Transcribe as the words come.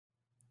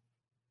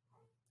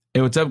Hey,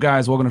 what's up,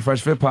 guys? Welcome to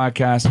Fresh Fit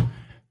Podcast.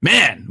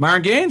 Man,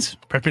 Myron Gaines.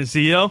 Prepping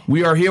CEO.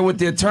 We are here with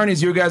the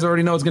attorneys. You guys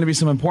already know it's going to be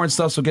some important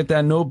stuff, so get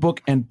that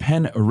notebook and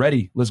pen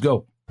ready. Let's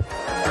go.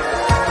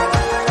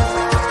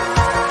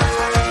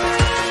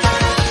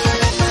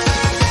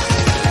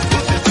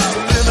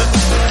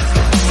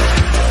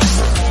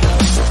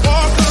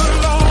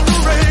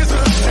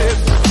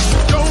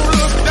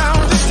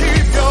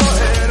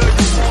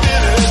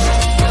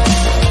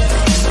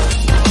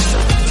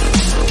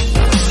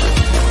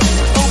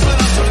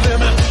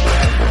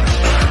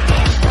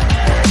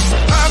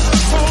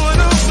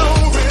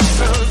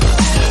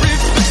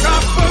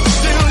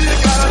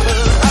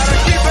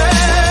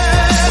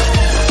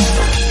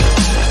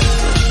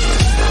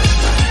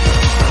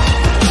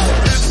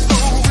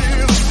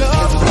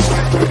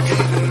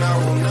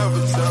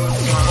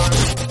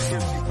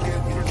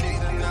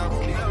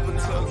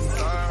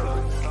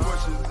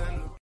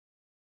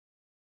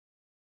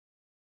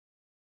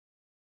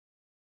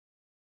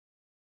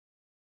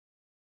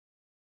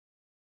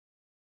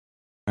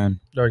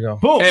 There we go.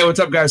 Boom. Hey, what's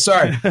up, guys?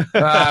 Sorry. We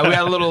had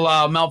a little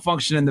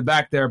malfunction in the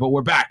back there, but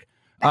we're back.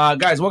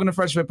 Guys, welcome to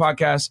Fresh Fit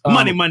Podcast.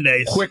 Money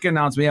Mondays. Quick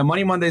announcement. Yeah,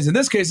 Money Mondays. In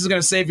this case, is going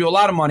to save you a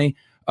lot of money.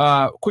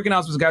 Quick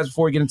announcements, guys,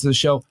 before we get into the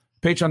show.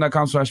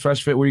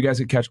 Patreon.com/FreshFit, where you guys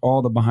can catch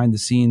all the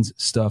behind-the-scenes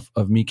stuff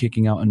of me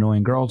kicking out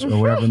annoying girls or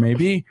whatever it may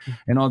be,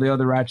 and all the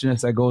other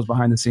ratchetness that goes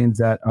behind the scenes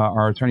that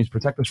our attorneys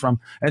protect us from.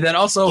 And then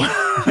also,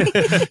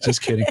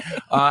 just kidding.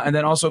 And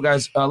then also,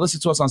 guys,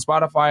 listen to us on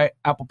Spotify,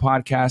 Apple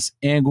Podcasts,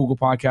 and Google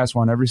Podcasts.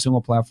 We're on every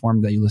single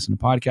platform that you listen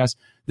to podcasts.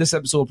 This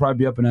episode will probably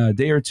be up in a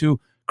day or two.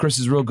 Chris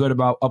is real good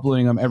about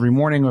uploading them every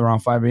morning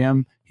around 5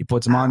 a.m. He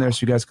puts them on there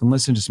so you guys can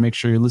listen. Just make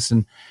sure you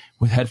listen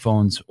with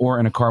headphones or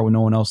in a car with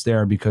no one else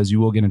there, because you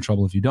will get in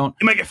trouble if you don't.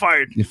 You might get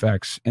fired.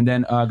 Facts. And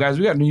then, guys,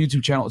 we got a new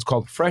YouTube channel. It's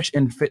called Fresh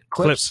and Fit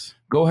Clips.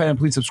 Go ahead and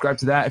please subscribe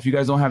to that. If you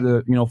guys don't have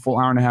the full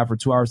hour and a half or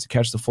 2 hours to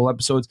catch the full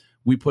episodes,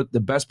 we put the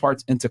best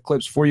parts into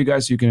clips for you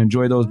guys so you can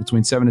enjoy those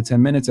between 7 to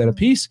 10 minutes at a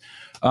piece.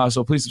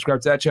 So please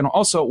subscribe to that channel.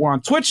 Also, we're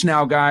on Twitch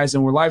now, guys,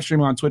 and we're live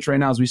streaming on Twitch right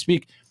now as we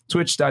speak.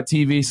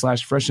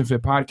 Twitch.tv/Fresh and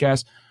Fit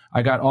Podcast.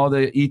 I got all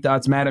the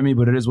e-thoughts mad at me,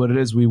 but it is what it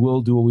is. We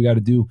will do what we got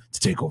to do to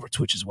take over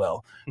Twitch as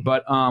well.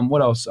 But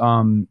what else?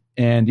 And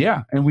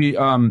we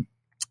got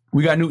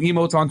new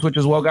emotes on Twitch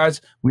as well, guys.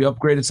 We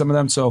upgraded some of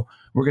them, so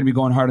we're going to be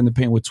going hard in the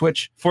paint with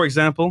Twitch. For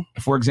example.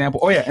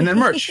 Oh, yeah, and then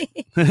merch. So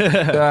we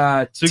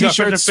got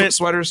T-shirts, Fit,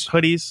 sweaters.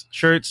 hoodies,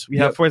 shirts. We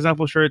have, for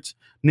example, shirts,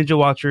 Ninja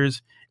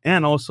Watchers,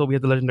 and also we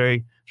have the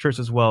legendary shirts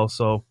as well.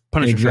 So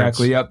Punisher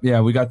exactly. shirts. Yep.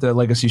 Yeah, we got the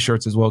legacy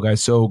shirts as well,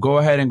 guys. So go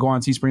ahead and go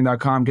on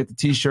teespring.com, get the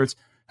T-shirts.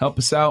 Help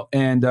us out,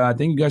 and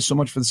thank you guys so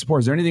much for the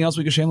support. Is there anything else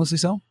we can shamelessly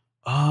sell?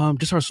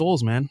 Just our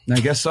souls, man. I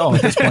guess so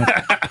at this point.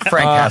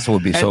 Frank Castle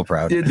would be so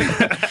proud. And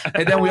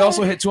then we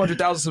also hit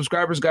 200,000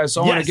 subscribers, guys.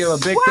 So I want to give a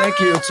big thank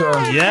you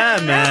to...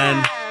 Yeah,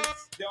 man.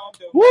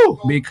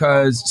 Woo!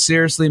 Because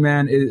seriously,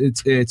 man,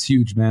 it's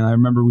huge, man. I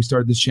remember we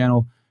started this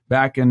channel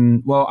back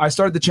in... Well, I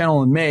started the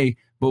channel in May,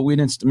 but we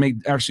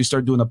didn't actually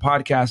start doing the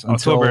podcast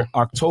until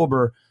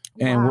October.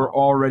 And we're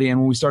already...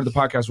 And when we started the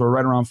podcast, we're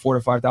right around 4,000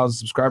 to 5,000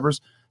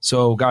 subscribers.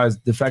 So, guys,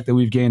 the fact that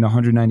we've gained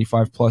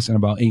 195 plus in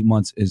about 8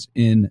 months is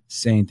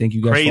insane. Thank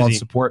you guys for all the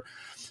support.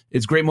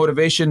 It's great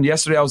motivation.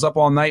 Yesterday, I was up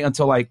all night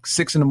until like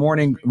 6 in the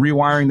morning,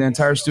 rewiring the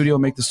entire studio,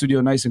 make the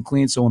studio nice and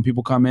clean. So when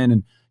people come in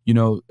and,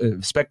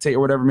 spectate or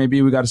whatever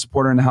maybe, we got a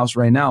supporter in the house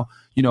right now.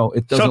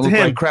 It doesn't look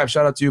like crap.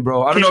 Shout out to you,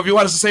 bro. I don't know if you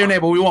want us to say your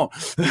name, but we won't.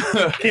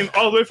 Came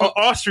all the way from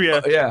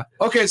Austria. Yeah.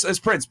 Okay, so it's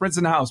Prince. Prince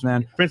in the house,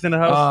 man. Prince in the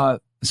house.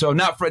 So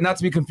not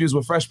to be confused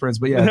with Fresh Prince,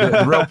 but yeah,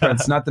 the real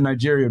Prince, not the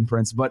Nigerian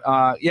Prince. But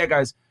yeah,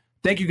 guys,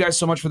 thank you guys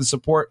so much for the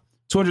support.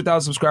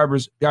 200,000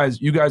 subscribers. Guys,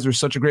 you guys are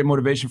such a great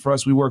motivation for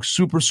us. We work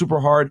super,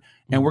 super hard,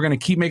 and we're going to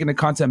keep making the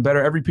content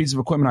better. Every piece of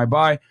equipment I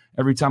buy,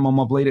 every time I'm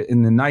up late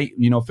in the night,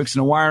 fixing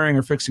the wiring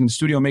or fixing the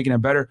studio, making it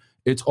better,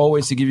 it's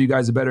always to give you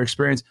guys a better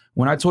experience.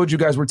 When I told you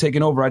guys we're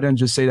taking over, I didn't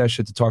just say that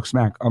shit to talk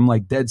smack. I'm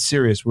like dead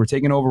serious. We're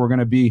taking over. We're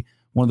going to be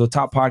one of the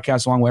top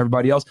podcasts along with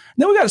everybody else. And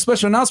then we got a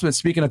special announcement.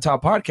 Speaking of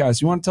top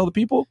podcasts, you want to tell the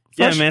people?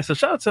 Fresh? Yeah, man. So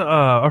shout out to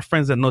our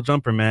friends at No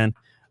Jumper, man.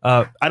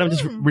 Adam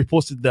just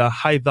reposted the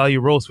high value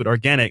roast with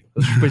organic,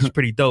 which is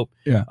pretty dope.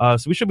 Yeah.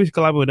 So we should be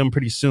collaborating with them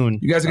pretty soon.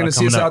 You guys are going to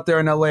see us out there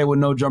in LA with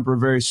No Jumper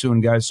very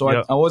soon, guys. So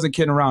I wasn't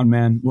kidding around,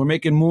 man. We're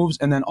making moves.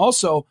 And then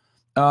also,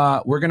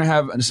 we're going to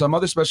have some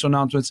other special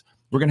announcements.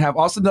 We're going to have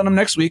Austin Dunham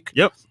next week.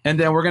 Yep. And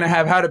then we're going to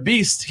have How to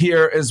Beast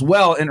here as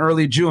well in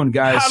early June,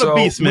 guys. How to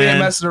Beast, man. We ain't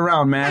messing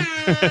around, man.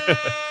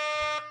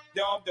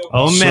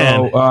 Oh,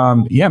 man.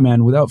 So, yeah,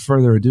 man, without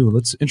further ado,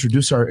 let's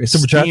introduce our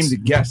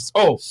esteemed guests.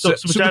 Oh,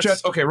 Super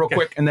Chats. Okay, real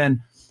quick. And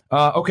then,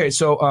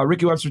 so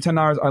Ricky Webster,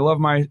 $10. I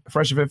love my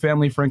Fresh and Fit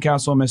family. Frank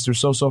Castle, Mr.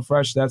 So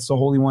Fresh. That's the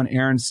Holy One.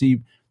 Aaron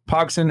C.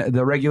 Pogson,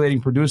 the regulating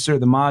producer,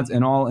 the mods,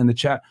 and all in the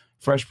chat.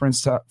 Fresh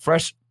French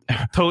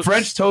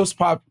toast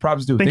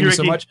props due. Thank you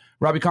so much.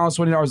 Robbie Collins,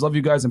 $20. Love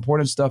you guys.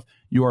 Important stuff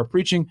you are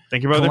preaching.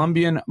 Thank you, brother.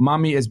 Colombian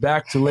Mommy is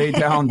back to lay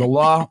down the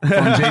law from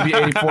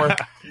JB84.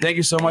 Thank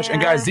you so much.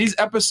 And guys, these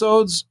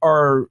episodes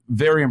are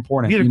very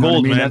important. These are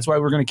gold, man. That's why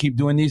we're going to keep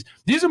doing these.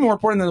 These are more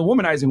important than the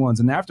womanizing ones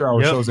and the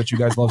after-hour shows that you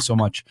guys love so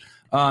much.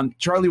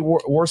 Charlie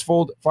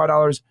Worsfold,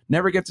 $5.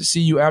 Never get to see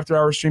you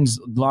after-hour streams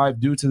live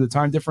due to the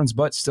time difference,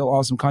 but still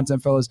awesome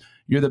content, fellas.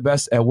 You're the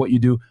best at what you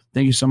do.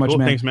 Thank you so much,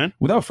 man. Thanks, man.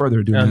 Without further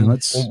ado, man,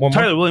 let's...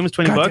 Tyler Williams,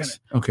 $20.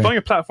 Okay. Found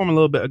your platform a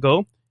little bit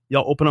ago.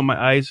 Y'all opened up my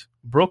eyes.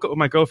 Broke up with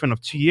my girlfriend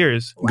of 2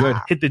 years. Good.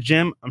 Hit the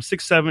gym. I'm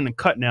 6'7" and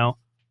cut now.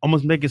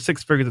 Almost making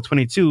 6 figures at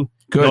 22.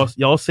 Good.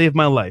 Y'all saved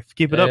my life.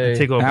 Keep it up and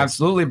take over.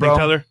 Absolutely, bro.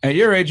 Tyler. At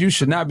your age, you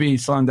should not be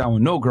slowing down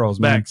with no girls,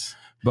 man. Backs.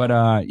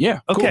 But yeah,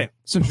 okay.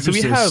 Cool. So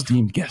we have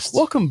esteemed guests.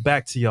 Welcome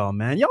back to y'all,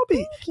 man. Y'all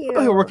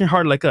here working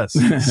hard like us.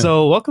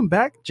 So welcome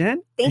back,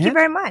 Jen. Thank you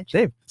very much,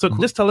 Dave. So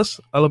just tell us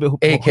a little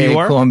bit who you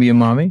are. Colombian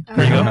Mommy.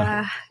 There you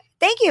go.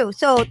 Thank you.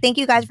 So thank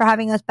you guys for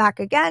having us back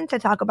again to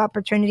talk about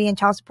paternity and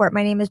child support.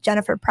 My name is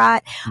Jennifer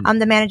Pratt. I'm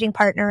the managing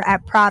partner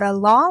at Prada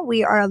Law.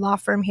 We are a law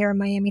firm here in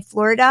Miami,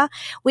 Florida.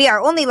 We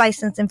are only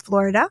licensed in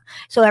Florida.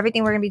 So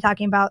everything we're going to be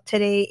talking about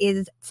today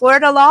is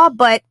Florida law,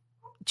 but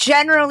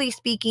generally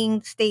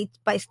speaking, states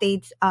by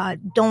states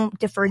don't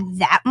differ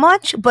that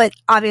much, but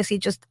obviously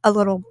just a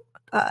little,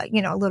 a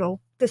little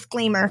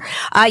disclaimer.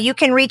 You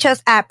can reach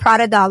us at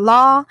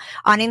Prada.law.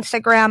 On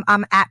Instagram,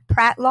 I'm at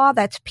Pratt Law.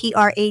 That's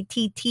Pratt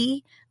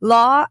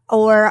Law.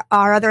 Or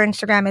our other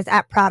Instagram is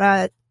at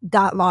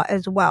Prada.law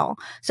as well.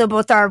 So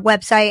both our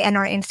website and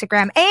our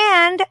Instagram.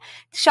 And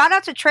shout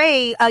out to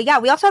Trey. We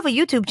also have a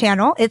YouTube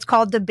channel. It's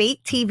called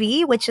Debate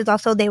TV, which is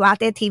also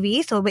Debate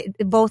TV. So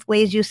both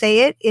ways you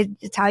say it,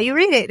 it's how you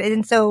read it.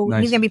 And so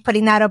he's going to be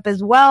putting that up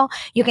as well.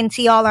 You can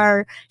see all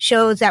our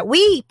shows that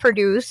we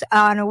produce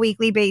on a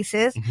weekly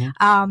basis.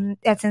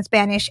 That's in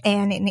Spanish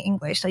and in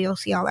English. So you'll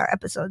see all our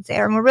episodes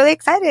there. And we're really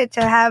excited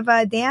to have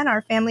Dan,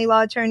 our family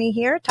law attorney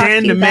here.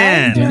 Dan the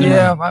man.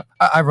 Yeah,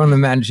 I run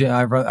and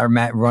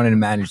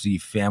manage the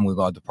family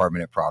law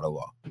department at Prada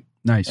Law.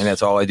 Nice. And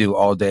that's all I do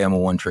all day. I'm a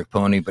one-trick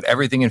pony, but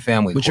everything in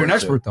family. But you're an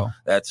expert, though.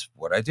 That's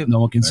what I do. No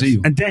one can see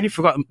you. And Dan, you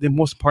forgot the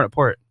most important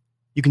part.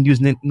 You can use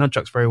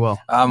nunchucks very well.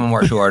 I'm a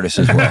martial artist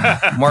as well.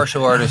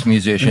 Martial artist,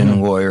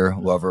 musician, lawyer,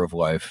 lover of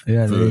life.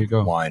 Yeah, food, there you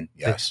go. Wine.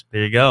 Yes.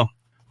 There you go.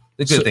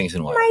 The good things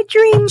in life. My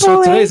dream boy.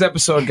 So today's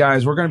episode,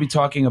 guys, we're going to be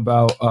talking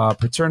about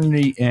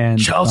paternity and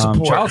child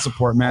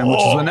support, man, which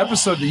is an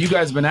episode that you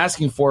guys have been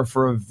asking for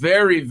a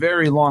very,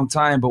 very long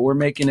time, but we're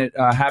making it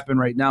happen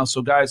right now.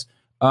 So, guys,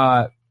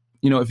 if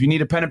you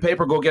need a pen and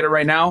paper, go get it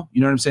right now.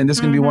 You know what I'm saying? This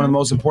is going to be one of the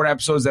most important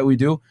episodes that we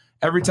do.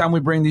 Every time we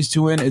bring these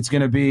two in, it's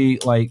going to be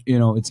like,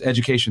 it's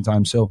education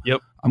time. So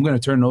I'm going to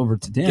turn it over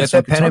to Dan. Get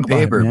that pen and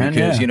paper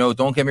because,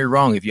 don't get me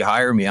wrong. If you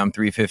hire me, I'm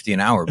 $3.50 an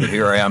hour, but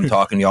here I am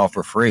talking to y'all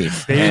for free.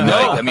 And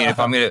if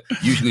I'm going to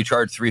usually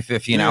charge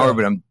 $3.50 an hour,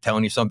 but I'm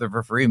telling you something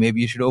for free,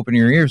 maybe you should open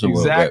your ears a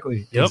little bit.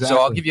 Exactly.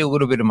 So I'll give you a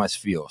little bit of my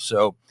spiel.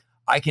 So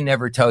I can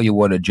never tell you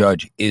what a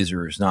judge is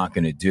or is not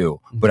going to do,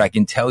 but I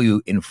can tell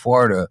you in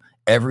Florida,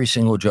 every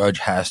single judge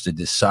has to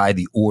decide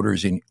the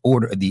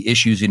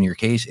issues in your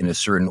case in a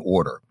certain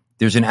order.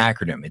 There's an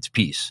acronym. It's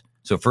PEACE.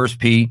 So first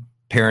P,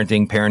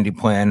 parenting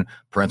plan,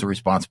 parental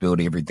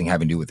responsibility, everything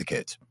having to do with the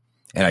kids.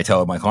 And I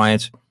tell my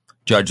clients,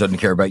 judge doesn't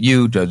care about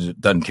you. Judge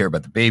doesn't care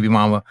about the baby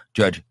mama.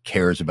 Judge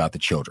cares about the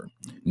children.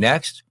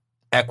 Next,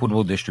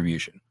 equitable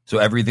distribution. So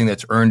everything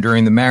that's earned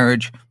during the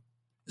marriage,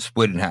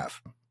 split in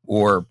half.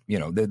 Or,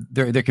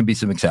 there can be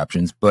some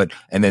exceptions,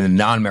 and then the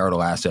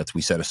non-marital assets we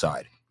set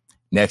aside.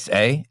 Next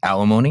A,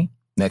 alimony.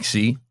 Next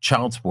C,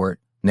 child support.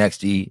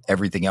 Next E,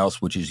 everything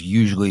else, which is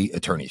usually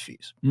attorney's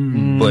fees.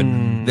 But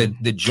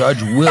the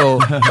judge will,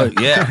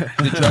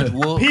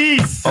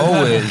 Peace.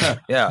 always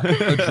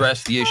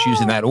address the issues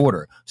in that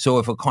order. So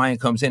if a client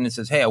comes in and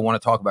says, hey, I want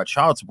to talk about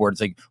child support, it's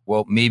like,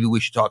 well, maybe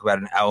we should talk about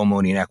an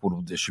alimony and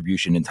equitable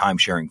distribution and time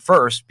sharing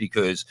first,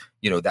 because,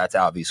 that's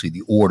obviously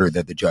the order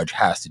that the judge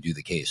has to do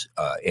the case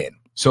in.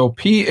 So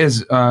P is,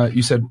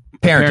 you said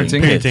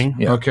parenting.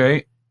 Yeah.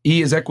 Okay.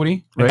 E is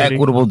equity, right?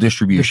 Equitable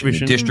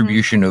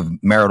distribution of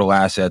marital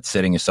assets,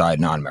 setting aside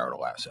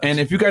non-marital assets. And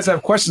if you guys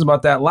have questions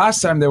about that,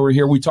 last time they were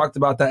here, we talked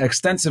about that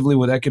extensively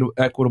with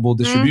equitable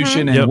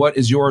distribution and what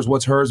is yours,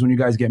 what's hers when you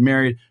guys get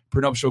married,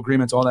 prenuptial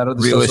agreements, all that other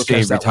real stuff.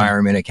 estate,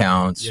 retirement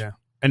accounts. Yeah.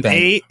 And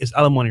A is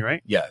alimony,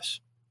 right?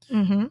 Yes.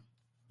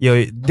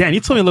 Yo, Dan, you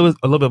told me a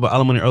little bit about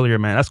alimony earlier,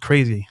 man. That's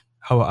crazy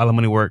how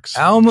alimony works.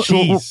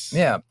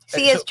 Yeah.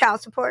 C is child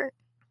support.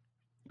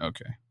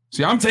 Okay.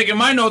 See, I'm taking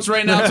my notes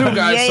right now too,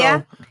 guys.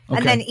 Yeah. Okay.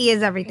 And then E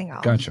is everything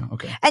else. Gotcha.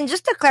 Okay. And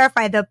just to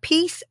clarify, the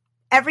PEACE,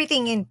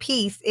 everything in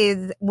PEACE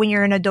is when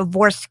you're in a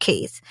divorce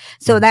case.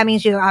 So that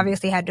means you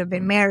obviously had to have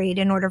been married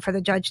in order for the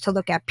judge to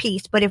look at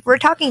PEACE. But if we're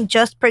talking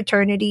just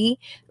paternity,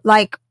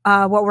 like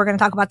what we're going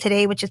to talk about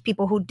today, which is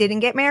people who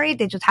didn't get married,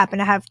 they just happen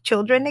to have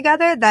children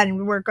together,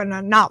 then we're going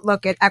to not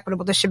look at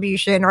equitable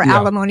distribution or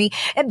alimony.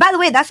 And by the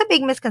way, that's a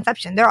big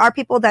misconception. There are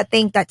people that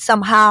think that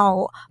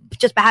somehow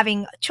just by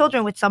having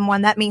children with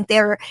someone, that means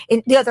the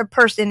other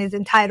person is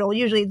entitled,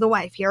 usually the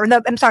wife here, or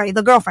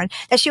the girlfriend,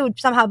 that she would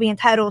somehow be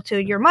entitled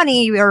to your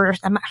money or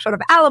some sort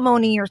of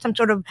alimony or some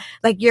sort of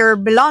like your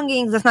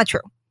belongings. That's not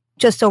true.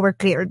 just so we're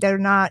clear, they're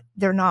not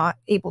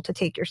able to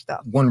take your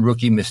stuff. One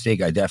rookie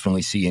mistake I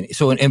definitely see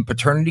in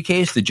paternity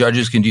case, the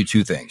judges can do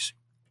two things: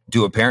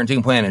 do a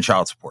parenting plan and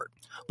child support.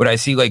 But I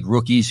see like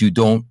rookies who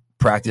don't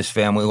practice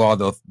family law,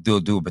 they'll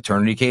do a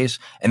paternity case,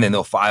 and then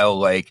they'll file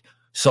like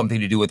something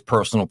to do with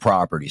personal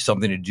property,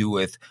 something to do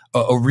with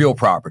a real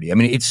property. I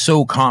mean, it's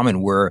so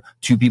common where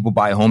two people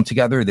buy a home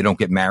together, they don't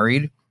get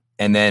married,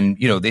 and then,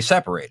 they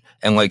separate.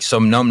 And like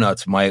some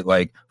numbnuts might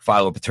like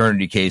file a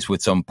paternity case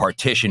with some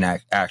partition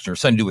action or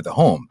something to do with the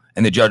home,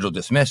 and the judge will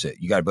dismiss it.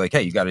 You got to be like,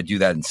 hey, you got to do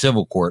that in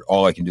civil court.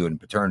 All I can do in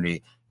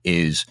paternity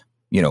is,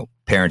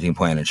 parenting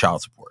plan and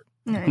child support.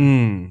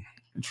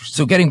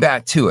 So getting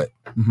back to it.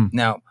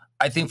 Now,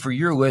 I think for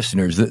your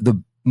listeners,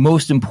 the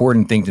most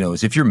important thing to know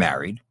is if you're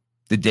married,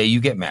 the day you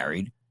get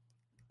married,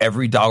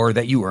 every dollar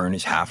that you earn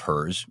is half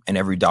hers, and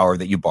every dollar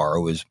that you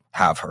borrow is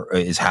half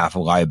a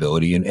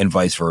liability, and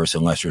vice versa,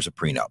 unless there's a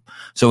prenup.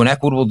 So an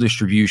equitable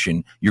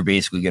distribution, you're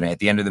basically going to, at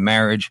the end of the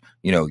marriage,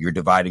 you're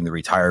dividing the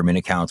retirement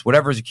accounts,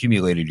 whatever's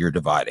accumulated, you're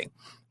dividing.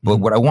 But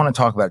what I want to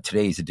talk about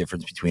today is the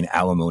difference between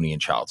alimony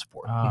and child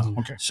support.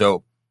 Okay.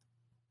 So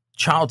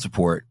child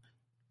support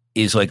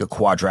is like a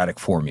quadratic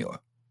formula.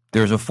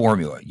 There's a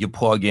formula. You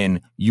plug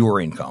in your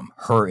income,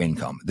 her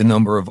income, the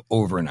number of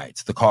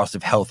overnights, the cost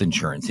of health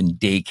insurance and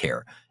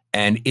daycare,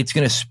 and it's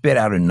going to spit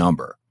out a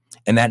number.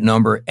 And that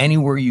number,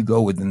 anywhere you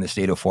go within the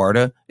state of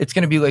Florida, it's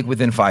going to be like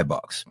within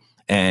 $5.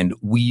 And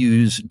we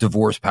use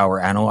Divorce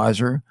Power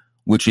Analyzer,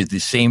 which is the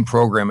same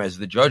program as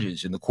the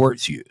judges in the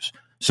courts use.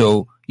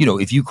 So,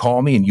 if you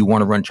call me and you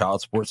want to run child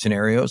support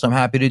scenarios, I'm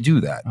happy to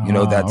do that.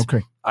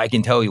 Okay. I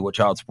can tell you what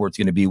child support's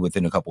going to be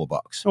within a couple of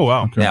bucks. Oh,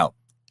 wow. Okay. Now,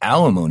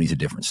 alimony is a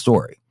different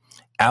story.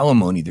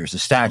 Alimony, there's a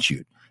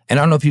statute. And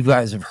I don't know if you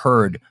guys have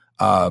heard,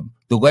 the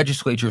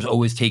legislature is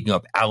always taking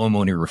up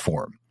alimony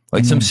reform.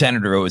 Like some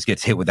senator always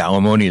gets hit with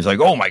alimony. Is like,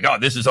 oh my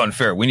God, this is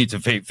unfair. We need to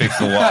fix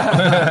the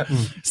law.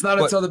 It's not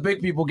until the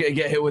big people get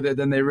hit with it,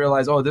 then they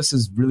realize, oh, this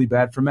is really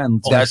bad for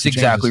men. That's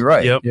exactly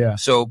right. Yep. Yeah.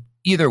 So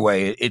either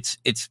way, it's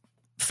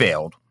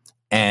failed.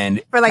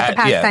 And for like the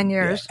past 10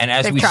 years. Yeah. And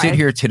as we sit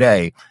here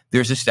today,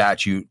 there's a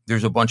statute,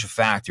 there's a bunch of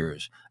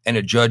factors, and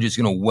a judge is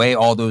going to weigh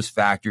all those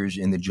factors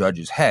in the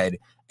judge's head.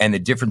 And the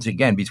difference,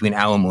 again, between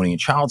alimony and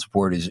child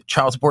support is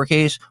child support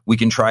case, we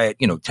can try it,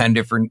 10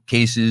 different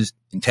cases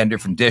in 10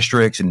 different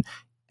districts, and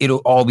it'll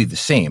all be the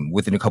same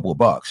within a couple of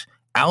bucks.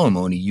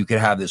 Alimony, you could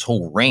have this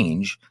whole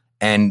range,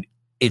 and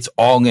it's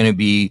all going to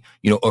be,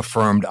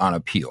 affirmed on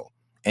appeal.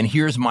 And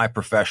here's my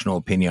professional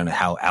opinion on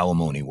how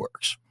alimony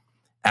works.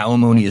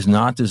 Alimony is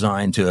not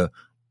designed to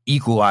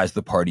equalize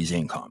the parties'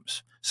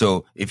 incomes.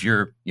 So if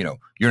you're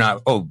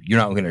not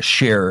going to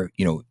share,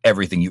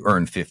 everything you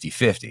earn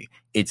 50-50.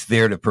 It's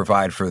there to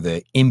provide for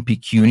the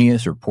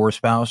impecunious or poor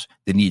spouse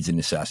the needs and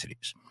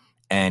necessities.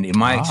 And in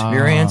my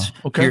experience,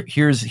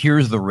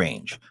 here's the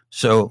range.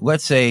 So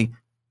let's say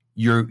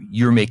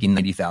you're making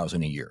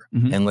 $90,000 a year,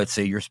 and let's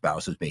say your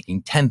spouse is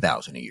making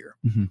 $10,000 a year.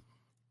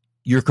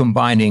 Your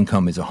combined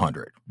income is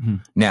 $100.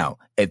 Now,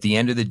 at the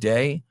end of the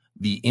day,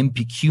 the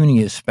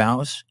impecunious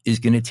spouse is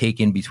going to take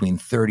in between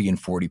 30 and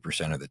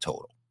 40% of the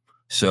total.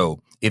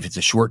 So if it's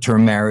a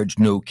short-term marriage,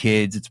 no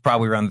kids, it's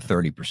probably around the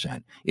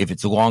 30%. If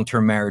it's a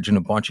long-term marriage and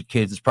a bunch of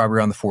kids, it's probably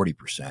around the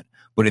 40%.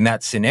 But in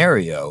that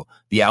scenario,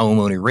 the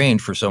alimony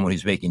range for someone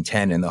who's making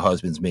 10 and the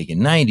husband's making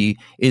 90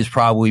 is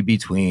probably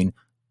between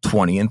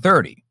 20 and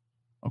 30.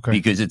 Okay.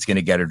 Because it's going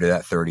to get her to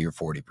that 30 or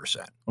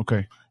 40%.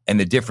 Okay. And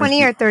the difference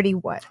 20 or 30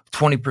 what?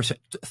 20%,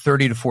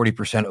 30 to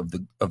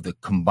 40% of the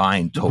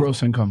combined total.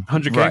 Gross income.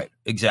 100K? Right.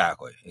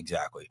 Exactly.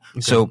 Okay.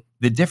 So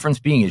the difference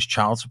being is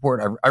child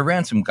support. I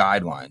ran some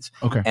guidelines.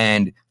 Okay.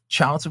 And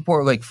child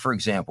support, like, for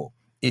example,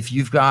 if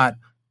you've got...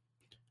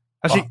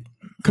 Actually,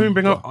 can we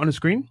bring up on the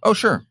screen? Oh,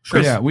 sure.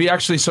 Yeah, we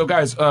actually, so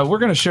guys, we're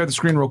going to share the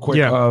screen real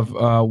quick of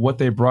what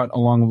they brought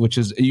along, which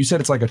is, you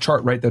said it's like a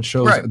chart, right, that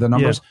shows the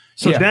numbers?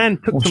 Yeah. So Dan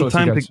took some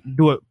time to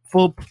do a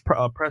full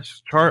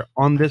press chart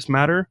on this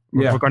matter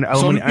regarding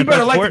alimony. So you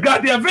better like the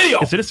goddamn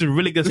video. So this is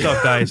really good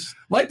stuff, guys.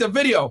 Like the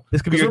video.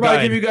 This could be your we're about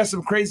guide. to give you guys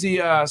some crazy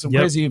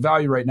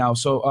value right now.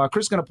 So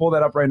Chris is going to pull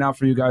that up right now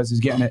for you guys.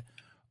 He's getting it.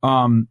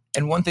 And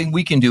one thing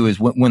we can do is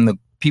when the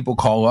people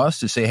call us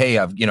to say, hey,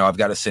 I've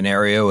got a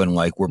scenario and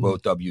like we're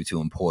both W-2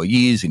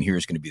 employees and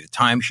here's going to be the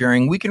time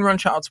sharing. We can run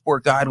child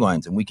support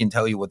guidelines and we can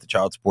tell you what the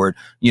child support,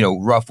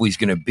 roughly is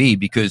going to be,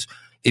 because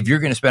if you're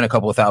going to spend a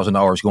couple of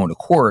 $1,000s going to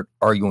court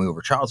arguing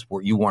over child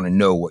support, you want to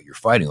know what you're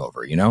fighting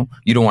over. You don't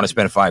want to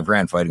spend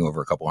 $5,000 fighting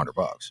over a couple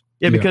 $100.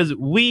 Yeah, because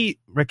we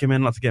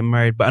recommend not to get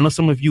married, but I know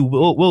some of you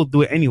will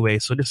do it anyway.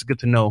 So this is good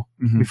to know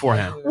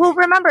beforehand. Well,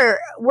 remember,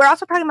 we're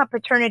also talking about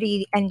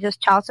paternity and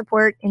just child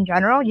support in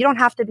general. You don't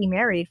have to be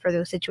married for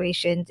those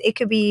situations. It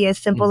could be as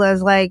simple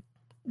as like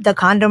the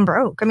condom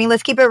broke. I mean,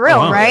 let's keep it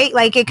real, right?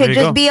 Like it could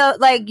just be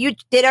like you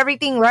did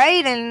everything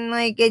right and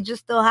like it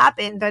just still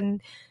happened,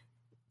 and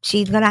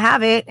she's going to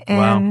have it.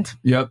 And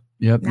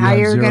Yep. now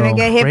you're going to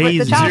get hit with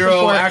the child zero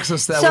support.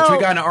 access to that, which we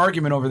got in an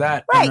argument over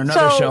that on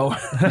another show.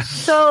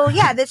 So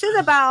yeah, this is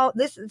about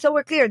this. So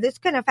we're clear. This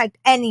can affect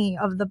any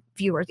of the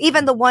viewers,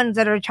 even the ones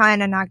that are trying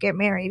to not get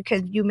married,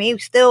 because you may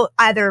still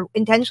either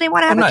intentionally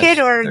want to have a kid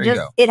or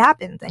just it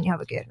happens and you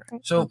have a kid. Right?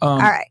 So all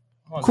right.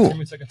 Cool.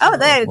 Oh,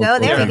 there you go.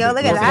 There we go.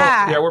 Look at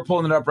that. Yeah, we're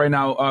pulling it up right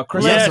now.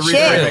 Chris has to replay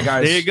that,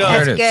 guys. There you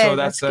go. So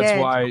that's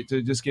why.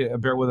 To just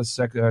bear with us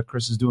a sec.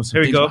 Chris is doing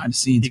some things behind the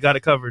scenes. You got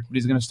it covered. But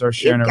he's going to start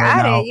sharing it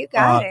right now. You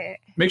got it.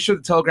 Make sure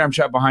the Telegram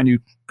chat behind you,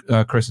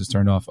 Chris, is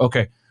turned off.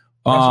 Okay.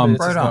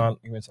 Right on.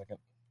 Give me a second.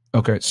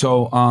 Okay,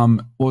 so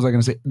what was I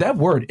going to say? That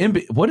word,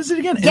 what is it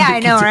again? Yeah, I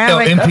know,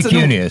 right?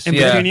 Impecunious.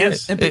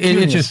 Impecunious.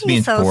 It just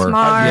means so poor.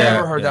 Smart. I've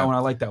never heard that one. I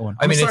like that one.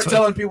 I mean, start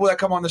telling people that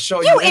come on the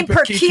show. You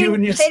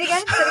impecunious. Say it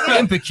again.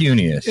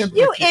 Impecunious.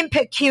 You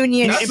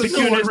impecunious.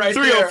 Impecunious. Right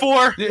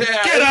 304. Yeah.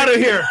 Get out of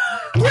here.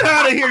 Get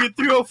out of here, you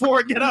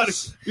 304. Get out of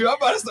here. I'm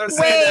about to start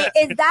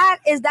saying that.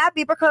 Is that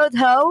beeper code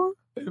hoe?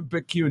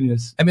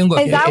 Impecunious. I mean, look.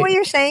 Is that what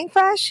you're saying,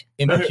 Fresh?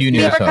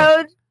 Impecunious. Beeper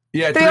code?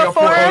 Yeah,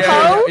 304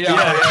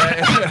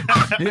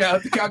 Yeah,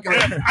 the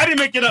calculator. I didn't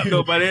make it up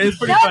though, but it's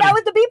pretty no, funny. that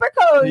was the beeper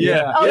code.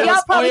 Yeah. Oh,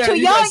 y'all probably too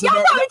young. Y'all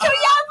probably too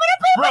young for the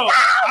beeper bro, code.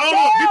 I don't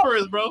know what beeper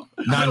is, bro.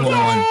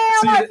 911.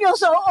 Damn, I feel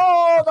so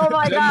old. Oh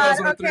my God. knows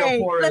what a Okay,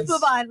 304 let's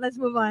is.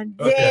 move on.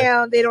 Okay.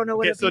 Damn, they don't know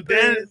what Yeah, a so beeper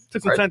Dan is.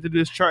 took some time to do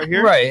this chart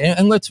here. Right.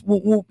 And let's,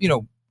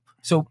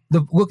 so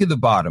look at the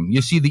bottom.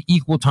 You see the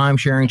equal time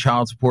sharing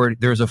child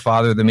support. There's a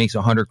father that makes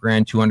 $100,000,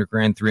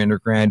 $200,000,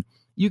 $300,000.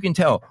 You can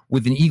tell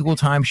with an equal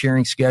time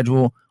sharing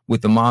schedule,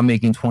 with the mom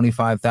making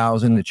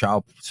 $25,000, the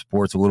child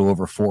support's a little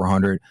over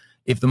 $400.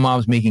 If the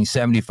mom's making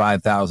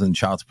 $75,000, the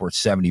child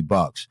support's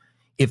 $70.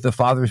 If the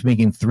father's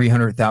making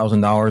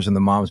 $300,000 and the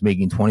mom's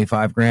making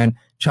 $25,000,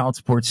 child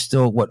support's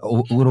still a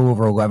little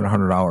over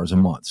 $1,100 a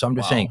month. So I'm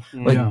just saying,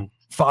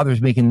 father's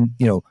making,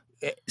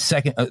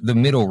 second, the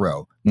middle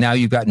row. Now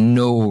you've got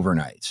no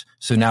overnights.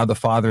 So now the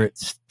father at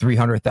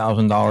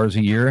 $300,000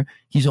 a year,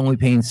 he's only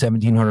paying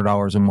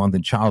 $1,700 a month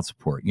in child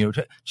support.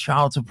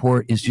 Child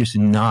support is just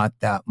not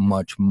that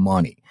much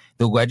money.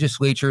 The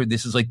legislature,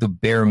 this is like the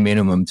bare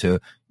minimum to,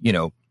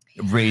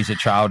 raise a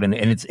child, and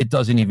it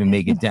doesn't even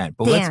make a dent.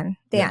 But Dan,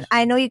 yes.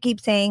 I know you keep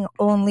saying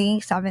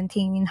only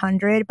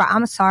 $1,700, but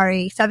I'm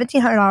sorry,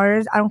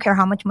 $1,700. I don't care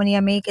how much money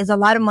I make, is a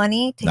lot of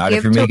money to not give.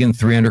 If you're making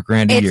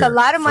 $300,000 a year. It's a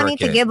lot of money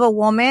to give a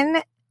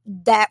woman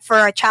that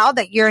for a child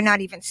that you're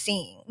not even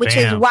seeing, which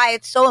is why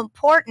it's so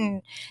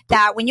important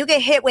that when you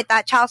get hit with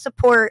that child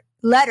support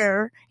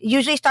letter, it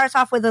usually starts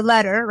off with a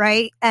letter,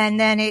 right? And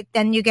then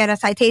you get a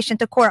citation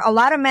to court. A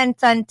lot of men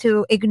tend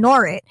to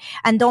ignore it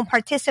and don't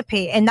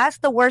participate. And that's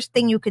the worst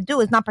thing you could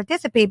do, is not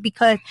participate,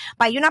 because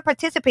by you not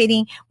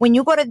participating, when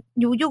you go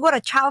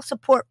to child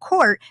support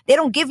court, they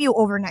don't give you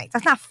overnights.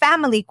 That's not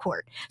family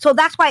court. So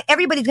that's why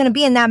everybody's going to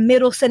be in that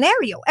middle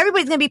scenario.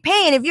 Everybody's going to be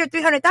paying. If you're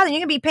 $300,000, you're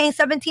going to be paying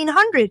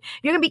 $1,700.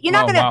 You're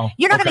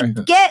not going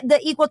to get the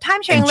equal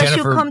time sharing unless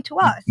you come to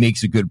us.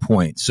 Makes a good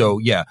point. So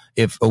yeah,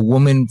 if a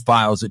woman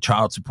files a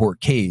child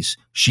support case,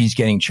 she's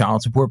getting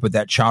child support, but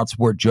that child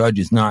support judge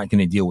is not going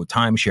to deal with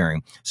time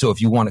sharing. So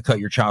if you want to cut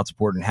your child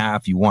support in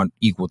half, you want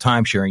equal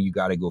time sharing, you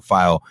got to go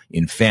file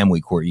in family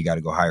court. You got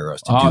to go hire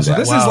us to do that. So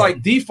this is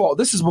like default.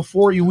 This is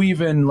before you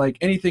even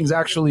anything's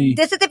actually.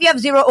 This is if you have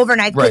zero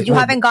overnight, because you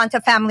haven't gone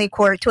to family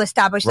court to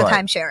establish the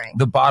time sharing.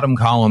 The bottom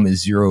column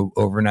is zero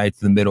overnights.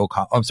 The middle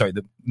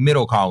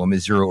column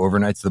is zero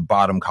overnights. The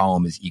bottom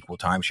column is equal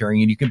time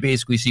sharing. And you can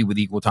basically see with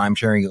equal time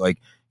sharing,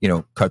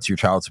 cuts your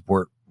child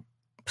support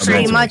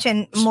pretty much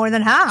in more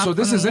than half. So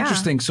this is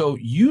interesting. So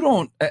you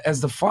don't,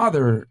 as the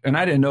father, and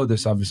I didn't know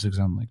this obviously because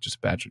I'm just a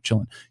bachelor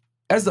chilling.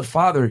 As the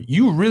father,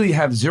 you really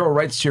have zero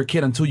rights to your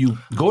kid until you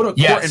go to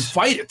court and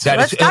fight it.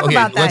 Let's talk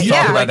about that. Let's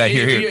talk about that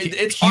here.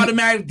 It's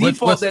automatic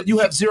default that you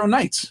have zero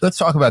nights. Let's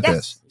talk about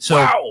this. So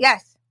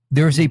yes,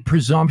 there's a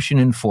presumption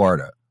in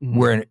Florida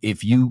where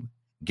if you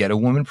get a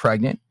woman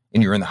pregnant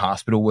and you're in the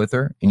hospital with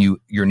her and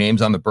your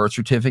name's on the birth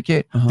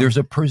certificate, there's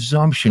a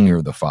presumption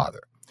you're the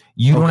father.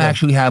 You don't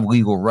actually have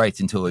legal rights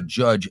until a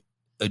judge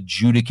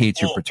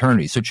adjudicates your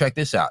paternity. So check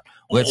this out.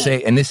 Let's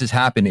say, and this has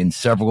happened in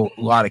a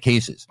lot of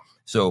cases.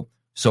 So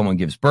someone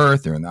gives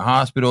birth, they're in the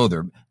hospital,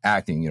 they're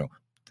acting,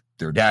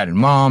 their dad and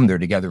mom, they're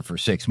together for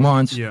 6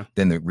 months. Yeah.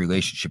 Then the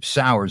relationship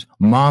sours.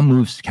 Mom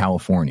moves to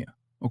California.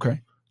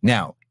 Okay.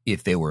 Now,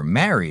 if they were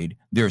married,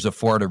 there's a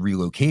Florida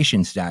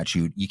relocation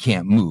statute. You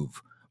can't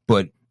move.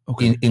 But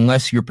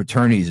unless your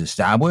paternity is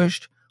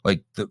established,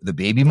 like the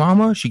baby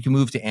mama, she can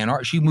move to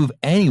Antarctica. She can move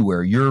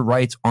anywhere. Your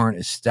rights aren't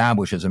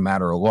established as a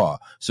matter of law.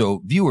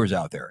 So viewers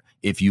out there,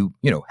 if you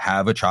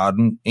have a child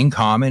in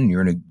common, you're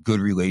in a good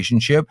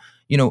relationship,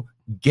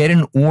 get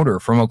an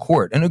order from a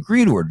court, an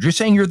agreed order, just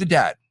saying you're the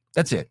dad.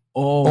 That's it.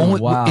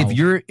 Wow.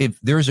 If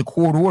there's a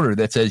court order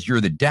that says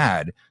you're the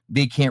dad,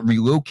 they can't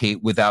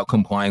relocate without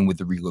complying with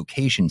the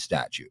relocation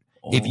statute.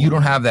 If you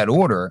don't have that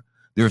order,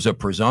 there's a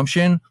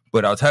presumption,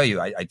 but I'll tell you,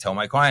 I tell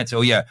my clients,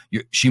 oh yeah,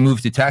 she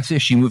moved to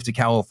Texas, she moved to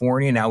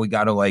California. Now we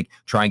got to like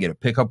try and get a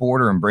pickup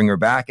order and bring her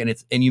back. And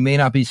you may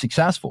not be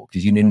successful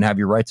because you didn't have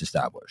your rights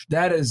established.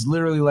 That is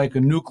literally like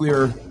a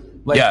nuclear,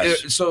 like,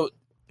 yes. So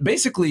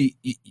basically,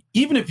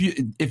 even if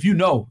you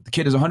know the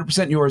kid is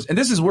 100% yours, and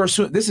this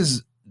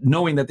is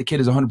knowing that the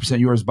kid is 100%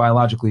 yours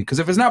biologically, because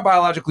if it's not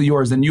biologically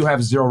yours, then you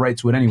have zero right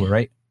to it anyway,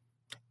 right?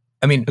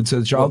 I mean, to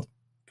the child. Well,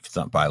 if it's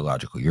not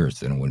biologically yours,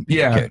 then it wouldn't be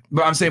your kid.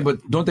 But I'm saying,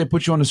 don't they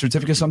put you on a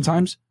certificate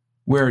sometimes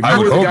where I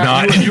would hope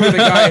not. You were the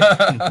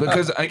guy?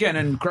 Because again,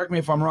 and correct me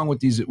if I'm wrong with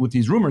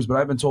these rumors, but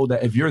I've been told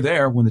that if you're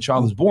there when the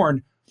child is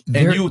born,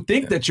 and you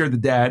think that you're the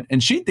dad,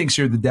 and she thinks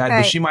you're the dad,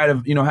 but she might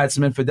have, had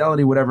some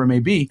infidelity, whatever it may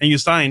be, and you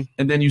sign,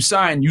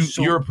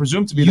 you're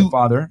presumed to be the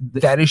father.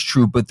 That is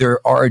true, but there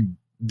are.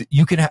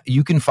 You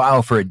can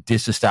file for a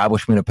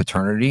disestablishment of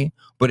paternity,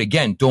 but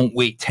again, don't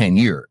wait 10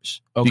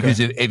 years because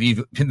if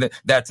you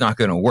that's not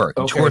going to work.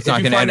 Okay. Court's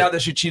not going to find out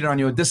that she cheated on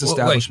you at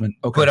disestablishment.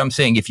 But I'm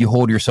saying if you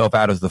hold yourself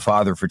out as the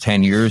father for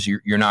 10 years,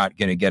 you're not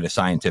going to get a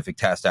scientific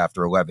test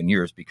after 11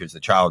 years because the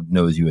child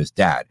knows you as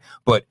dad.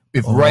 But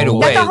if right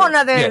away, that's a whole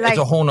nother. It's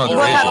a whole nother.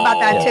 We'll talk about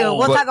that too.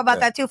 We'll talk about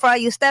that too for all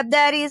you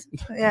stepdaddies.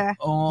 Yeah.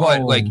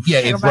 But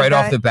if right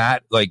off the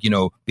bat,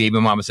 baby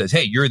mama says,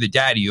 "Hey, you're the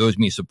daddy, he owes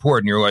me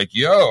support," and you're like,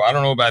 "Yo, I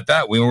don't know about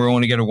that. We were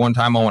only get it one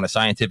time. I want a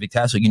scientific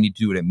test, so you need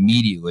to do it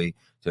immediately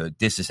to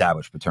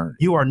disestablish paternity."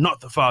 You are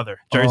not the father,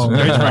 Jerry.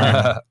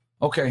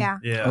 Okay. Yeah.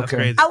 That's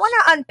crazy. I want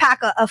to unpack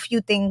a few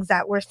things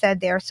that were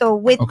said there. So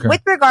with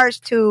regards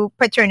to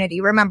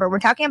paternity, remember, we're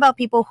talking about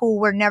people who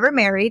were never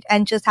married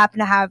and just happen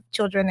to have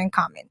children in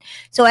common.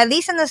 So at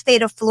least in the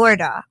state of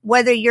Florida,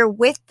 whether you're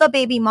with the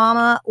baby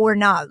mama or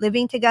not,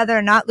 living together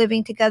or not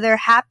living together,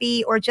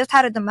 happy or just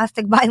had a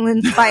domestic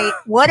violence fight,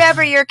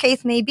 whatever your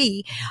case may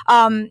be,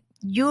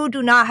 you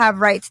do not have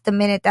rights the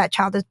minute that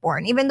child is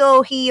born, even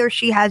though he or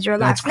she has your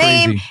last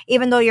name,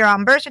 even though you're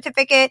on birth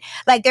certificate.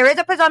 Like, there is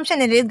a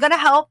presumption. It is going to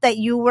help that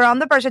you were on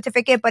the birth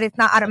certificate, but it's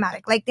not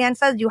automatic. Like Dan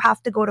says, you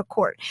have to go to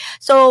court.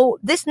 So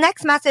this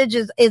next message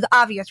is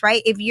obvious,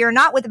 right? If you're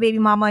not with the baby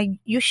mama,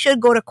 you should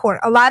go to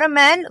court. A lot of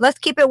men, let's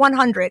keep it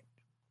 100.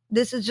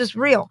 This is just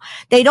real.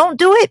 They don't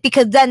do it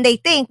because then they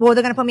think, well,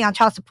 they're going to put me on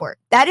child support.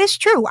 That is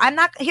true. I'm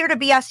not here to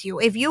BS you.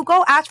 If you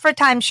go ask for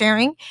time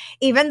sharing,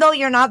 even though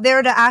you're not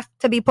there to ask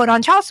to be put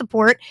on child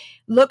support,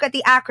 look at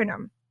the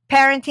acronym.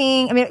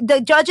 Parenting. I mean,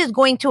 the judge is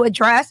going to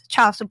address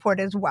child support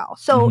as well.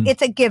 So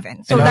it's a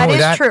given. So that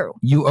is true.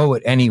 You owe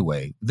it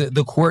anyway.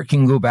 The court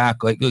can go back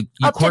up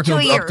to 2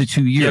 years. Up to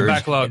 2 years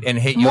and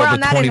hit you over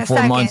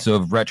 24 months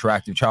of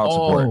retroactive child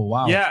support. Oh,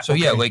 wow. Yeah. So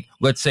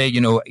let's say,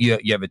 you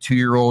have a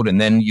 2-year-old and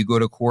then you go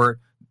to court.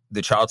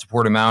 The child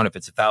support amount, if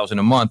it's $1,000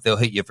 a month, they'll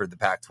hit you for the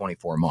back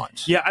 24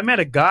 months. Yeah, I met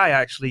a guy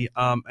actually.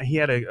 He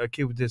had a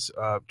kid with this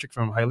chick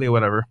from Hialeah, or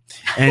whatever,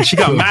 and she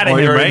got mad at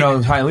him, right? No,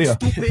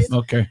 Hialeah.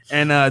 Okay.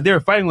 And they were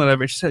fighting,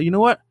 whatever. And she said, "You know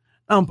what?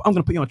 I'm going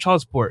to put you on child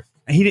support."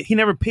 And he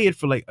never paid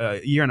for like a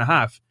year and a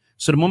half.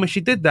 So the moment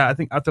she did that, I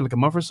think after like a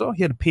month or so,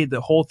 he had to pay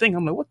the whole thing.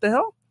 I'm like, what the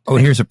hell? Oh,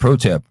 and here's a pro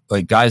tip: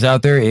 like, guys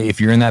out there,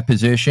 if you're in that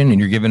position and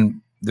you're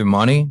giving them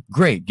money,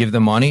 great, give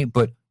them money,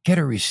 but get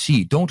a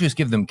receipt. Don't just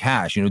give them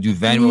cash. Do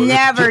Venmo.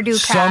 Never do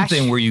cash.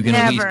 Something where you can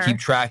at least keep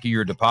track of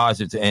your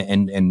deposits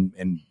and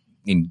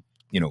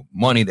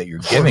money that you're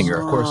giving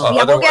her. Of course.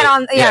 We'll get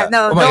on.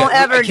 Don't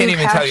ever. I can't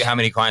even tell you how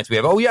many clients we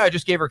have. Oh yeah, I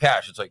just gave her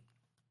cash. It's like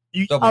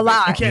a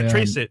lot. You can't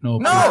trace it. No,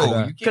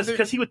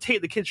 because he would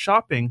take the kids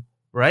shopping,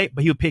 right?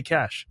 But he would pay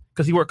cash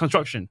because he worked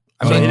construction.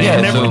 I mean,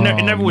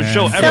 it never would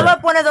show. Fill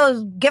up one of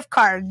those gift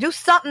cards. Do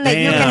something that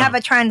you can have a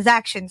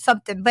transaction,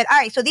 something. But all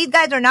right, so these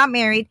guys are not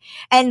married.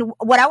 And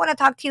what I want to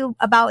talk to you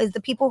about is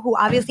the people who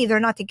obviously they're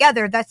not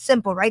together. That's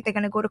simple, right? They're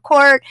going to go to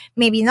court.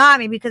 Maybe not.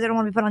 Maybe because they don't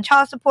want to be put on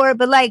child support.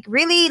 But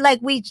really,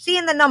 we see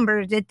in the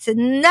numbers, it's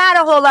not a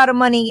whole lot of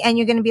money and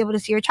you're going to be able to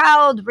see your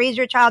child, raise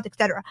your child,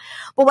 etc.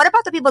 But what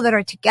about the people that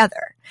are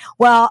together?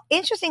 Well,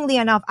 interestingly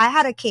enough, I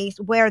had a case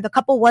where the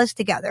couple was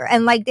together.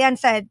 And like Dan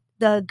said,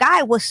 the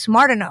guy was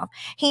smart enough.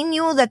 He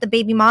knew that the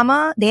baby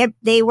mama, they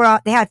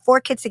had 4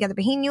 kids together,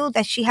 but he knew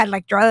that she had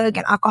like drug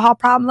and alcohol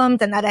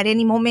problems and that at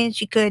any moment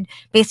she could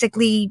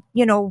basically,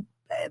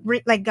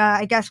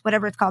 I guess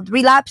whatever it's called,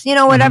 relapse,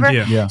 whatever.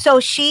 Yeah. So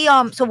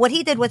so what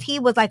he did was he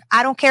was like,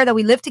 I don't care that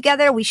we live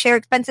together. We share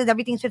expenses.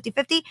 Everything's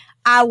 50-50.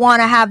 I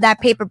want to have that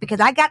paper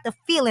because I got the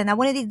feeling that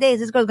one of these days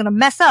this girl's going to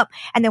mess up.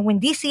 And then when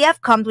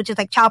DCF comes, which is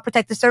like Child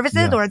Protective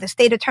Services or the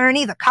state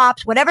attorney, the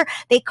cops, whatever,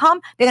 they come,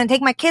 they're going to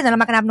take my kids and I'm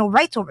not going to have no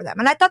rights over them.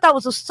 And I thought that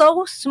was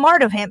so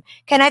smart of him.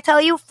 Can I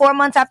tell you, 4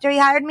 months after he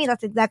hired me,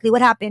 that's exactly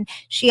what happened.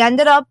 She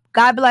ended up,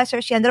 God bless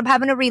her, she ended up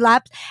having a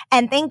relapse.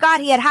 And thank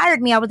God he had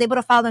hired me. I was able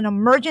to file an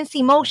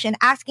emergency motion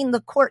asking the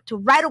court to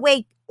right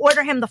away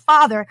order him the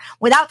father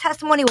without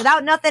testimony,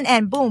 without nothing.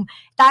 And boom,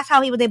 that's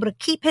how he was able to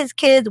keep his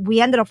kids.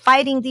 We ended up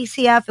fighting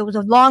DCF. It was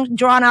a long,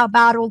 drawn out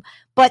battle.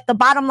 But the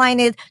bottom line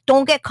is,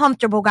 don't get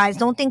comfortable, guys.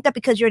 Don't think that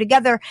because you're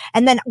together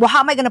and then, well,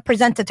 how am I going to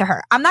present it to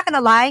her? I'm not going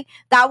to lie.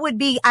 That would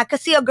be, I could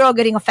see a girl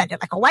getting offended.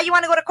 Like, oh, why you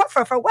want to go to court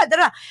for what?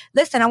 Da-da.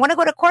 Listen, I want to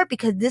go to court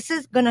because this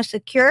is going to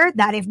secure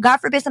that if God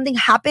forbid something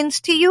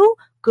happens to you,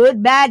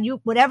 good, bad,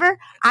 you, whatever,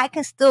 I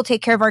can still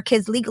take care of our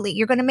kids legally.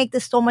 You're going to make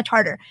this so much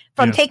harder.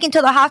 From taking to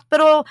the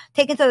hospital,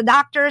 taking to the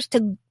doctors,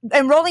 to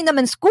enrolling them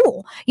in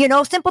school,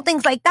 simple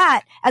things like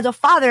that. As a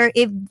father,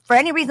 if for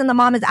any reason the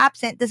mom is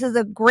absent, this is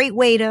a great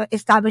way to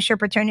establish your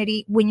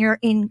paternity when you're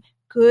in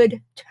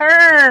good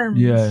terms.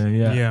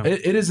 Yeah.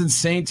 It is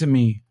insane to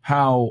me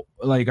how,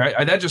 like,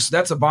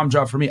 that's a bomb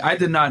drop for me. I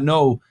did not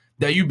know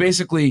that you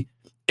basically,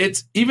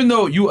 it's, even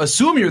though you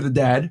assume you're the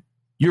dad,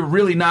 you're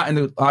really not in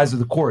the eyes of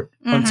the court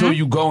until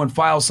you go and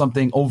file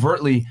something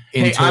overtly.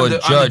 Until a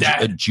judge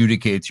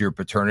adjudicates your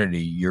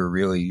paternity, you're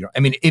really.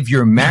 I mean, if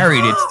you're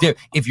married, it's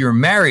if you're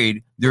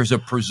married, there's a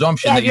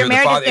presumption that you're the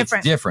father. It's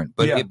different,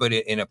 but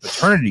in a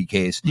paternity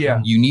case,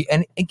 you need.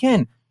 And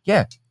again,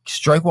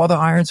 strike while the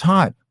iron's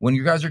hot. When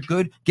you guys are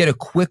good, get a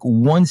quick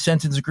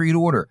 1-sentence agreed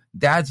order.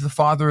 Dad's the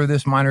father of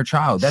this minor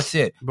child. That's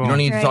it. Boom. You don't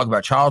need to talk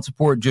about child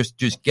support. Just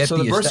get. So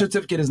the birth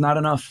certificate is not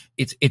enough.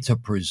 It's a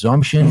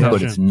presumption,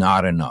 but it's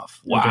not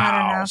enough.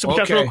 Wow. Super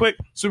chats real quick.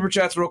 Super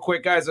chats real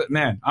quick, guys.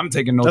 Man, I'm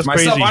taking notes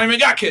myself. Crazy. I don't even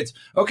got kids.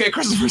 Okay,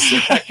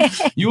 Christopher.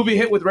 You will be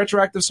hit with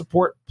retroactive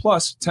support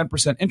plus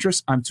 10%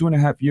 interest. I'm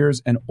 2.5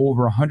 years and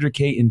over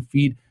 100K in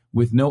feed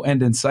with no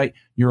end in sight.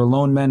 You're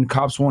alone, men.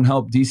 Cops won't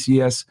help.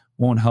 DCS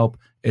won't help,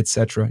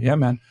 etc. Yeah,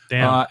 man.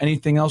 Damn.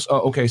 Anything else?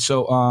 Okay,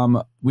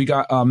 so we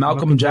got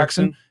Malcolm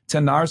Jackson,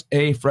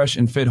 $10. Fresh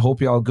and fit.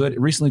 Hope y'all good.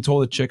 Recently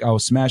told a chick I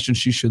was smashing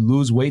she should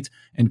lose weight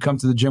and come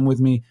to the gym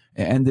with me,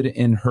 and ended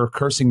in her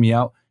cursing me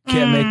out.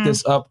 Can't make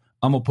this up.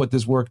 I'm going to put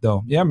this work,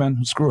 though. Yeah,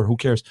 man. Screw her. Who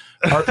cares?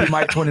 RP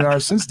Mike,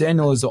 $20. Since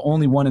Daniel is the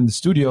only one in the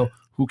studio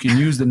who can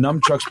use the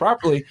nunchucks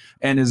properly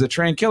and is a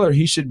trained killer,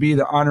 he should be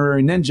the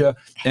honorary ninja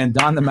and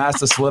don the mask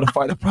to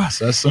solidify the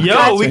process. So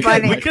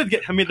we could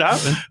get him to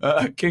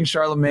happen. King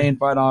Charlemagne,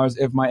 $5.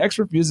 If my ex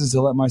refuses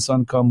to let my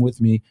son come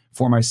with me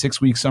for my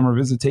 6-week summer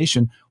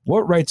visitation,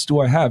 what rights do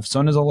I have?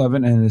 Son is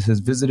 11 and has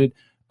visited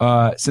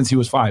since he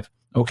was 5.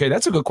 Okay,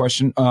 that's a good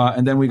question.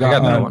 And then we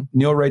got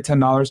Neil Ray,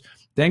 $10.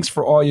 Thanks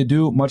for all you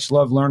do. Much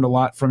love. Learned a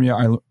lot from you.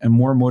 I am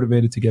more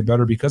motivated to get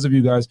better because of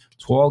you guys.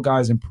 To all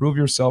guys, improve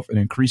yourself and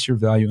increase your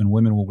value, and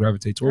women will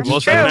gravitate towards you.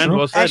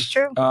 That's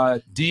true.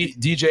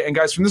 DJ, and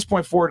guys, from this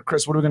point forward,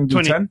 Chris, what are we going to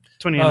do? 10?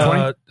 20 and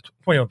 20?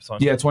 20 up, son.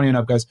 Yeah, 20 and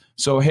up, guys.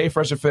 So, hey,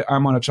 Fresh and Fit,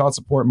 I'm on a child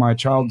support. My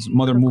child's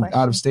mother moved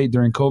out of state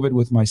during COVID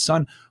with my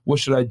son. What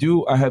should I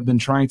do? I have been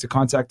trying to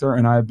contact her,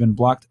 and I have been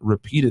blocked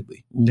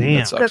repeatedly. Ooh,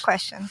 damn. Good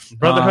question.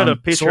 Brotherhood of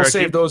Patriarchy. So we'll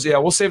save those. Yeah,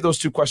 we'll save those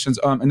 2 questions.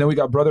 And then we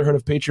got Brotherhood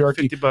of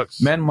Patriarchy.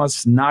 $50. Men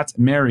must not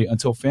marry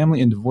until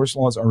family and divorce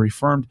laws are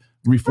reformed.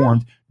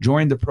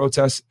 Join the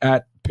protests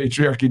at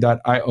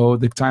patriarchy.io.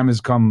 The time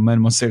has come.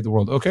 Men must save the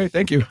world. Okay,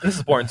 thank you. This is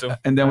important too.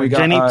 And then we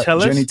got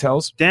Jenny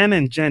tells. Dan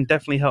and Jen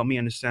definitely helped me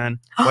understand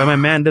why my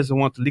man doesn't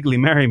want to legally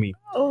marry me.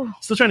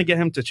 Still trying to get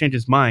him to change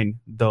his mind,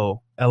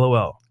 though.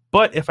 LOL.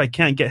 But if I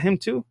can't get him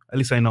to, at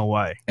least I know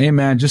why. Hey,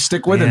 man, just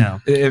stick with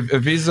him.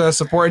 If he's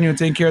supporting you and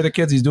taking care of the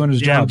kids, he's doing his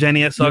job.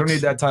 Jenny, it sucks. You don't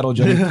need that title,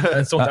 Jenny.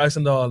 And so I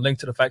send the link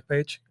to the fact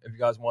page if you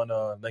guys want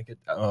to link it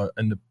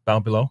in the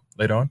down below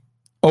later on.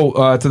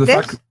 Oh, to the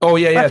fact. Oh,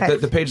 yeah.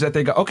 The page that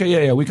they got. Okay,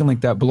 yeah. We can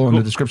link that below in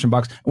the description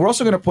box. We're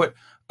also going to put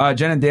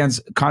Jen and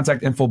Dan's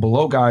contact info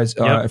below, guys.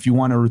 If you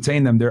want to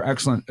retain them, they're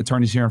excellent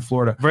attorneys here in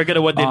Florida. Very good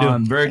at what they do.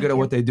 Very good at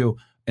what they do.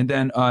 And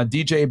then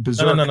DJ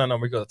Berserk. No,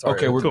 we're good.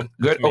 Okay, we're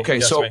good. Okay,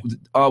 so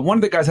one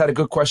of the guys had a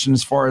good question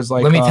as far as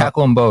like. Let me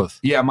tackle them both.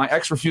 Yeah, my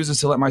ex refuses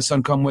to let my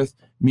son come with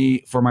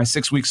me for my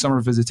 6-week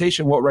summer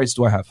visitation. What rights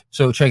do I have?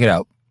 So check it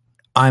out.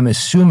 I'm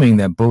assuming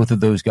that both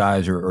of those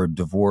guys are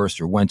divorced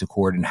or went to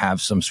court and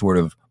have some sort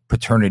of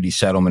paternity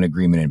settlement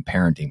agreement and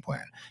parenting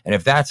plan. And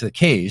if that's the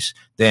case,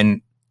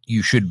 then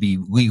you should be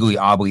legally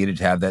obligated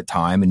to have that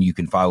time, and you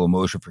can file a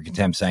motion for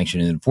contempt,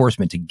 sanction, and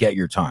enforcement to get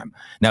your time.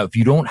 Now, if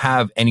you don't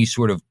have any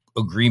sort of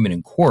agreement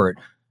in court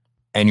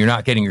and you're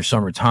not getting your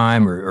summer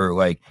time or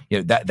like,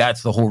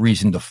 that's the whole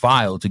reason to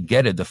file, to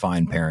get a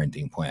defined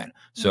parenting plan.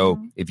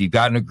 So if you've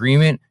got an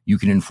agreement, you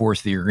can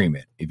enforce the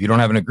agreement. If you don't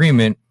have an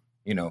agreement,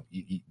 you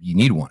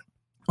need one.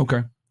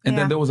 Okay. And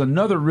then there was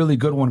another really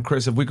good one,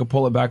 Chris, if we could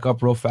pull it back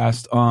up real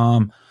fast.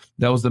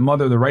 That was the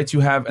mother, the rights you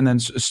have, and then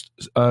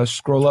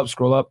scroll up.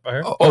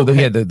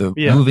 The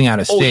moving out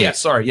of state. Oh, yeah,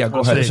 sorry. Yeah,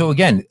 go ahead. So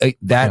again,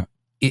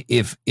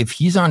 if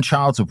he's on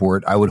child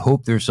support, I would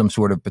hope there's some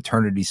sort of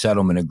paternity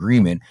settlement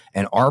agreement,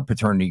 and our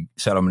paternity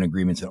settlement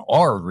agreements and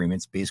our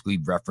agreements basically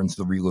reference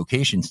the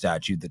relocation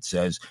statute that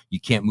says you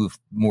can't move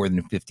more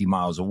than 50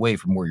 miles away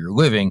from where you're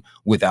living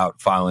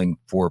without filing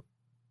for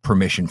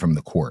permission from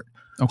the court.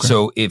 Okay.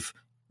 So if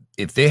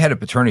they had a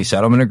paternity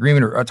settlement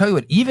agreement, or I'll tell you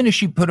what, even if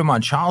she put him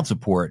on child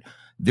support,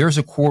 there's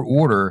a court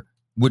order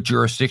with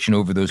jurisdiction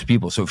over those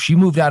people. So if she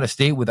moved out of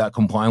state without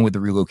complying with the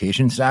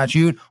relocation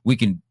statute,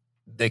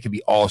 they could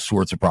be all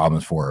sorts of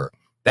problems for her.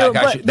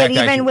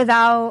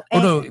 Without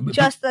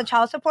just the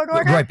child support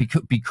order, right?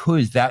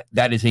 Because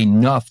that is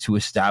enough to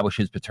establish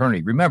his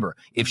paternity. Remember,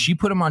 if she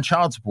put him on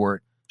child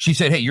support, she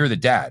said, "Hey, you're the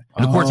dad,"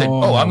 and the court said,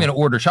 "Oh, I'm going to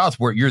order child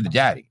support. You're the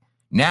daddy."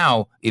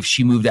 Now, if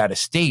she moved out of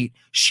state,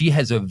 she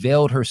has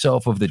availed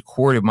herself of the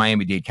court of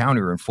Miami-Dade County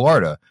or in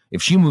Florida.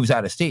 If she moves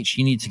out of state,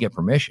 she needs to get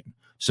permission.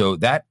 So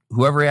that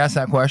whoever asked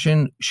that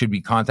question should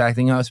be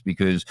contacting us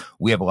because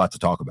we have a lot to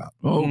talk about.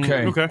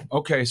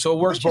 Okay. So it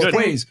works both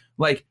ways.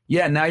 Like,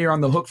 yeah, now you're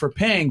on the hook for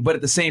paying, but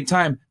at the same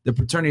time, the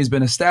paternity has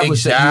been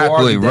established that you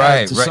are the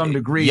dad to some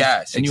degree.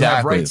 Yes, and you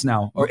have rights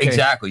now. Okay.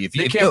 Exactly.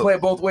 They can't play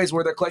it both ways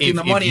where they're collecting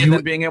the money and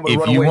then being able to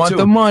run away too. If you want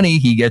the money,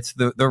 he gets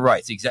the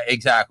rights.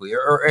 Exactly.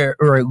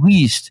 Or at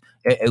least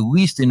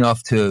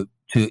enough to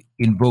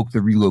invoke the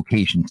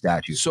relocation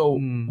statute. So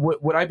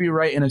would I be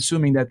right in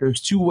assuming that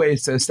there's two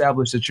ways to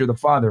establish that you're the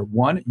father?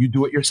 One, you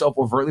do it yourself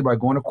overtly by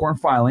going to court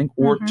and filing,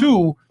 or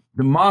two,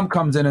 the mom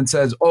comes in and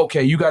says,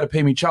 okay, you got to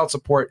pay me child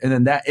support, and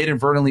then that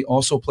inadvertently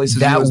also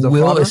places you as the father?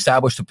 That will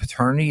establish the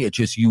paternity. It's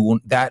just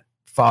that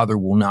father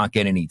will not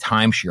get any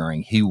time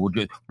sharing.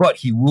 But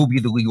he will be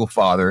the legal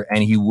father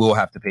and he will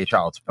have to pay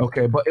child support.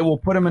 Okay, but it will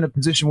put him in a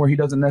position where he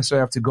doesn't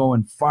necessarily have to go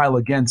and file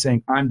again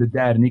saying I'm the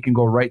dad, and he can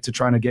go right to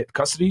trying to get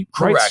custody.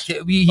 Correct.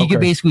 He could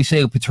basically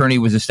say paternity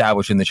was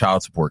established in the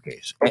child support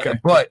case. Okay.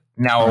 But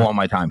now I want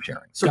my time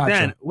sharing. So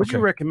Dan, would you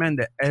recommend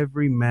that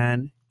every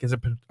man gets a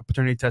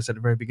paternity test at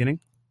the very beginning?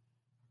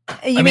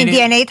 You mean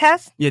DNA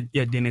test? Yeah,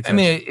 DNA test. I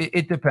mean,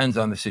 it depends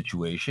on the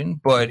situation,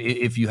 but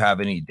if you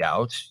have any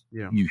doubts,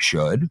 you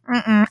should.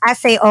 I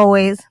say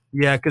always.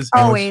 Yeah, because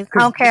always. I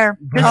don't care.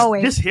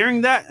 Always. Just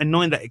hearing that and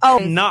knowing that it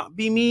cannot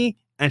be me,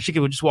 and she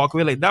could just walk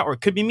away like that, or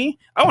it could be me.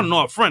 I want to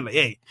know up front, like,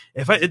 hey,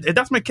 if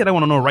that's my kid, I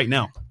want to know right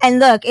now. And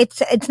look,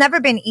 it's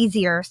never been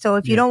easier. So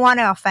if you don't want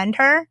to offend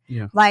her,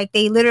 like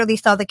they literally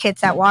sell the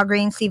kits at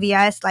Walgreens,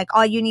 CVS. Like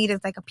all you need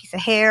is like a piece of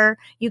hair.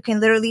 You can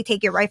literally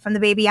take it right from the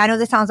baby. I know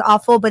this sounds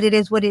awful, but it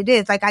is what it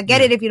is. Like I get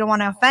it if you don't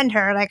want to offend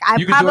her. Like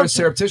you can do it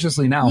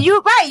surreptitiously now.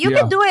 You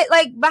can do it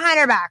like behind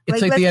her back.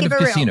 It's like the end of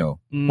Casino.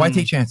 Why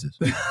take chances?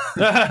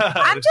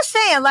 I'm just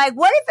saying, like,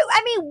 what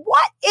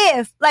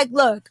if, like,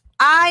 look,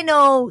 I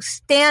know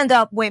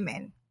stand-up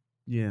women.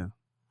 Yeah.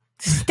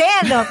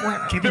 Stand-up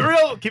women. Keep it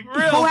real.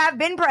 Who have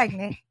been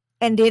pregnant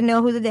and didn't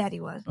know who the daddy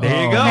was.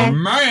 There you go. Okay?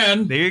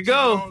 Man. There you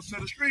go.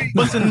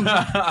 Listen,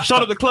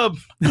 shut up the club.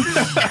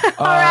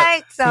 All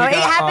right. So it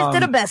happens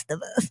to the best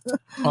of us.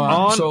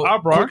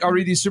 I'll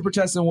read these super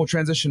chats and we'll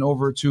transition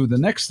over to the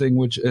next thing,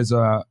 which is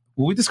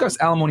we discussed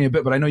alimony a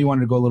bit, but I know you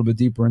wanted to go a little bit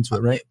deeper into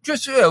it, right?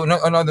 Just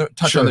another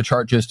touch on the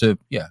chart, just to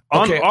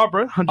On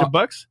Arbor,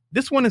 $100.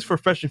 This one is for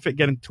Fresh and Fit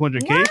getting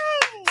 200K. Yay!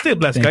 Stay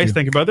blessed, guys.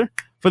 Thank you, brother.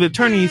 For the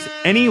attorneys,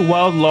 any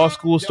wild law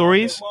school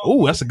stories?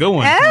 Oh, that's a good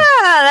one. Yeah,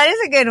 that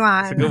is a good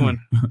one. That's a good one.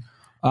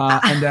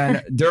 And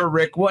then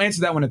Derrick, we'll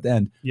answer that one at the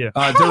end. Yeah.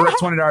 Derrick,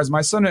 $20.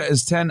 My son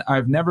is 10.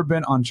 I've never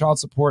been on child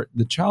support.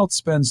 The child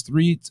spends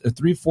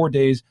 4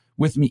 days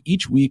with me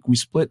each week. We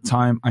split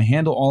time. I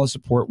handle all the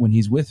support when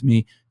he's with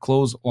me,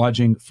 clothes,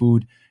 lodging,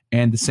 food,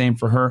 and the same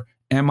for her.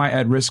 Am I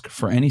at risk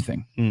for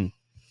anything?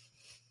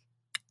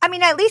 I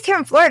mean, at least here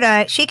in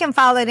Florida, she can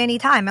file at any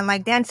time. And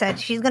like Dan said,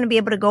 she's going to be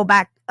able to go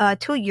back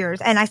 2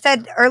 years. And I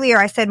said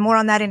more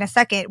on that in a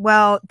second.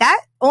 Well, that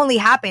only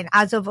happened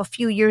as of a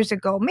few years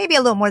ago, maybe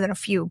a little more than a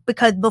few,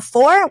 because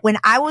before, when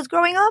I was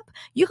growing up,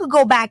 you could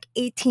go back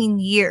 18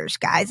 years,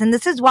 guys. And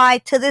this is why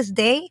to this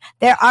day,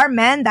 there are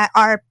men that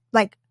are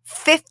like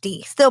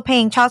 50 still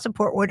paying child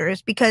support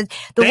orders because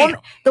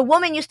the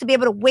woman used to be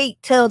able to wait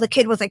till the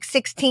kid was like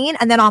 16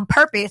 and then on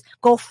purpose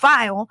go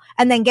file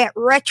and then get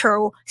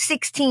retro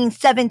 16,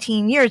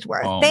 17 years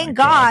worth. Thank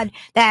God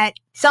that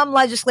some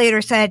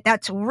legislator said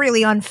that's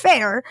really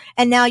unfair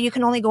and now you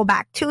can only go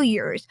back 2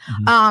 years.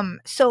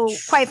 So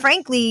quite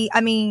frankly,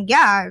 I mean,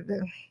 yeah,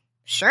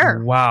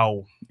 sure.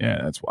 Wow. Yeah,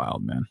 that's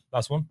wild, man.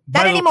 Last one.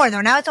 Not anymore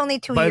though. Now it's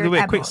only 2 years. By the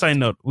way, quick side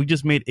note. We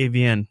just made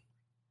AVN.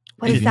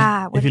 What is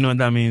that? If you know what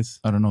that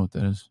means. I don't know what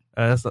that is.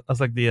 That's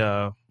like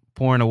the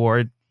porn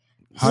award.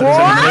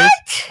 What?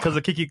 Because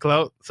of Kiki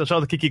Clout. So shout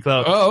out to Kiki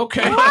Clout. Oh,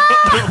 okay.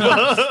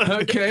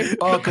 Okay.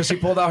 Oh, because she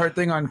pulled out her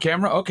thing on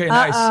camera? Okay,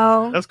 nice.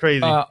 That's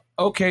crazy.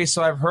 Okay,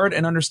 so I've heard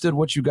and understood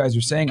what you guys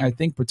are saying. I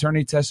think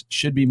paternity tests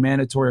should be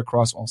mandatory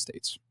across all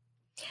states.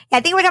 Yeah,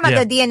 I think we're talking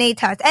about the DNA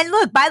test. And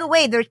look, by the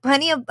way, there's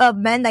plenty of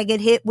men that get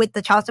hit with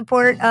the child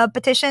support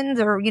petitions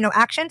or,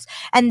 actions.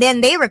 And then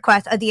they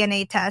request a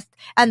DNA test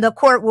and the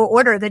court will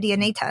order the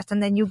DNA test.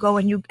 And then you go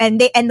and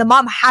the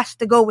mom has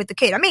to go with the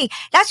kid. I mean,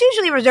 that's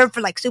usually reserved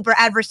for like super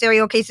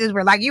adversarial cases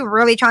where like you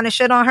really trying to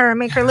shit on her and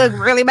make her look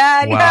really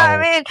bad. Wow. You know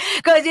what I mean?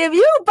 Because if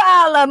you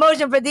file a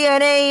motion for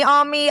DNA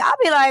on me, I'll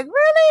be like,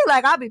 really?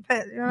 Like, I'll be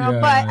pissed.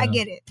 But I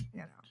get it.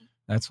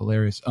 That's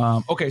hilarious.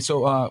 Okay,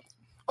 so...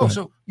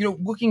 so,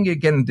 looking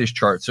again at this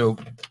chart, so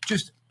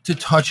just to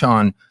touch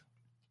on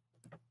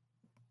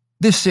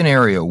this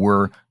scenario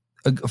where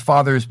a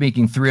father is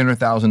making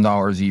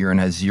 $300,000 a year and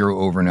has 0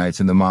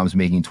 overnights and the mom's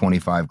making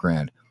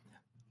 $25,000.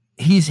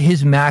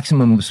 His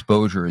maximum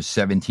exposure is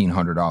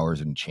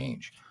 $1,700 and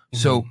change.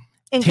 So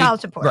In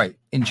child support. Right,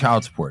 in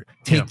child support.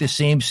 Take the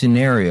same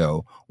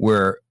scenario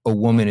where a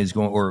woman is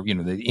going, or,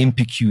 the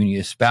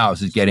impecunious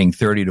spouse is getting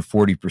 30 to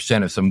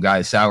 40% of some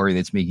guy's salary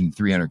that's making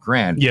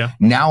 $300,000. Yeah.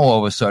 Now, all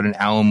of a sudden,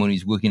 alimony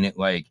is looking at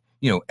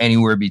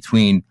anywhere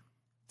between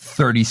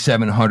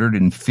 $3,700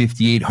 and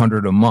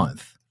 $5,800 a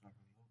month.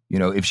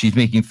 If she's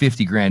making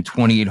 $50,000,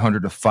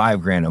 $2,800 to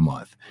 $5,000 a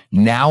month.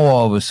 Now,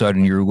 all of a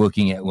sudden, you're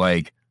looking at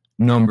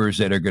numbers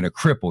that are going to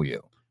cripple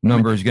you.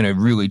 Numbers going to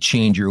really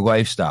change your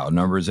lifestyle.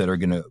 Numbers that are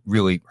going to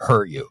really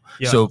hurt you.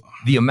 Yeah. So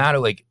the amount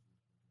of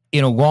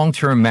in a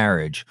long-term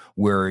marriage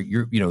where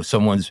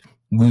someone's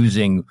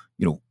losing,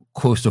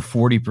 close to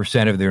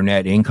 40% of their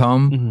net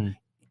income,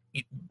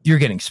 you're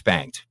getting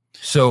spanked.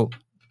 So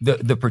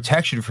the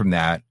protection from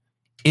that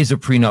is a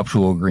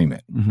prenuptial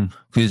agreement.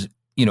 Because,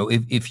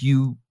 if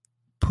you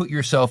put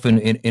yourself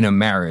in a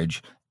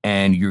marriage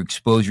and you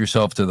expose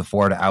yourself to the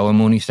Florida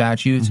alimony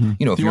statutes, do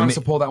you want us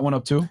to pull that one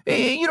up too?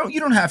 You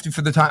don't have to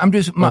for the time. I'm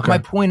just my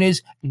point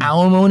is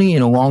alimony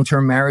in a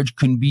long-term marriage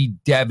can be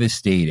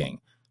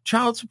devastating.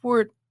 Child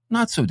support,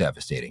 not so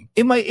devastating.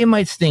 It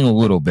might sting a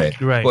little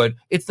bit, right, but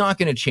it's not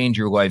going to change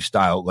your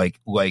lifestyle like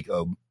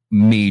a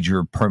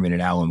major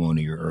permanent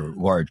alimony or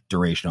large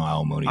durational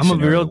alimony. I'm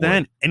gonna be real,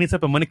 Dan. Any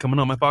type of money coming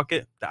out of my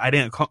pocket that I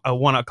didn't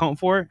want to account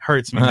for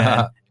hurts me,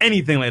 man.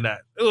 Anything like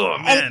that. Oh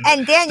man.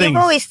 And Dan, you've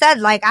always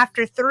said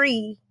after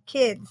 3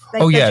 kids,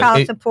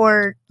 child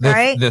support,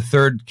 right? The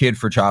third kid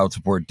for child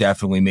support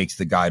definitely makes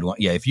the guideline.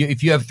 Yeah, if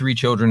you have 3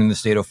 children in the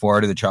state of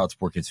Florida, the child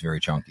support gets very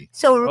chunky.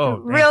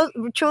 So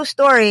true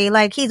story.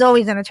 He's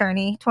always an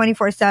attorney,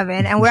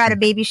 24/7, and we're at a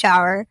baby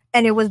shower,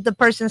 and it was the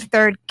person's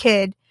 3rd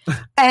kid.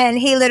 And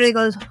he literally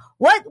goes,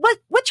 what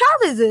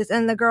child is this?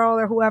 And the girl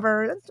or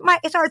whoever,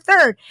 it's our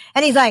 3rd.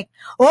 And he's like,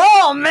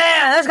 oh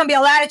man, that's going to be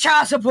a lot of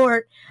child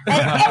support.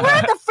 And we're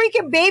at the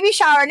freaking baby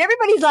shower and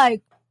everybody's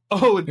like,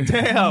 oh,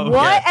 damn.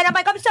 What? Yeah. And I'm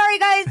like, I'm sorry,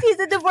 guys. He's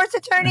a divorce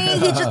attorney.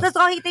 That's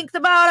all he thinks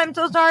about. I'm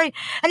so sorry.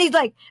 And he's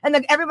like,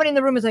 and everybody in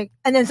the room is like,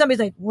 and then somebody's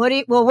like, what do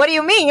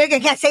you mean? You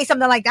can't say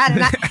something like that.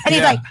 And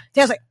he's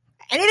like,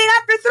 anything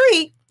after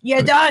 3.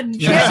 You're done.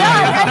 You're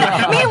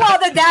done. Meanwhile,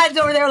 the dad's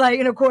over there,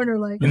 in a corner,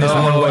 And this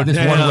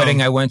one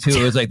wedding I went to,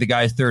 it was the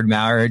guy's 3rd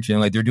marriage,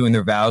 and they're doing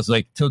their vows,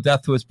 till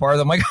death do us part.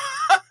 I'm like,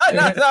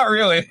 not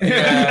really.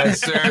 Yeah,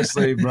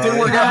 seriously, bro. Didn't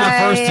work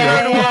out for the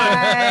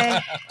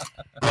first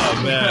 2.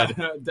 Oh man,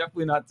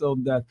 definitely not till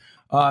death.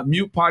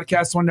 Mute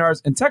podcast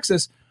 $20 in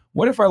Texas.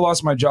 What if I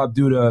lost my job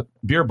due to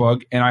beer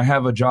bug and I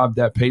have a job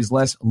that pays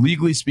less?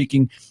 Legally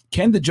speaking,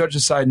 can the judge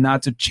decide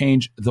not to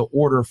change the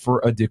order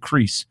for a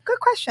decrease? Good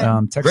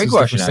question. Great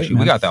question, actually.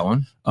 We got that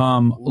one.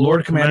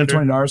 Lord Commander,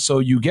 $20. So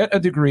you get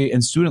a degree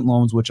in student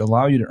loans, which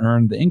allow you to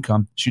earn the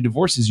income. She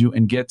divorces you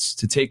and gets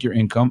to take your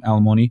income,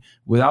 alimony,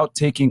 without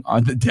taking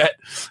on the debt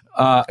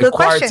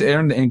acquired to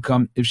earn the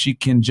income. If she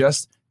can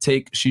just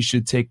she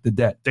should take the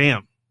debt.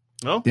 Damn.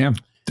 No? Damn.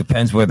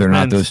 Depends whether or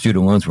not those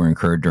student loans were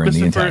incurred during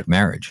the intact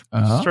marriage.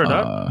 Straight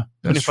up,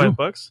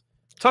 $25.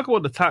 Talk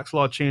about the tax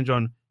law change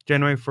on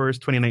January 1st,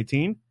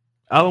 2019.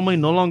 Alimony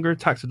no longer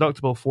tax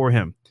deductible for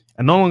him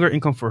and no longer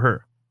income for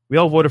her. We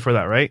all voted for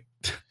that, right?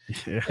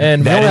 Yeah.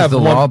 And that is the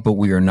law, but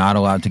we are not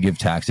allowed to give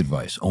tax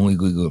advice, only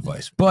legal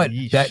advice. But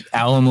that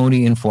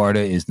alimony in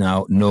Florida is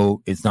now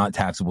it's not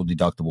taxable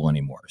deductible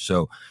anymore.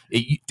 So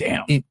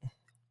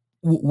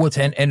what's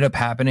ended up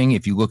happening,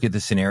 if you look at the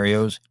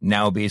scenarios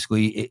now,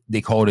 basically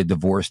they call it a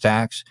divorce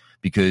tax,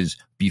 because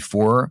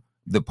before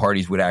the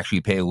parties would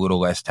actually pay a little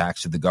less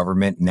tax to the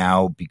government.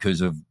 Now, because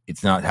of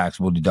it's not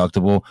taxable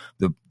deductible,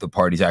 the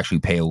parties actually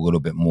pay a little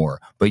bit more.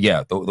 But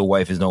yeah, the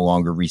wife is no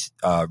longer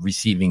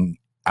receiving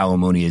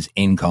alimony as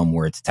income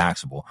where it's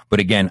taxable.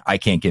 But again, I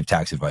can't give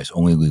tax advice,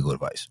 only legal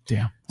advice.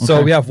 Damn. Okay.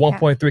 So we have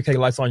 1.3K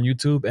likes on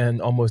YouTube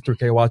and almost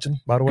 3K watching,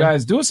 by the way.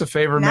 Guys, do us a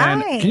favor,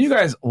 man. Can you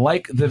guys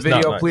like the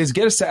video, please?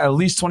 Get us to at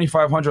least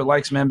 2,500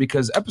 likes, man,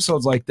 because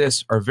episodes like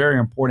this are very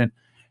important.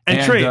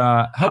 And Trey,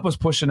 help us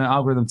push in an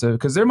algorithm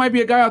because there might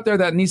be a guy out there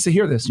that needs to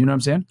hear this. You know what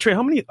I'm saying? Trey,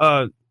 how many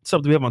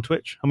subs do we have on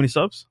Twitch? How many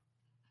subs?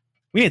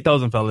 We need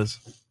 1,000, fellas.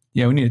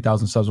 Yeah, we need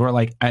 1,000 subs.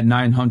 We're at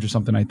 900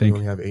 something, I think.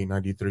 We only have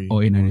 893.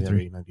 Oh,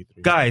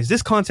 893. Guys,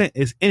 this content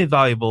is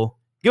invaluable.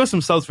 Give us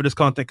some subs for this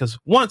content, because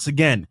once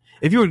again,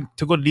 if you were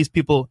to go to these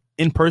people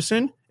in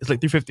person, it's like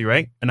 $350,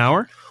 right? An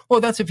hour?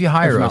 Well, that's if you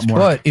hire us.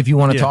 But if you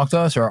want to talk to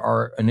us,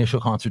 our initial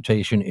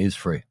consultation is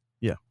free.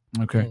 Yeah.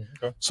 Okay.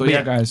 So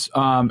yeah, guys,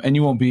 and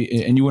you wouldn't be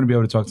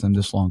able to talk to them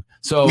this long.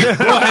 So go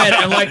ahead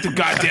and like the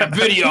goddamn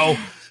video,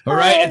 all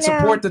right, and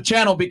support the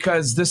channel,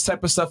 because this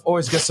type of stuff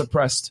always gets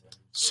suppressed.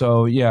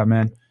 So yeah,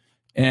 man.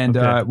 And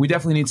we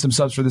definitely need some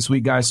subs for this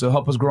week, guys. So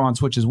help us grow on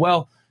Twitch as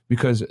well,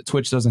 because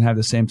Twitch doesn't have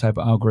the same type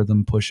of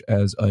algorithm push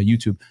as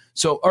YouTube.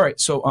 So all right,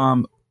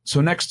 so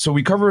next, so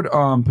we covered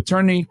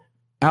paternity,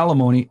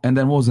 alimony, and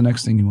then what was the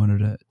next thing you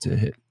wanted to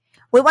hit?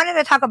 We wanted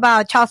to talk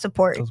about child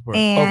support.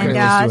 And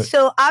okay,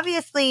 so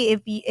obviously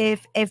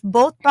if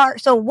both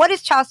parts, so what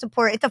is child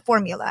support? It's a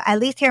formula, at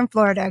least here in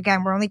Florida.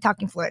 Again, we're only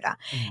talking Florida.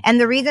 Mm-hmm.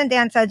 And the reason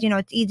Dan says,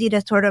 it's easy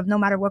to sort of, no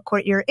matter what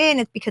court you're in,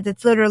 it's because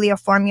it's literally a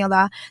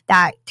formula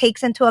that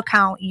takes into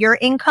account your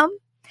income,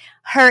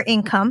 her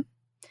income,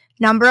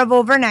 number of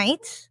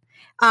overnights,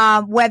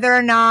 whether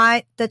or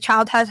not the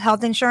child has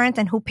health insurance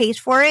and who pays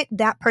for it,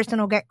 that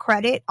person will get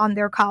credit on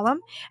their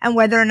column. And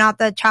whether or not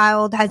the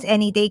child has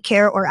any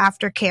daycare or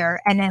aftercare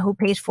and then who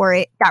pays for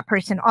it, that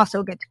person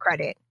also gets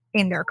credit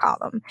in their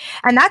column.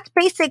 And that's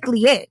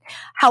basically it.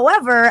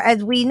 However,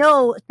 as we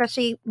know,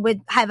 especially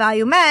with high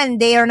value men,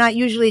 they are not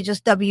usually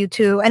just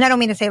W-2. And I don't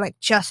mean to say like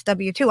just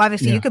W-2.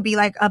 Obviously, you could be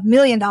like $1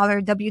 million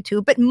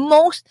W-2, but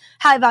most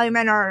high value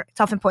men are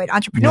self-employed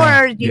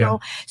entrepreneurs, you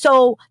know.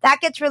 So that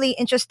gets really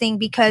interesting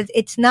because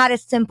it's not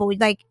as simple.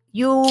 Like,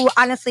 you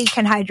honestly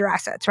can hide your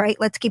assets, right?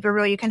 Let's keep it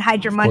real. You can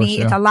hide your money.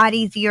 It's a lot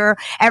easier.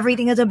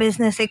 Everything is a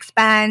business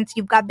expense.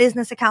 You've got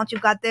business accounts.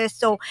 You've got this.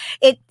 So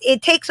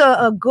it takes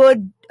a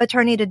good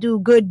attorney to do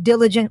good,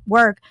 diligent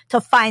work to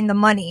find the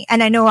money.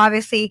 And I know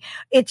obviously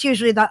it's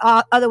usually the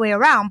other way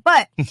around,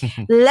 but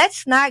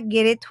let's not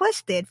get it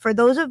twisted. For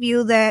those of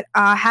you that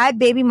have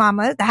baby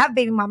mamas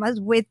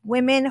with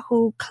women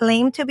who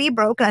claim to be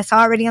broke, I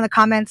saw already in the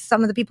comments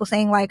some of the people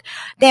saying like,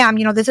 damn,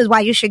 you know, this is why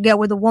you should get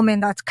with a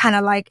woman that's kind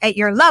of like at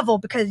your level,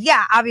 because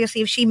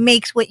obviously if she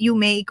makes what you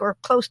make or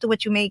close to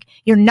what you make,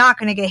 you're not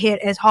going to get hit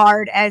as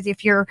hard as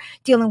if you're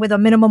dealing with a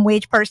minimum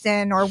wage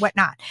person or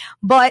whatnot.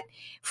 But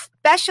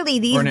especially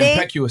these or an days,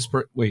 impetuous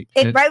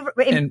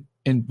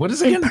and what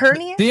is it again?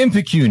 The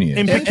impecunious.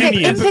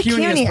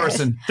 Impecunious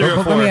person.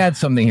 But let me add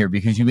something here,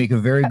 because you make a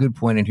very good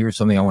point, and here's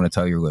something I want to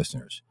tell your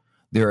listeners.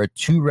 There are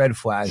 2 red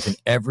flags in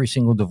every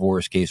single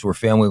divorce case or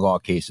family law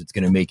case that's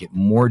going to make it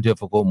more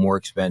difficult, more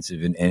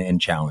expensive,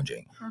 and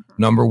challenging.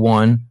 Number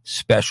 1,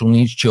 special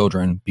needs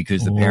children,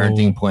 because the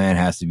parenting plan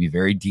has to be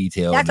very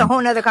detailed. That's a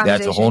whole nother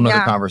conversation. That's a whole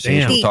nother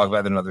conversation. We'll talk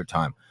about that another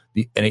time.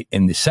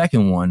 And the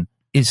second one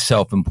is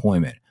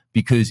self-employment.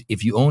 Because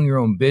if you own your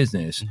own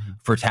business,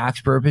 for tax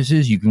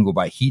purposes, you can go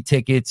buy heat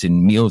tickets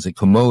and meals at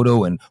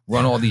Komodo and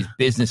run all these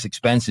business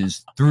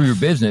expenses through your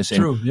business.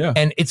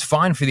 And it's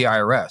fine for the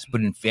IRS.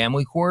 But in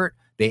family court,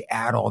 they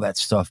add all that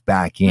stuff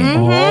back in.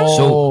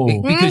 So,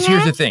 because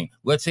here's the thing.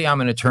 Let's say I'm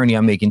an attorney,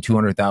 I'm making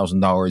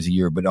 $200,000 a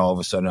year, but all of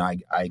a sudden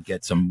I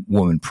get some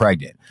woman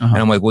pregnant. And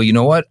I'm like, well, you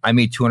know what? I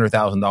made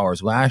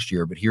 $200,000 last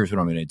year, but here's what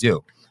I'm going to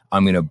do.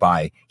 I'm going to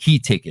buy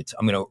heat tickets.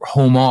 I'm going to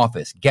home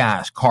office,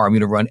 gas, car. I'm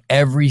going to run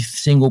every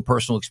single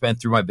personal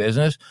expense through my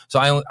business. So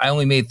I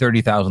only made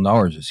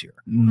 $30,000 this year.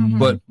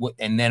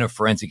 And then a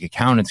forensic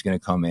accountant's going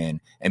to come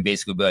in and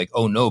basically be like,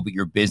 oh no, but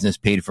your business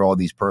paid for all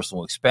these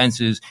personal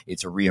expenses.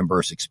 It's a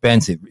reimbursed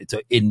expense.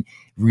 It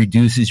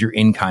reduces your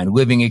in-kind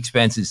living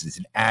expenses. It's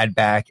an add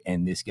back,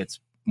 and this gets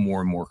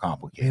more and more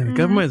complicated. The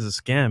government is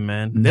a scam,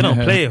 man. They don't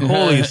play.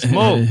 Holy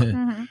smoke.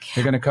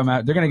 They're going to come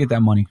out. They're going to get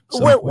that money.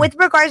 With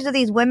regards to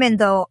these women,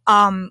 though,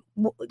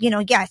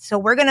 yes. So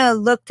we're going to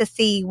look to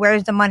see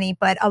where's the money.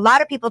 But a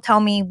lot of people tell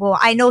me, well,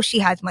 I know she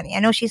has money.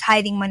 I know she's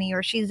hiding money,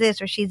 or she's this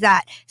or she's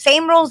that.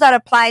 Same rules that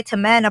apply to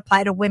men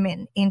apply to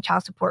women in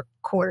child support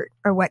court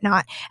or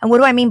whatnot. And what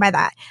do I mean by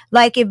that?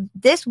 Like, if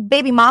this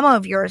baby mama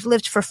of yours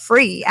lives for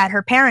free at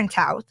her parents'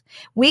 house,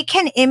 we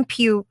can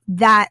impute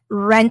that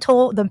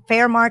rental, the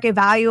fair market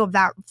value of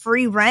that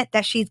free rent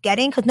that she's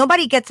getting, because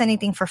nobody gets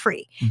anything for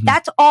free.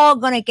 That's all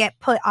going to get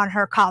put on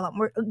her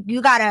column.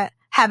 You got to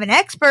have an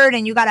expert,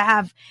 and you got to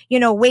have,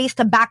 ways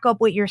to back up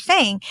what you're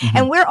saying.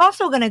 And we're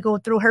also going to go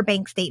through her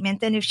bank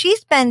statement. And if she's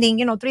spending,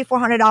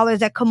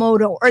 $300-400 at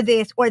Komodo or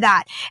this or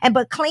that,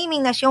 but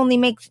claiming that she only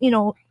makes,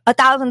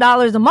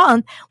 $1,000 a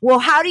month, well,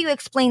 how do you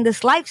explain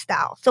this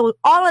lifestyle? So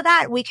all of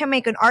that, we can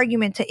make an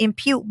argument to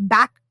impute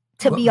back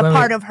to be a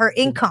part of her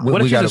income.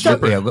 We got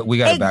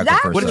to back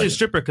up first. What if she's a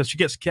stripper because she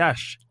gets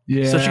cash?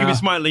 So she can be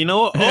smart. You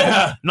know what?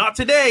 Oh, not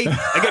today.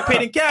 I get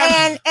paid in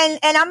cash. And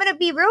I'm going to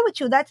be real with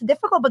you. That's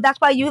difficult, but that's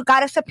why you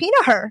got to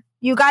subpoena her.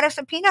 You got to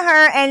subpoena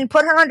her and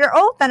put her under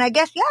oath. And I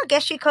guess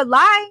she could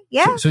lie.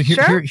 Yeah. So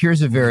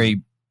here's a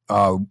very,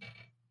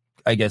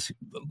 I guess,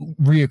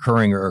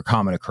 reoccurring or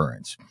common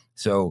occurrence.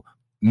 So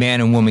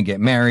man and woman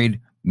get married.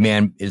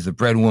 Man is the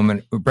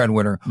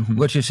breadwinner.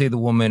 Let's just say the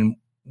woman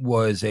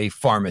was a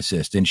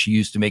pharmacist and she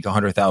used to make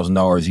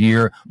 $100,000 a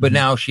year, but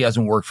now she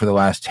hasn't worked for the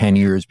last 10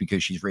 years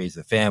because she's raised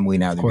a family.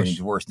 Now they're getting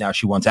divorced. Now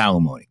she wants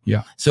alimony.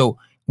 Yeah. So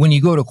when you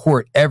go to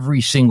court,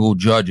 every single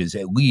judge is,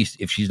 at least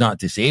if she's not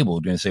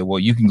disabled, going to say, well,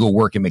 you can go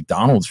work at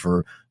McDonald's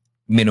for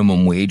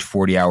minimum wage,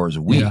 40 hours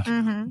a week.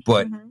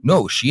 But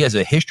no, she has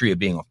a history of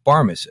being a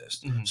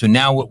pharmacist. So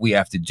now what we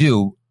have to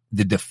do,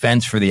 the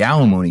defense for the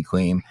alimony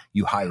claim,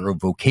 you hire a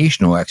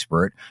vocational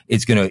expert.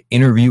 It's going to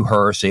interview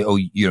her, say, oh,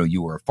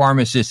 you were a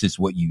pharmacist. It's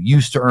what you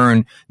used to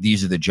earn.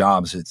 These are the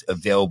jobs that's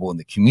available in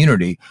the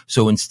community.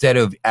 So instead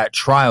of at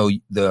trial,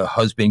 the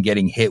husband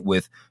getting hit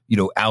with,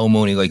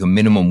 alimony like a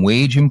minimum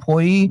wage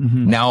employee,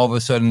 now all of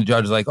a sudden the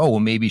judge is like, oh, well,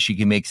 maybe she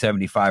can make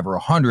 75 or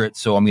 100.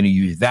 So I'm going to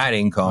use that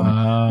income.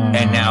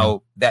 And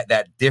now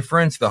that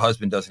difference, the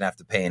husband doesn't have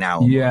to pay an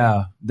alimony.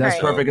 Yeah, that's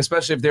perfect.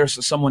 Especially if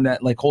there's someone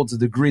that holds a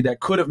degree that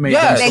could have made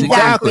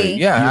exactly.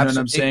 Yeah, you know what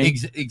I'm saying?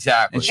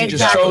 Exactly. And she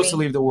just chose to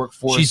leave the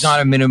workforce. She's not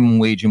a minimum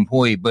wage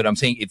employee, but I'm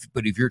saying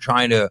if you're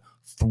trying to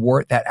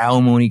thwart that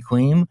alimony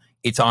claim,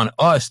 it's on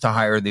us to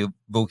hire the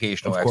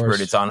vocational Of course.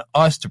 expert. It's on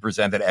us to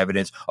present that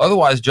evidence.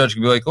 Otherwise, the judge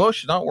could be like, "Oh,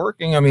 she's not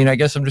working. I mean, I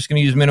guess I'm just going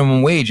to use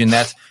minimum wage," and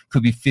that's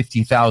could be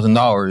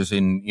 $50,000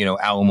 in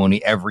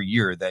alimony every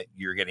year that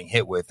you're getting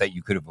hit with that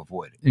you could have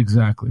avoided.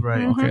 Exactly.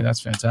 Right. Okay,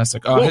 that's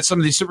fantastic. Hit some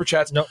of these super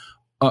chats. No.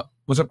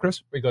 What's up, Chris?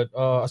 Pretty good.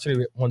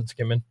 Actually, one just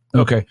came in.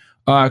 Okay.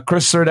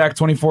 Chris Surdak,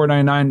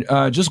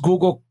 24.99. Just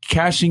Google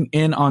cashing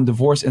in on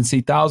divorce and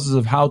see thousands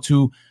of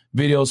how-to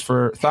videos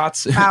for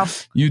thoughts. Wow.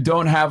 You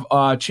don't have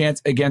a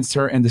chance against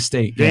her and the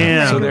state.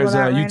 Damn. So there's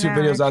Right YouTube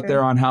now, videos out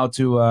there on how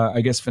to,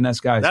 I guess, finesse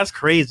guys. That's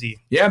crazy.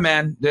 Yeah,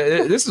 man.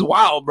 This is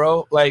wild,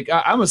 bro. Like,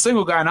 I'm a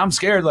single guy and I'm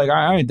scared. Like,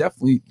 I ain't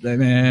definitely,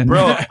 man.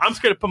 Bro, I'm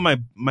scared to put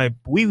my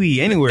wee-wee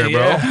anywhere, bro.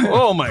 Yeah.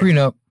 Oh, my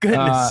Prenup.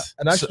 goodness.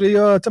 And actually,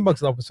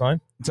 $10 off was fine.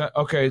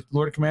 Okay,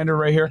 Lord Commander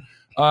right here.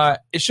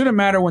 It shouldn't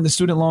matter when the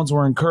student loans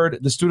were incurred.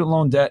 The student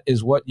loan debt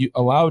is what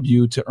allowed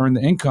you to earn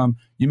the income.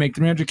 You make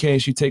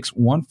 $300K. She takes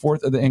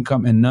 1/4 of the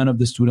income and none of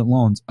the student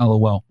loans.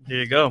 LOL. There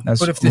you go. That's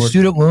But if the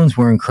student loans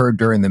were incurred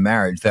during the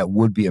marriage, that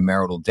would be a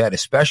marital debt,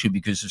 especially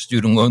because the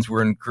student loans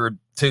were incurred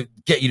to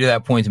get you to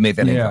that point to make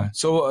that income.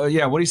 So,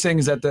 what he's saying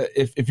is that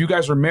if you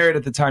guys were married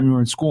at the time you were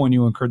in school and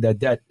you incurred that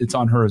debt, it's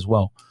on her as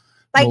well.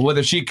 Like- well,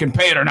 whether she can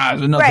pay it or not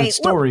is another Right.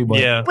 story. But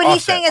Yeah. What he's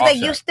Offset, saying is that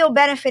offset. you're still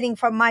benefiting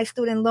from my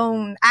student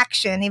loan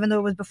action, even though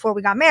it was before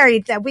we got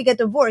married. That we get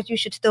divorced, you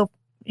should still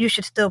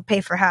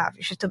pay for half.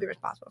 You should still be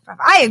responsible for half.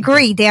 I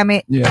agree. Damn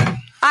it, yeah.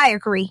 I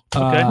agree.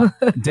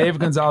 Dave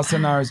Gonzalez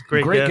Tenars,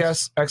 great Great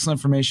guest. Excellent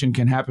information.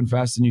 Can happen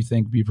faster than you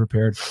think. Be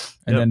prepared.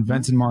 And Yep. then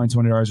Vincent Martin,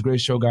 $20. Great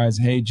show, guys.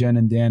 Hey, Jen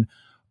and Dan.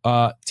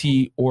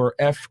 T or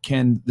F,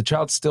 can the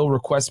child still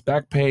request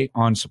back pay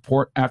on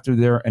support after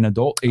they're an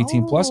adult,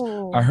 18 plus?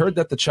 Oh. I heard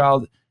that the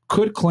child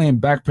could claim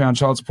back pay on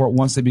child support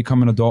once they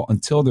become an adult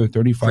until they're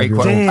 35 Great years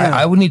question. old. Damn.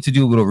 I would need to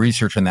do a little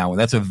research on that one.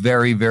 That's a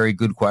very, very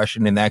good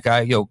question. And that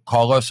guy,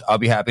 call us. I'll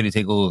be happy to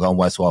take a look on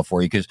Westlaw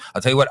for you because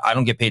I'll tell you what, I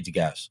don't get paid to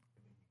gas.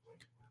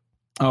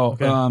 Oh,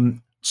 Okay.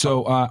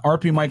 So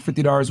RP Mike,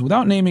 $50.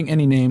 Without naming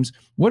any names,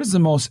 what is the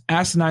most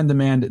asinine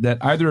demand that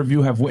either of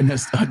you have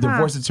witnessed a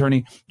divorce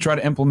attorney try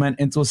to implement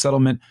into a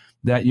settlement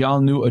that y'all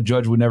knew a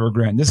judge would never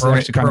grant? This is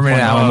actually kind of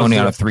Permanent funny. alimony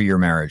on a 3-year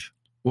marriage.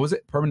 What was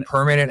it?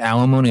 Permanent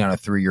alimony on a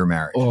 3-year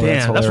marriage. Oh, Damn,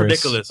 that's hilarious.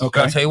 ridiculous.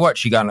 Okay. I'll tell you what,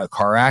 she got in a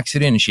car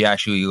accident and she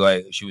actually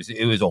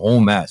it was a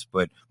whole mess,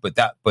 but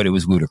it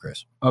was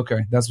ludicrous.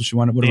 Okay. That's what she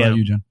wanted. What about Damn.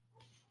 you, Jen?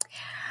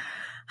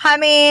 I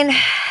mean,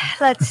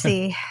 let's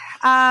see.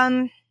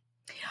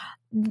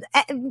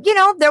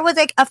 There was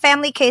a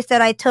family case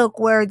that I took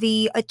where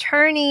the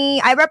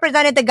attorney, I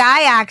represented the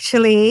guy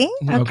actually.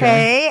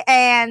 Okay.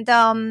 And,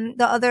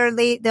 the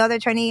other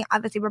attorney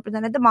obviously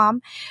represented the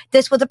mom.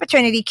 This was a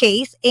paternity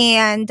case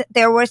and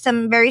there were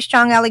some very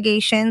strong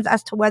allegations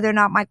as to whether or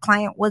not my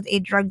client was a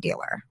drug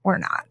dealer or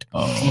not.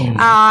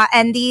 Oh.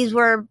 And this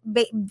was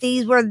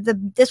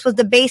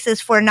the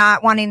basis for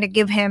not wanting to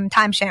give him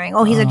time sharing.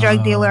 Oh, he's a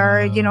drug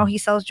dealer. He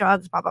sells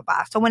drugs, blah, blah,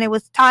 blah. So when it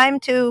was time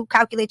to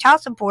calculate child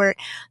support,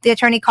 the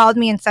attorney called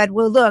me and said,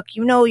 well, look,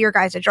 your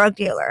guy's a drug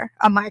dealer.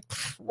 I'm like,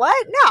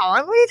 what? No,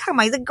 what are you talking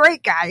about? He's a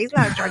great guy. He's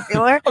not a drug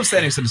dealer.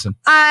 Upstanding citizen.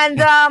 And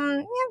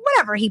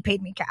whatever, he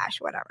paid me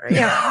cash, whatever.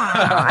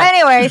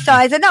 Anyway, so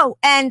I said no.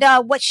 And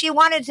what she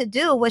wanted to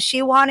do was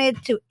she wanted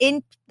to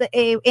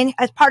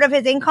as part of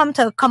his income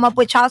to come up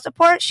with child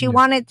support. She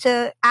wanted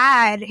to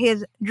add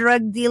his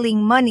drug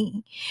dealing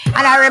money.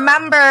 And I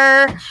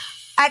remember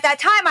at that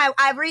time,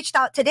 I reached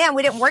out to Dan.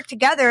 We didn't work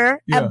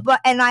together,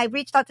 and I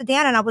reached out to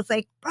Dan, and I was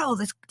like, "Bro,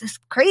 this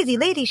crazy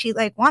lady, she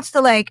wants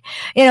to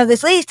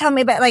this lady's telling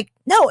me about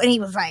no." And he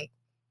was like,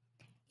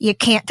 "You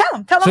can't tell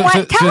him. Tell him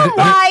why. Tell him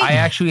why." I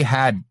actually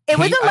had. It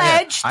was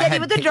alleged that he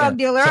was a drug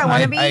dealer. I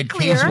want to be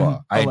clear. Case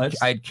law. I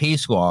had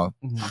case law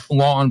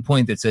on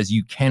point that says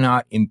you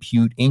cannot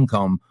impute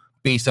income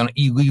based on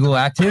illegal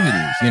activities,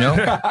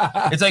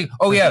 It's like,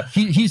 oh yeah,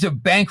 he's a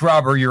bank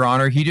robber, Your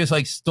Honor. He just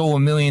stole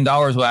 $1 million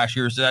last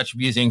year, so that should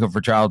be his income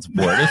for child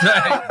support. It's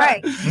like,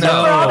 right. So for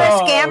all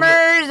the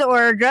scammers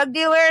or drug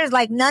dealers,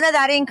 none of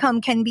that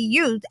income can be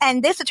used.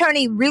 And this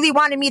attorney really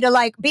wanted me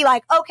to be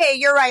like, okay,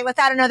 you're right. Let's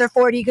add another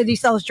 40 because he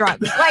sells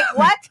drugs.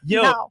 What?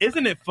 Yo, no.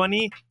 Isn't it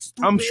funny?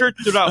 I'm sure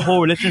through that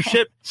whole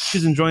relationship,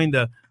 she's enjoying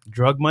the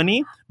drug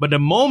money. But the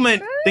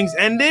moment things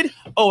ended,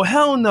 oh,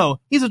 hell no.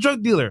 He's a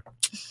drug dealer.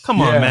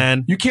 Come on,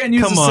 man. You can't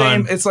use Come the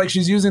same. on. It's like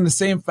she's using the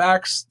same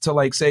facts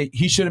to say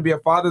he shouldn't be a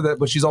father,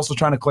 but she's also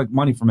trying to collect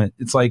money from it.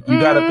 It's like you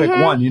got to pick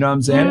one. You know what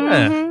I'm saying?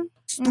 Yeah.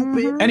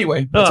 Stupid.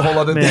 Anyway, that's a whole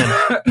other thing.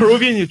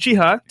 Peruvian Uchiha,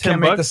 $10. Can't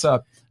make this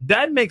up.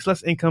 Dad makes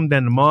less income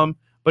than the mom,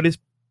 but is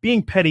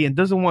being petty and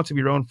doesn't want to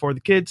be around for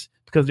the kids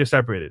because they're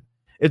separated.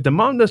 If the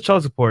mom does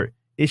child support,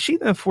 is she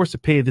then forced to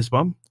pay this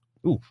mom?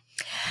 Ooh.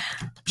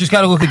 Just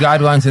got to look at the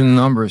guidelines and the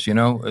numbers,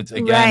 It's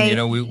again,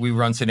 Right. we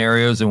run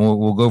scenarios and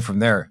we'll go from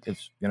there.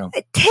 It's,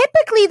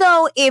 Typically,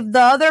 though, if the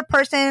other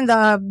person,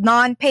 the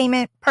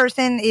non-payment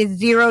person, is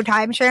zero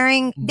time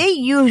sharing,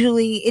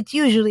 it's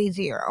usually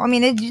zero. I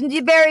mean,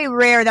 it's very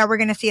rare that we're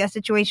going to see a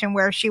situation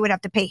where she would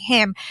have to pay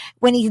him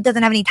when he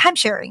doesn't have any time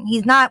sharing.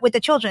 He's not with the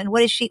children.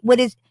 What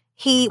is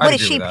what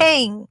is she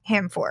paying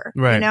him for?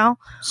 Right. You know?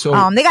 So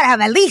they got to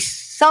have at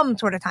least some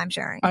sort of time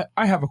sharing.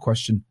 I have a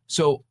question.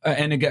 So,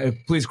 and again,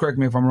 please correct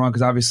me if I'm wrong,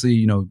 because obviously,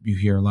 you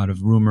hear a lot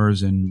of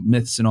rumors and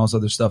myths and all this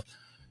other stuff.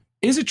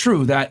 Is it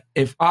true that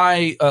if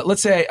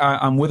let's say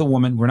I'm with a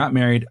woman, we're not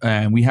married,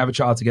 and we have a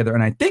child together,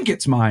 and I think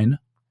it's mine,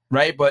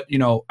 right? But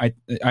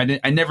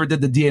I never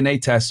did the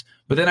DNA test,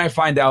 but then I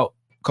find out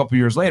a couple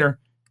years later,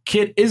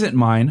 kid isn't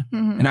mine,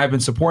 and I've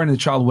been supporting the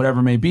child, whatever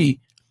it may be,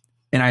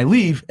 and I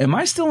leave. Am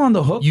I still on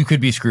the hook? You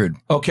could be screwed.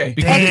 Okay.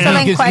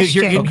 Excellent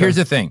question. Here's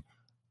the thing.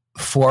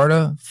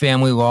 Florida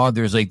family law,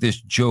 there's like this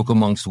joke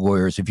amongst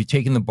lawyers. If you're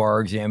taking the bar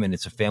exam and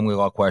it's a family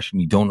law question,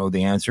 you don't know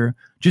the answer,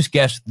 just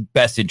guess the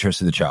best interest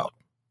of the child.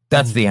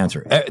 That's the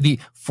answer. The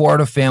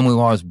Florida family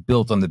law is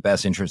built on the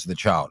best interest of the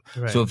child.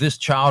 Right. So if this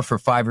child for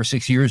 5 or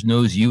 6 years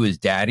knows you as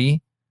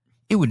daddy,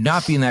 it would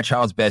not be in that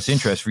child's best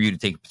interest for you to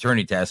take a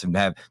paternity test and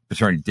have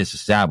paternity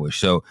disestablished.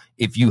 So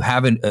if you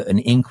have an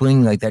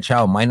inkling like that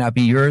child might not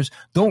be yours,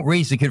 don't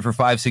raise the kid for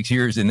 5-6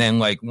 years and then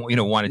want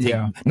to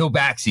take no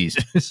backsies.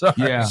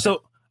 Yeah.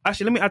 So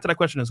actually, let me add to that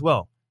question as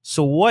well.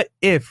 So what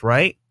if,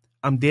 right,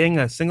 I'm dating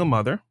a single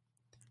mother,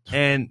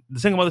 and the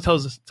single mother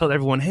tells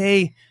everyone,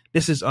 hey,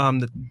 this is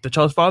the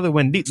child's father,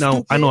 when deep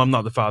now I know I'm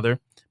not the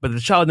father, but the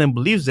child then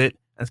believes it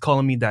and is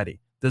calling me daddy.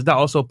 Does that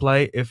also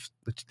apply if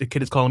the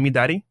kid is calling me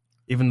daddy,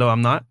 even though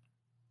I'm not?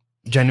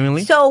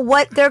 Genuinely? So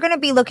what they're going to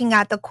be looking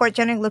at, the court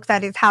generally looks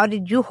at, is how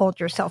did you hold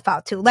yourself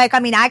out to? Like, I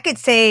mean, I could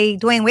say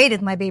Dwayne Wade is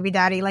my baby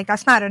daddy. Like,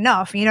 that's not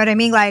enough. You know what I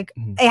mean? Like,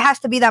 it has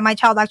to be that my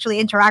child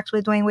actually interacts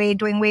with Dwayne Wade.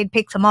 Dwayne Wade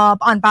picks him up.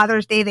 On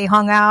Father's Day, they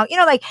hung out.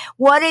 Like,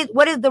 what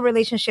is the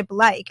relationship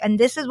like? And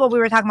this is what we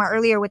were talking about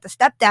earlier with the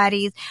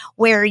stepdaddies,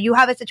 where you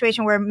have a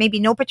situation where maybe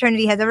no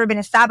paternity has ever been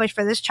established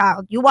for this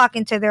child. You walk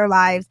into their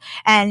lives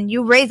and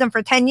you raise them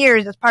for 10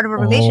 years as part of a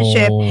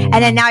relationship.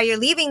 And then now you're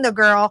leaving the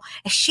girl.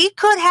 She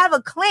could have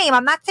a claim. We're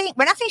not saying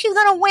she's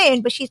going to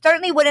win, but she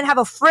certainly wouldn't have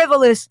a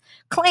frivolous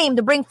claim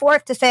to bring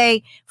forth to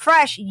say,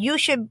 Fresh,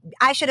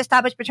 I should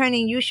establish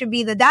paternity and you should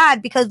be the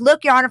dad, because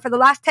look, Your Honor, for the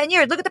last 10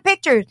 years, look at the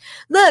pictures.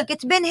 Look,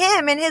 it's been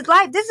him in his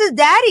life. This is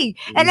daddy.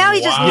 And now he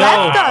just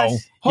left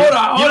us. Hold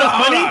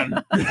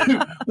on.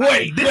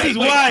 Wait, this is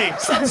why.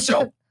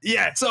 So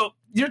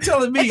you're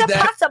telling me it's a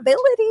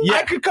possibility.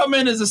 I could come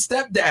in as a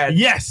stepdad.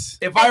 Yes.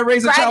 If I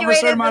raise a child for a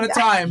certain amount of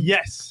time.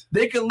 Yes.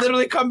 They could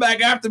literally come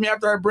back after me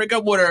after I break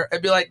up with her and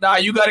be like, nah,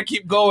 you got to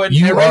keep going.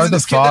 You are the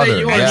father.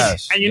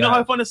 Yes. And you know how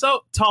I found this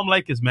out? Tom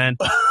Likas, man.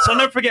 So I'll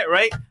never forget,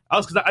 right?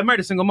 Because I married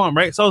a single mom,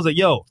 right? So I was like,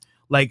 yo,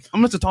 like,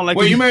 I'm Mr. Tom Likas.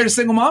 Wait, you married a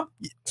single mom?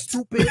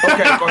 Stupid.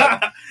 Okay, go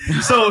ahead.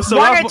 So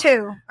one or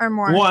two or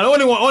more?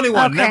 Only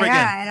one. Okay, never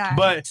again. All right.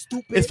 But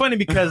stupid. It's funny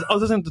because I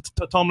was listening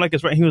to Tom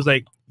Likas, right? He was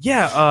like,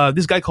 yeah,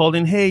 this guy called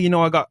in, hey,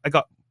 I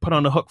got put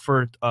on the hook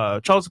for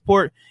child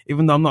support,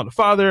 even though I'm not the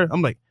father.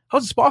 I'm like,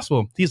 how's this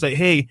possible? He's like,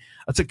 hey,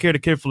 I took care of the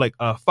kid for like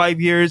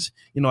 5 years.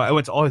 I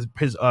went to all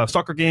his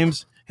soccer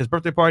games, his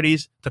birthday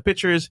parties, the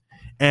pictures,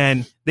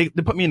 and they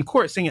put me in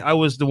court saying I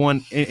was the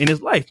one in his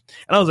life.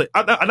 And I was like,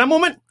 at that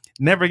moment,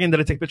 never again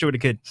did I take a picture with a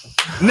kid.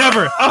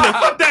 Never. I was like,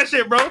 fuck that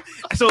shit, bro.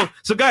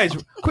 So guys,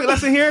 quick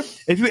lesson here.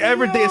 If you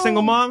ever date a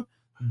single mom,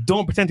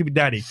 don't pretend to be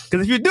daddy.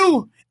 Because if you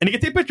do, and you can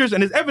take pictures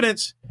and there's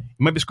evidence, you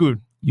might be screwed.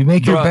 You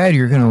make your bed,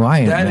 you're going to lie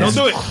in it. That Don't is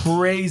do it.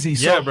 Crazy.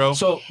 Yeah, bro.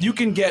 So you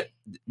can get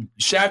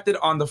shafted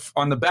on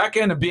the back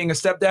end of being a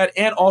stepdad,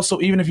 and also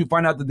even if you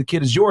find out that the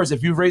kid is yours,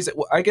 if you raise it,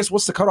 I guess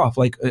what's the cutoff?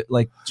 Like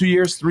 2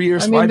 years, 3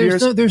 years, 5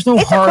 years? There's no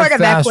hard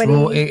fast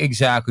rule.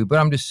 Exactly. But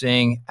I'm just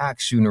saying,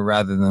 act sooner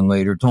rather than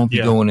later. Don't be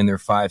going in there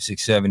 5,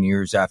 6, 7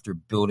 years after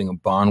building a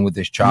bond with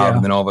this child,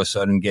 and then all of a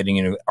sudden getting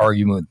in an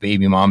argument with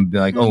baby mom and be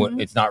like, oh,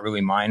 it's not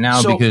really mine now.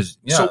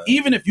 So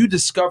even if you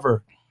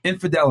discover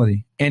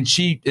infidelity and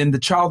the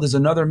child is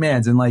another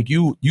man's, and like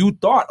you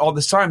thought all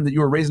this time that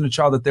you were raising a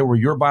child that they were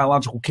your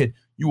biological kid,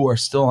 you are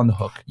still on the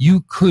hook.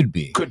 You could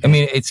be. I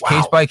mean, it's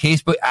case by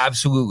case, but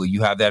absolutely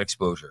you have that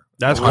exposure.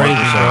 That's crazy,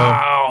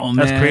 bro.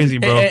 That's crazy,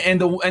 bro.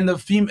 And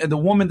the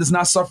woman does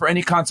not suffer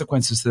any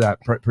consequences to that,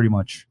 pretty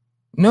much.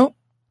 Nope.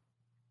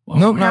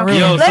 Nope, not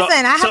really. Listen,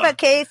 I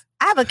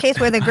have a case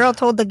where the girl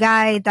told the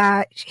guy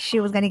that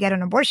she was going to get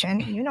an abortion.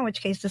 You know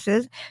which case this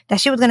is.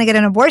 That she was going to get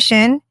an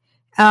abortion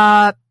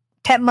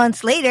 10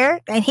 months later,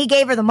 and he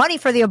gave her the money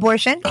for the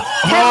abortion.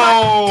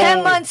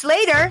 10 months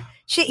later,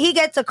 he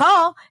gets a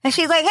call, and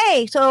she's like,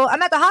 hey, so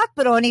I'm at the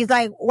hospital. And he's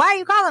like, why are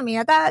you calling me?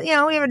 I thought,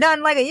 we were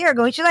done like a year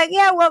ago. And she's like,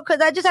 yeah, well,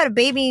 because I just had a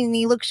baby, and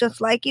he looks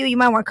just like you. You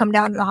might want to come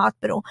down to the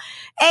hospital.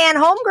 And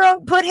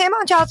homegirl put him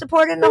on child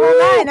support and the whole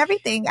nine and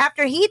everything,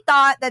 after he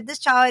thought that this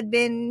child had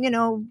been,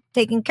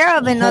 taken care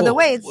of in other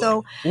ways.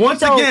 So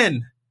once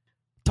again,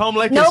 Tom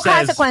Likas no says,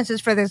 consequences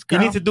for this girl.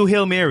 You need to do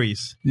Hail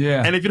Marys.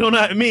 Yeah. And if you don't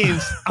know what it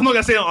means, I'm not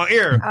going to say it on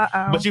air.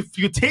 But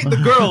you take the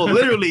girl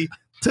literally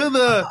to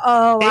the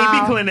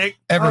AB clinic.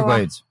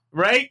 Everglades.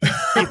 Right?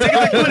 You take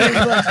her to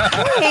the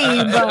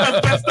clinic.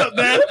 That's messed up,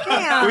 man.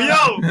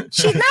 Yo.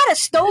 She's not a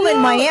stolen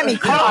Miami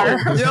car.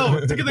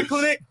 Yo, take her to the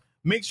clinic.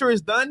 Make sure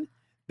it's done.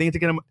 Then you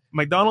take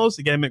McDonald's,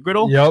 you get a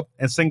McGriddle, Yep.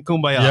 and sing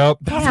Kumbaya. Yep.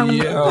 Damn,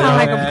 you Yeah, sound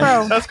like a man.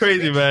 pro. That's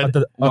crazy, man. I've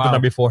done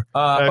that before.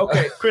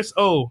 Okay, Chris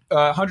O.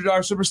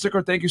 $100 super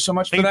sticker. Thank you so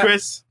much for Thank you, that.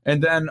 Chris.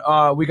 And then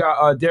we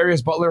got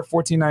Darius Butler,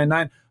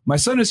 $14.99. My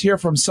son is here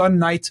from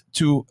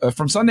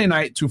Sunday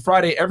night to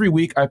Friday every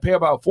week. I pay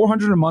about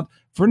 $400 a month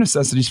for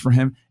necessities for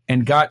him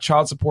and got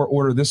child support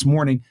order this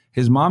morning.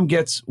 His mom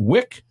gets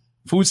WIC,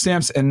 food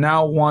stamps, and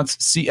now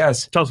wants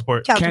CS. Child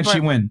support. Can she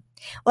win?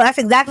 Well, that's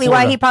exactly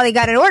Florida. why he probably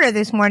got an order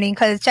this morning.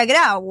 Because check it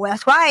out. Well,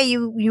 that's why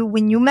you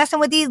when you messing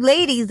with these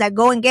ladies that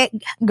go and get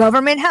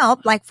government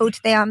help, like food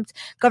stamps,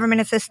 government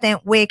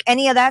assistant, WIC,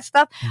 any of that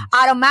stuff,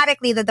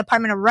 automatically the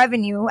Department of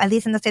Revenue, at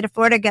least in the state of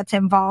Florida, gets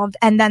involved,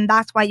 and then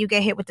that's why you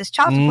get hit with this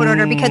child support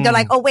order, because they're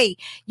like, oh wait,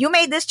 you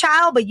made this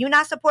child, but you're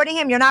not supporting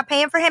him, you're not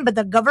paying for him, but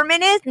the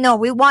government is. No,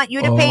 we want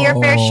you to pay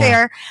your fair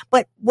share.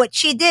 But what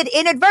she did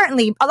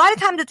inadvertently, a lot of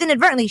times it's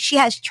inadvertently, she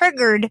has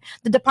triggered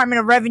the Department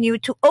of Revenue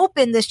to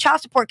open this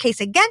child support case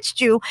against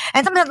you,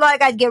 and sometimes a lot of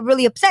guys get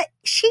really upset.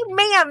 She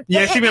may have,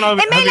 Yeah, she may not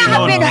it may have not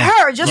have been been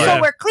her, just Yeah.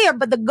 so we're clear.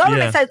 But the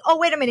government says, "Oh,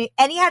 wait a minute,"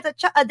 and he has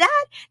a dad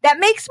that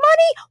makes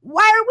money.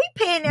 Why are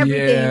we paying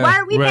everything? Yeah, Why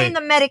are we paying the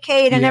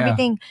Medicaid and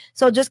everything?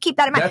 So just keep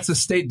that in mind. That's the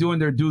state doing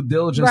their due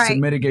diligence to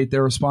mitigate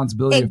their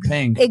responsibility of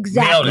paying.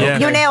 Exactly,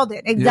 Nailed it. you nailed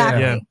it.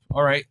 Exactly. Yeah.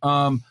 All right.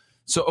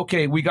 So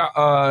okay, we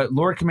got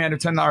Lord Commander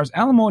 $10.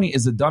 Alimony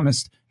is the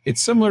dumbest. It's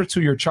similar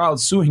to your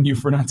child suing you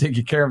for not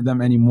taking care of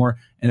them anymore,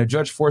 and a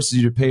judge forces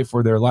you to pay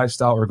for their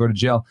lifestyle or go to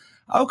jail.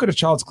 How could a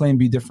child's claim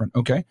be different?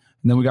 Okay.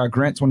 And then we got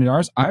Grant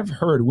 $20. I've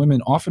heard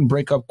women often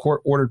break up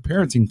court-ordered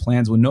parenting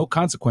plans with no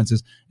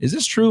consequences. Is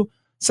this true?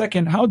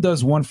 Second, how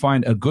does one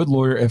find a good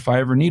lawyer if I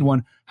ever need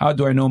one? How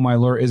do I know my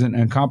lawyer isn't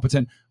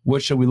incompetent?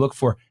 What should we look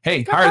for?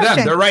 Hey, Good hire question.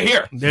 them. They're right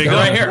here. There you They're go.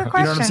 right here. Good You know what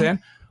I'm question. saying?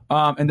 And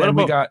What then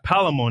about we got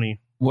palimony?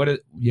 what is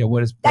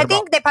I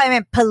think they probably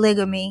meant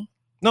polygamy.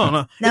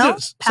 No. No?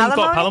 Is it something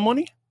called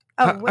palimony?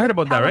 Oh, I heard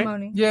about that, right?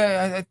 palimony.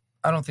 Yeah,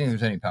 I don't think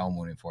there's any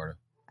palimony in Florida.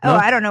 Oh, No?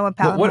 I don't know what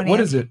palimony what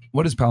is it?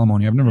 What is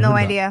palimony? I've never heard No of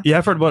that. idea. Yeah,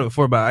 I've heard about it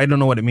before, but I don't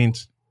know what it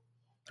means.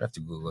 I have to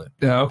Google it.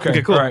 Yeah. Okay.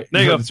 Okay, cool. All right.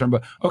 There you heard go. the term,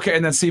 but okay.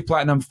 And then C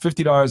Platinum,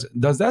 $50.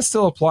 Does that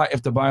still apply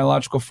if the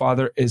biological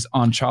father is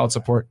on child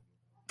support?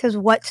 Because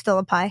what still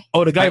apply?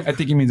 Oh, the guy. I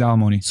think he means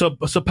alimony. So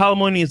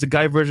palimony is the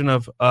guy version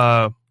of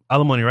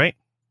alimony, right?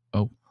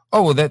 Oh,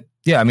 well,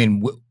 I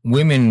mean,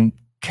 women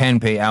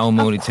can pay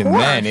alimony Of to course.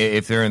 men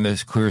if they're in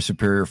this clear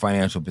superior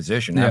financial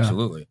position. Yeah.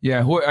 Absolutely.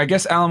 Yeah. I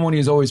guess alimony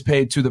is always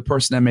paid to the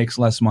person that makes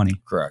less money.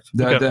 Correct.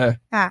 The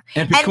Ah.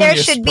 impecunious And there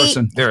should be-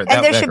 person. There, And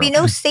there that should be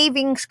girl. no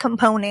savings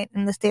component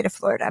in the state of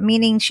Florida,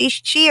 meaning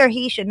she or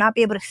he should not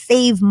be able to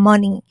save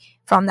money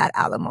from that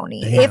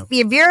alimony. Damn.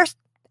 If your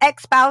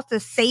ex-spouse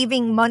is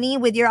saving money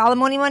with your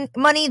alimony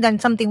money, then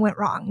something went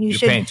wrong. You're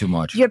paying too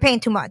much. You're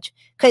paying too much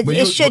because But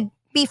it should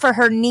be for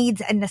her needs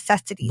and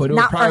necessities, But it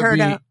would not for her probably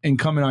be to.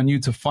 incumbent on you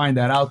to find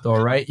that out, though,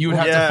 right? You would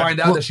have Yeah. to find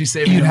out Well, that she's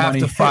saving You'd the have money.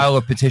 to file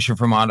a petition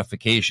for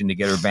modification to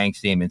get her bank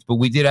statements. But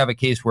we did have a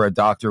case where a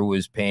doctor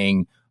was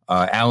paying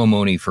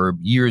alimony for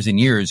years and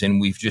years,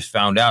 and we've just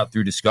found out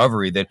through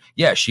discovery that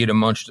she had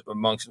amongst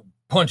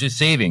bunch of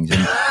savings, and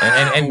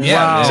yeah,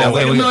 Wow. So that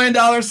way like $1 we-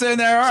 million sitting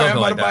there. All right, I'm Something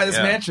about like to buy that, this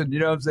yeah. mansion. You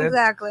know what I'm saying?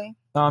 Exactly.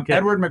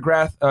 Edward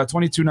McGrath,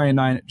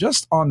 $22.99.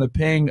 Just on the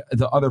paying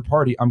the other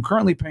party, I'm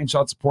currently paying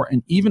child support,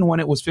 and even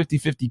when it was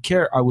 50-50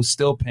 care, I was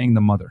still paying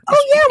the mother.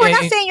 Oh yeah, we're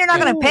not Yeah, saying you're not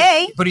going to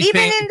pay, But he's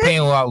even paying, in this. paying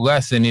a lot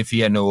less than if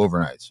he had no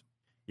overnights.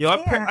 Yo,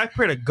 Yeah. I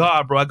pray to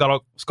God, bro. I got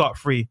out scot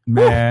free.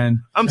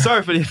 Man, I'm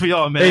sorry for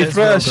y'all, man. Hey, It's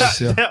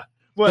Fresh. real. Yeah.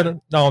 What?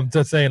 No, I'm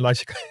just saying, like,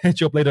 she could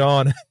hit you up later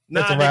on.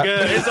 Nah, That's a wrap.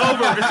 nigga. It's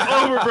over. It's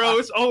over, bro.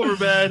 It's over,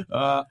 man.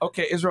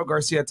 Okay, Israel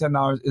Garcia,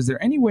 $10. Is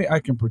there any way I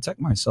can protect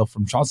myself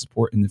from child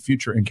support in the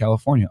future in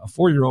California? A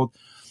 4-year-old,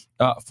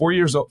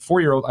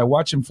 4-year-old. I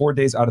watch him 4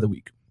 days out of the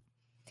week.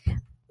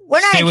 We're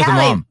not Stay in with the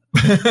Cali. mom.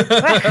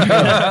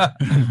 I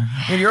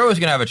mean, you're always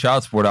going to have a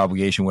child support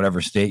obligation,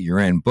 whatever state you're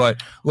in.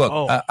 But look,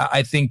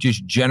 I think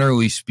just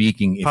generally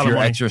speaking, if you're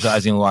Palimony.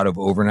 exercising a lot of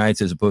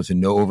overnights as opposed to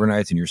no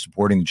overnights and you're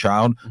supporting the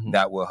child, Mhm.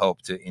 that will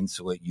help to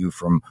insulate you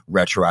from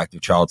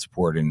retroactive child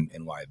support and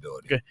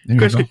liability. Okay. There you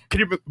Chris, go. could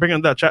you bring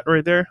on that chat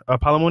right there?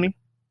 Palimony?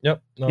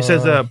 Yep. He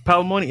says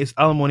palimony is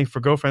alimony for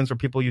girlfriends or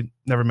people you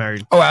never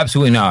married. Oh,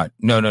 absolutely not.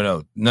 No.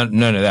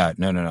 None of that.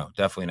 No.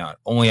 Definitely not.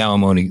 Only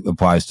alimony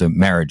applies to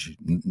marriage,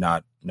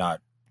 not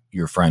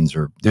your friends,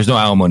 or there's no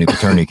alimony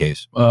paternity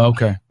case.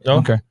 Okay. No?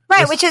 Okay.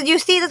 Right, which is, you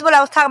see, this is what I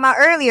was talking about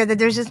earlier, that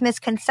there's this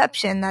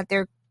misconception that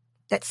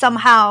that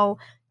somehow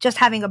just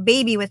having a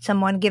baby with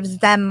someone gives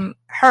them,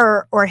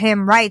 her or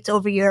him, rights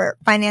over your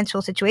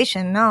financial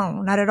situation.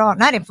 No, not at all.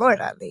 Not in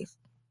Florida, at least.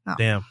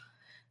 Damn.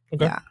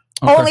 Okay. Yeah.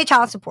 Okay. Only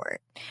child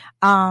support.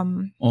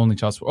 Only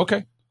child support.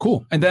 Okay.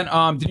 Cool. And then,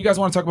 did you guys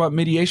want to talk about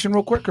mediation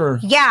real quick,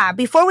 or? Yeah,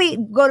 before we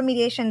go to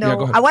mediation, Yeah, though,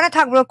 go ahead. I want to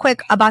talk real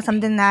quick about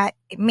something that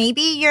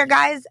maybe your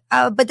guys,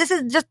 but this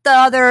is just the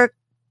other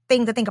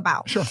thing to think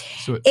about. Sure.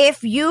 Let's do it.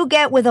 If you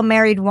get with a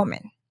married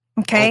woman,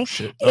 okay, Oh,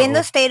 shit. in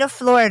the state of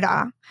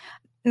Florida,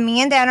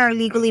 me and Dan are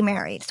legally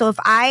married. So if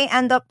I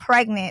end up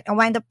pregnant or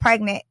wind up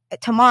pregnant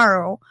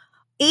tomorrow,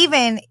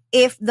 even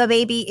if the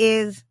baby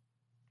is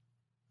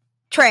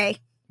Trey.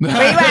 Where you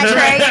at,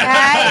 Trey?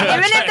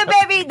 Even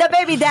if the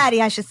baby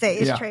daddy, I should say,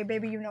 is Trey.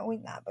 Baby, he's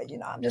not, but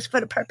I'm just for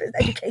the purpose,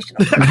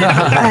 educational purpose.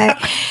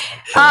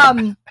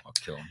 I'll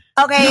kill him.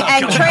 Okay,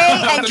 and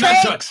Trey,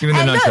 Give me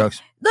the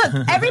nunchucks.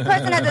 Look, every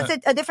person has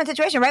a different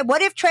situation, right?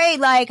 What if Trey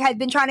had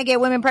been trying to get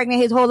women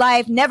pregnant his whole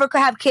life, never could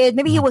have kids?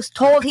 Maybe he was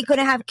told he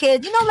couldn't have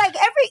kids. Some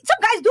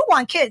guys do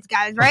want kids,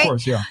 guys, right? Of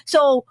course, yeah.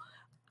 So,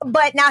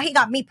 but now he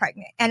got me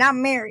pregnant, and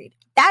I'm married.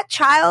 That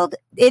child,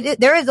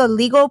 there is a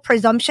legal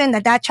presumption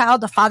that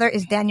child, the father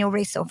is Daniel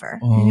Ray Silver,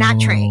 not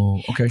Trey.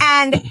 Okay.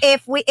 And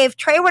if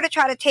Trey were to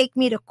try to take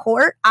me to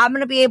court, I'm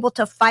going to be able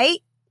to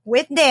fight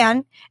with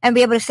Dan and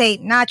be able to say,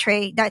 nah,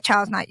 Trey, that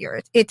child's not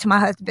yours. It's my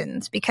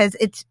husband's, because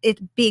it's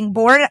being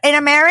born in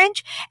a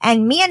marriage,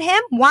 and me and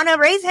him want to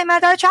raise him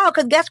as our child.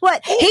 Because guess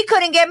what? He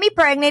couldn't get me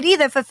pregnant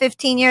either for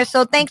 15 years.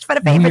 So thanks for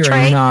the favor,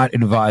 Trey. You're not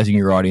advising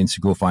your audience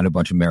to go find a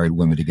bunch of married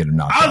women to get a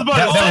knockout.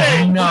 That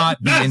was not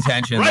the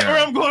intention right there.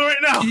 Where I'm going right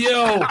now.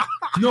 Yo,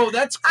 no,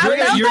 that's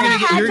crazy. I'm You're gonna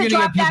get people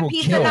that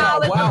piece killed. of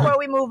knowledge Wow. before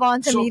we move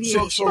on to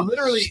mediation. So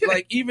literally,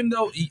 even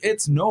though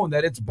it's known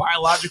that it's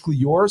biologically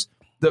yours,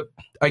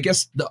 I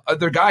guess the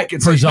other guy can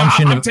say,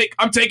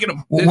 I'm taking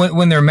him.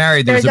 When they're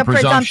married, there's a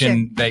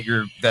presumption that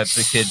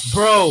the kid,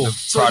 bro. the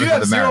So you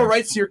have zero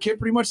rights to your kid,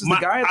 pretty much, as the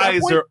guy. At that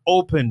eyes point? are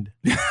opened.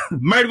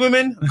 Married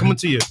women, I'm coming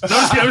to you. No,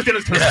 I'm just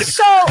kidding.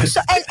 So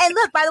and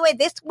look, by the way,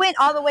 this went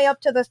all the way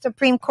up to the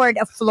Supreme Court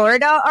of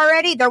Florida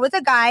already. There was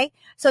a guy.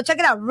 So check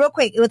it out real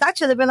quick. It was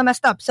actually really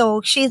messed up.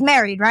 So she's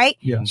married, right?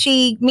 Yeah.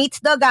 She meets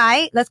the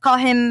guy. Let's call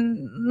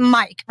him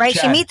Mike, right?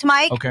 Chad. She meets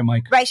Mike. Okay,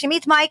 Mike. Right. She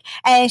meets Mike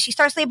and she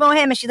starts sleeping with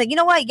him. And she's like, you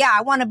know what? Yeah,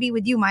 I want to be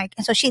with you, Mike.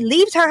 And so she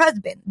leaves her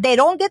husband. They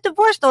don't get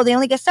divorced though. They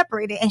only get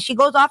separated. And she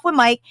goes off with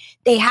Mike.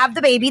 They have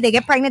the baby. They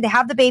get pregnant. They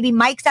have the baby.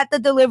 Mike's at the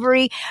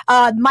delivery.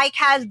 Mike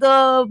has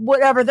the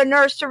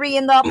nursery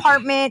in the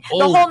apartment,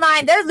 the whole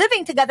nine. They're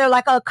living together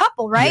like a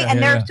couple, right? And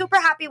they're super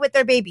happy with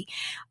their baby.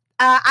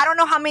 I don't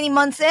know how many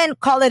months in,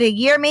 call it a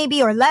year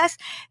maybe or less.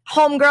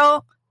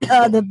 Homegirl,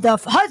 the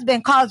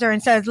husband calls her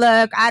and says,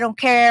 look, I don't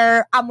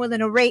care. I'm willing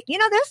to rape.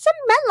 There's some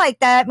men like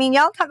that. I mean,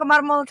 y'all talk about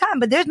them all the time,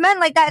 but there's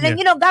men like that. And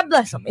then, God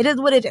bless them. It is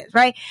what it is,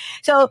 right?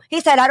 So he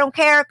said, I don't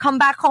care. Come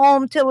back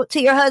home to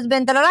your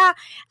husband. Da, da, da.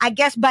 I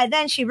guess by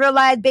then she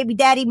realized baby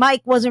daddy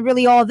Mike wasn't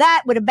really all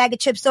that with a bag of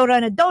chip soda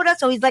and a Dota.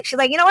 So she's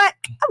like, you know what?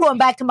 I'm going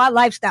back to my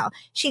lifestyle.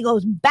 She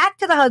goes back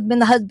to the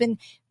husband. The husband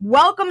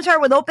welcomes her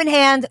with open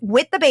hands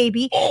with the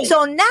baby.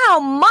 So now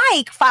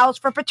Mike files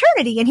for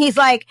paternity and he's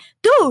like,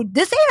 dude,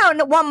 this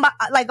ain't a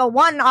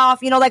one-off,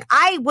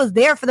 I was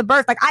there for the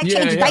birth. I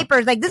changed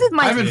diapers. This is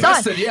my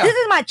son. This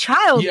is my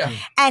child. Yeah.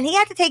 And he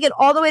had to take it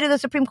all the way to the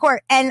Supreme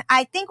Court. And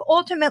I think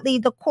ultimately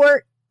the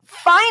court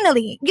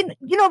finally,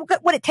 you know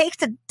what it takes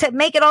to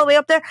make it all the way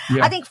up there.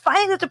 Yeah. I think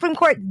finally the Supreme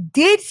Court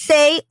did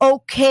say,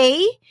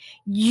 okay,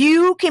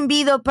 you can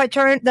be the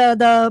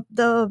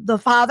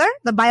father,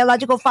 the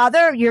biological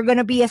father. You're going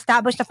to be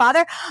established a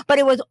father, but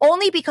it was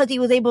only because he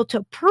was able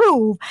to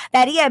prove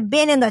that he had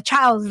been in the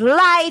child's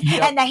life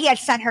and that he had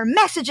sent her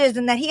messages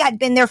and that he had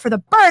been there for the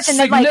birth and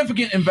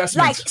significant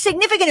investment,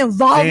 significant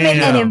involvement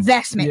and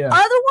investment. Yeah.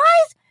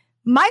 Otherwise,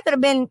 Mike could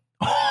have been.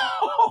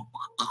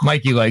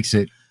 Mikey likes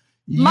it.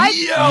 Mike,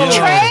 Trey,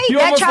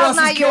 that child's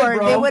not yours.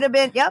 It would have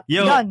been,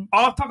 done.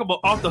 I'll talk about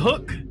off the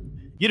hook.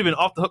 You'd have been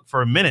off the hook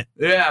for a minute.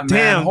 Yeah, man.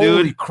 Damn,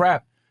 Holy dude.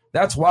 crap.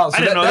 That's wild. So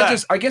I didn't know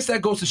that. I guess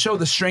that goes to show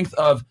the strength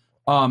of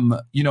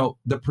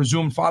the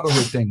presumed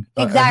fatherhood thing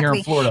exactly here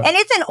in Florida. And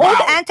it's an old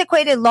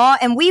antiquated law,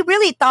 and we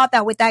really thought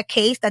that with that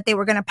case that they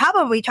were going to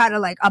probably try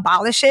to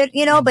abolish it,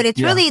 but it's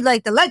really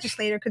the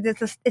legislator,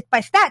 because it's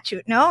by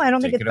statute. No, I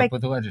don't think it's up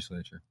with the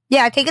legislature.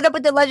 Yeah, take it up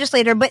with the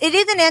legislator, but it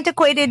is an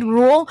antiquated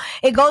rule.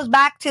 It goes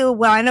back to,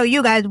 well, I know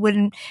you guys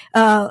wouldn't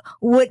have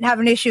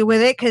an issue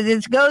with it because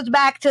it goes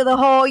back to the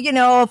whole,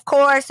 of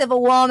course, if a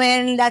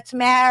woman that's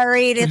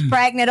married is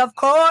pregnant, of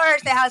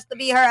course it has to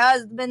be her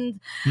husband,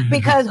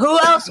 because who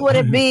else would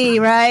it be,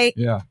 right?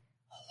 Yeah.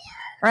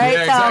 Right?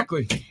 Yeah,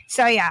 exactly.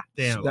 So yeah.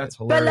 Damn. That's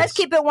hilarious. But let's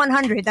keep it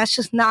 100. That's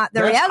just not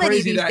the reality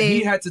crazy these that days.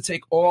 he had to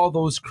take all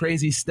those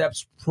crazy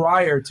steps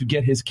prior to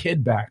get his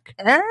kid back.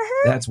 Uh-huh.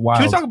 That's wild.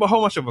 Can we talk about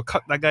how much of a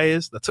cut that guy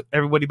is that took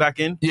everybody back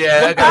in? Yeah,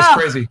 that guy's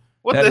crazy.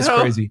 What that the is hell?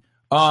 crazy.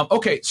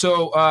 Okay,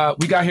 so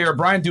we got here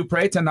Brian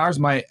Dupre, $10.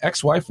 My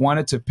ex-wife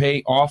wanted to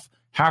pay off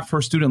half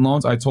her student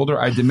loans. I told her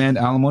I demand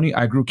alimony.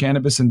 I grew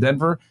cannabis in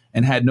Denver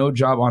and had no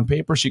job on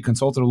paper. She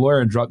consulted a lawyer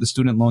and dropped the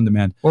student loan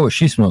demand. Oh,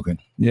 she's smoking.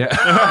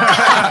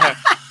 Yeah.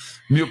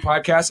 Mute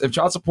podcast. If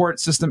child support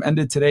system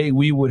ended today,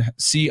 we would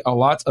see a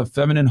lot of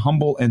feminine,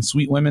 humble, and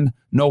sweet women.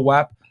 No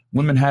WAP.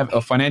 Women have a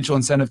financial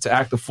incentive to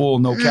act a fool.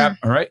 No cap.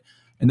 All right.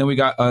 And then we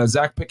got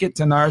Zach Pickett,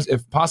 $10.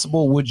 If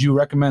possible, would you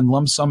recommend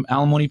lump sum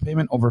alimony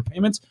payment over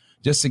payments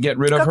just to get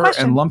rid of Good her,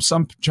 question. and lump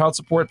sum child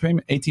support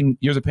payment, 18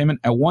 years of payment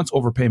at once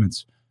over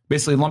payments?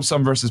 Basically, lump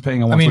sum versus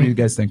paying at once. What do you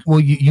guys think? Well,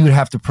 you would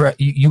have to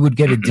you would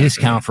get a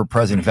discount for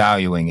present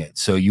valuing it,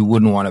 so you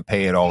wouldn't want to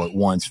pay it all at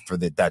once for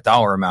that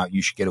dollar amount.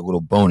 You should get a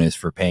little bonus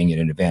for paying it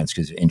in advance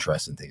because of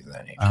interest and things of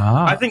that nature.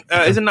 I think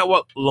isn't that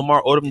what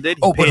Lamar Odom did?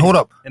 He but hold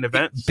up, in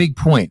advance. Big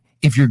point.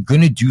 If you're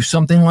going to do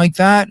something like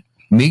that,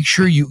 make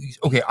sure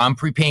I'm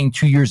prepaying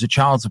 2 years of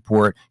child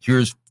support.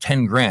 Here's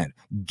 10 grand.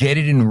 Get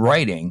it in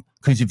writing.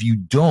 Because if you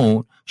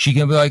don't, she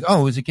can be like,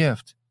 oh, it was a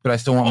gift, but I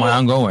still want my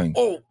ongoing.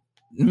 Oh,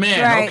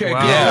 man. Right. Okay.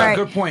 Wow. Yeah, Right.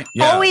 good point.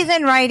 Yeah. Always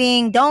in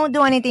writing. Don't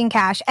do anything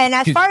cash. And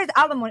as far as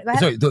alimony, go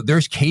ahead. So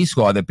there's case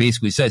law that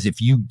basically says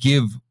if you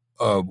give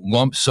a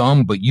lump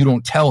sum, but you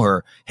don't tell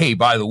her, hey,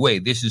 by the way,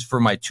 this is for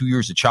my 2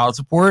 years of child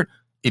support.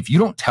 If you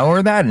don't tell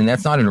her that and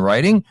that's not in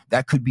writing,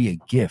 that could be a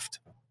gift.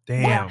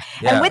 Damn.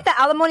 Yeah. And with the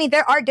alimony,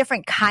 there are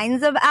different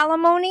kinds of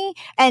alimony.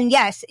 And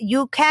yes,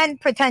 you can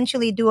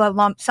potentially do a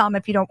lump sum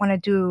if you don't want to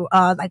do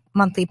like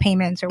monthly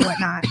payments or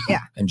whatnot. Yeah.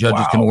 And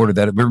judges can order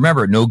that. But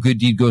remember, no good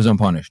deed goes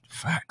unpunished.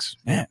 Facts,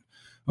 man.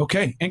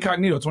 Okay,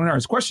 incognito, 20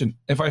 hours. Question: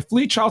 if I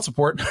flee child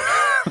support,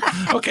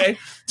 okay,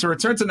 to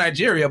return to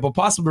Nigeria, but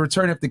possibly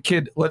return if the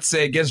kid, let's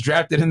say, gets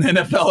drafted in the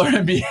NFL or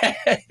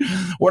NBA,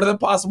 what are the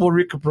possible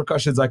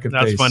repercussions I could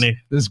face? That's funny.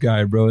 This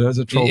guy, bro, that's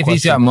a troll If question.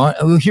 he's got money,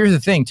 well, here's the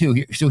thing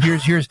too.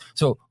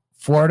 So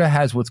Florida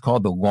has what's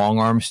called the long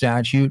arm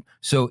statute.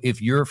 So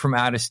if you're from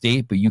out of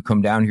state, but you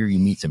come down here, you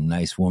meet some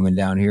nice woman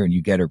down here and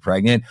you get her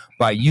pregnant,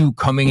 by you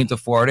coming into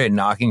Florida and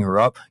knocking her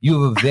up,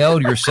 you have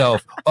availed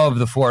yourself of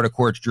the Florida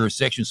court's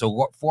jurisdiction.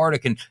 So Florida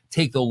can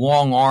take the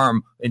long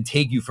arm and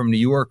take you from New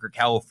York or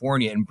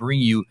California and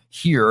bring you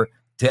here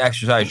to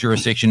exercise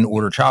jurisdiction and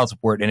order child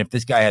support. And if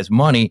this guy has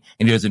money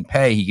and he doesn't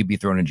pay, he could be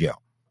thrown in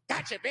jail.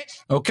 Gotcha, bitch.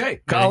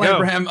 Okay, Kyle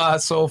Abraham.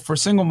 So for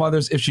single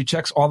mothers, if she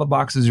checks all the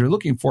boxes you're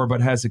looking for but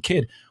has a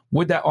kid,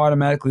 would that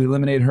automatically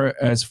eliminate her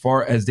as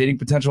far as dating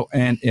potential?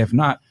 And if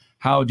not,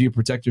 how do you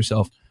protect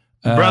yourself?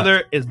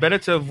 Brother, it's better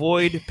to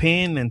avoid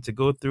pain than to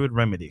go through a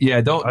remedy.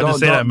 Yeah, don't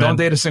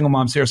date a single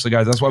mom. Seriously,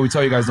 guys. That's why we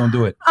tell you guys don't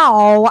do it.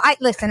 Oh,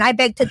 I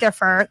beg to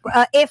differ.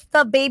 If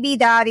the baby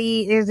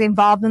daddy is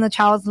involved in the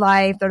child's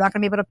life, they're not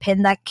going to be able to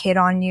pin that kid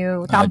on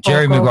you.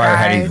 Jerry Maguire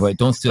had guys. his way.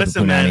 Don't steal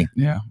Listen, the punani.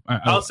 Yeah,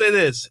 I'll say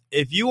this.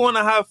 If you want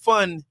to have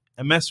fun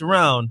and mess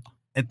around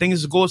and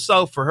things go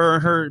south for her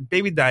and her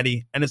baby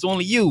daddy, and it's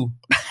only you,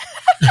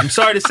 I'm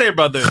sorry to say,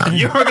 brother,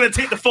 you're going to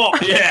take the fault.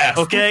 Yeah.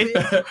 Okay?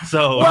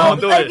 So Well,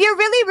 don't do if it. you're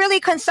really, really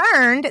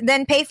concerned,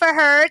 then pay for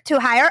her to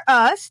hire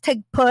us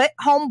to put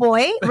real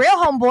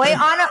homeboy,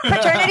 on a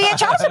paternity and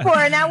child support.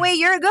 And that way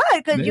you're good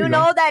because There you you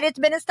know that it's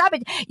been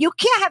established. You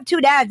can't have two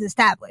dads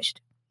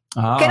established.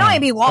 Can only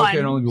be one. Okay,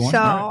 can only be one.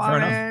 So, All right,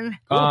 fair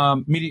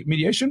enough.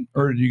 mediation,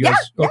 or do you guys?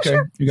 Yeah, okay,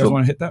 sure. you guys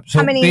want to hit that? So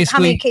How many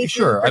basically, cases,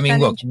 sure. I mean,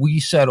 look, percentage? we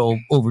settle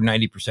over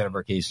 90% of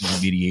our cases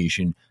in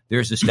mediation.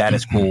 There's a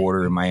status quo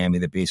order in Miami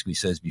that basically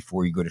says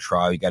before you go to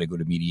trial, you got to go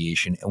to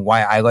mediation. And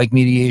why I like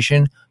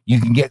mediation,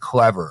 you can get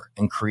clever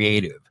and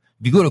creative.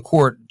 If you go to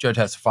court, judge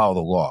has to follow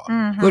the law.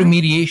 Mhm. Go to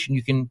mediation,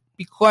 you can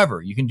be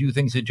clever. You can do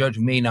things the judge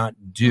may not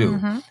do.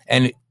 Mhm.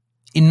 And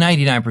in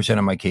 99%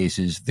 of my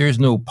cases, there's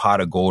no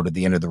pot of gold at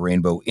the end of the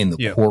rainbow in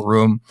the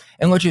courtroom.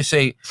 And let's just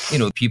say,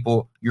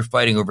 people, you're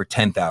fighting over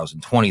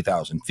 10,000,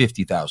 20,000,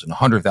 50,000,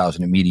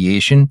 100,000 in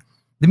mediation.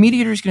 The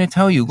mediator is going to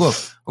tell you, look,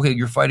 okay,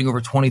 you're fighting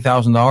over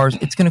 $20,000.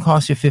 It's going to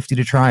cost you $50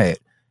 to try it.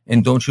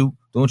 And don't you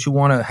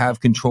want to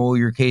have control of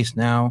your case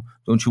now?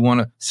 Don't you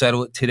want to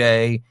settle it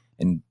today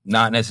and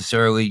not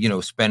necessarily,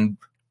 spend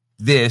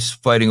this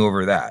fighting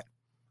over that?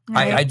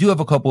 Right. I do have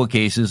a couple of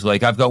cases.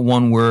 Like I've got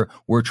one where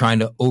we're trying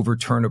to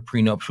overturn a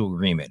prenuptial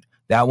agreement.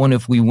 That one,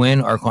 if we win,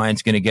 our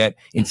client's going to get,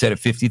 instead of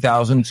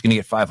 $50,000, it's going to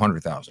get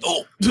 $500,000.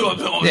 Oh,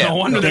 no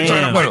wonder they're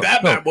trying to fight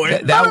that bad boy. Well,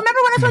 remember when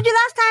I told you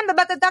last time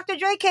about the Dr.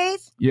 Dre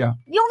case? Yeah.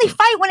 You only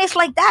fight when it's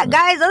like that,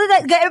 guys. Other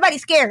than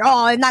everybody's scared.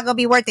 Oh, it's not going to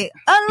be worth it.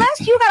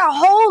 Unless you got a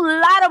whole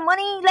lot of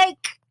money,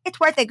 it's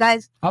worth it,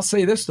 guys. I'll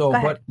say this though, Go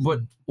ahead.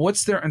 but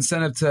what's their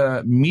incentive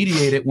to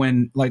mediate it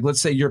when, like,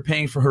 let's say you're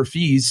paying for her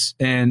fees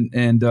and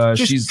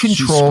she's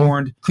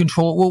scorned.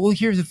 Control. Well,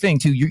 here's the thing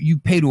too. You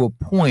pay to a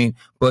point,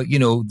 but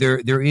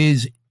there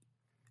is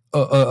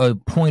a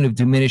point of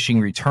diminishing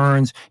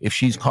returns if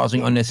she's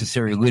causing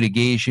unnecessary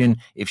litigation.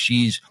 If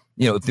she's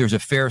if there's a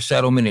fair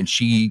settlement and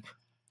she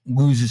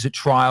loses a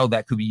trial,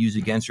 that could be used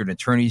against her in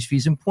attorney's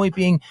fees. And point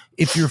being,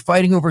 if you're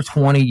fighting over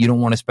 20, you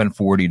don't want to spend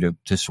 40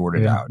 to sort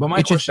it out. But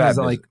my question is,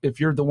 like, if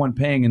you're the one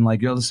paying and,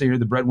 like, let's say you're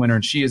the breadwinner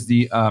and she is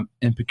the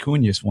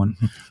impecunious one.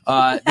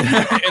 I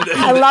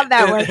love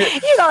that word.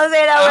 You don't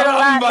say that word a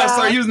lot. I'm about to dog.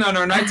 start using it on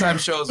our nighttime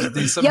shows with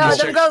these. Yo,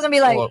 them girls gonna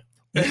be like,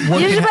 you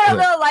should put a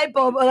little light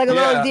bulb, or like a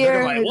little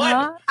deer. like, what?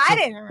 Huh? I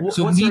didn't.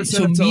 So, What's their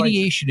incentive to, like-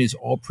 mediation is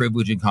all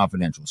privileged and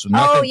confidential. So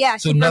nothing, yeah,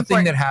 so super nothing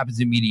important. that happens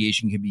in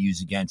mediation can be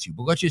used against you.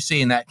 But let's just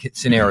say in that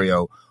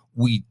scenario,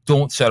 we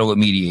don't settle a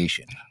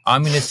mediation.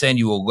 I'm going to send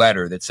you a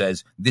letter that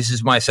says, this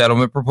is my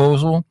settlement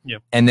proposal.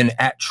 Yep. And then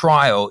at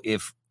trial,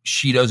 if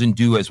she doesn't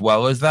do as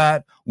well as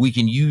that, we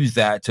can use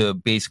that to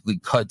basically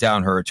cut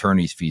down her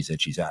attorney's fees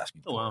that she's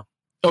asking. Oh, wow.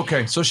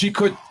 Okay, so she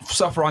could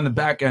suffer on the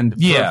back end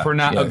for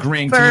not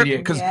agreeing to For-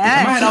 mediate. Because in my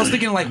head, I was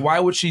thinking, like, why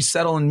would she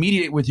settle and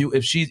mediate with you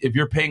if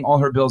you're paying all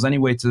her bills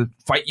anyway to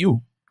fight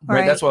you?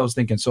 Right? Right. That's what I was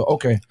thinking. So,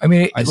 okay. I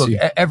mean, I look, see.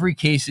 every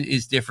case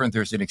is different.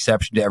 There's an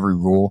exception to every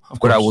rule. Of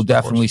But I course, will of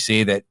definitely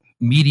say that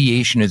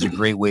mediation is a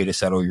great way to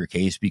settle your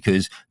case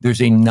because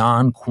there's a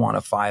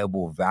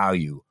non-quantifiable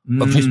value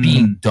of just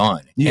being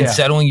done and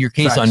settling your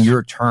case on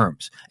your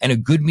terms. And a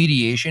good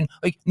mediation,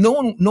 like no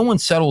one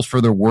settles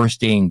for their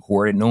worst day in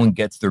court, and no one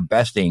gets their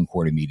best day in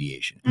court in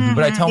mediation.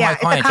 But I tell my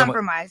clients, it's a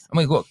compromise. I'm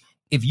like, look,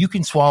 if you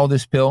can swallow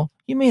this pill,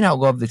 you may not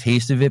love the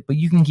taste of it, but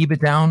you can keep it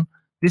down.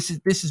 This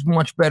is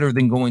much better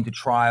than going to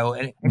trial.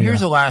 And here's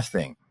the last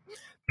thing.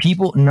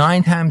 People,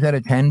 9 times out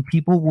of 10,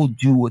 people will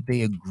do what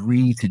they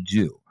agree to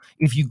do.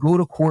 If you go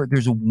to court,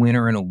 there's a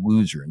winner and a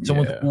loser. And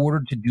someone's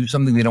ordered to do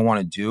something they don't want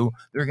to do,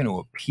 they're going to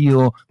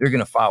appeal. They're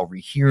going to file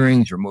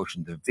rehearings or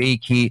motion to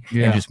vacate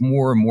and just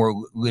more and more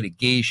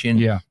litigation.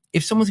 Yeah.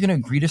 If someone's going to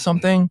agree to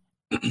something,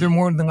 they're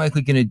more than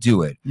likely going to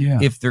do it. Yeah.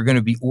 If they're going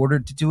to be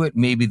ordered to do it,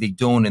 maybe they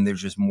don't, and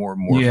there's just more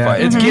and more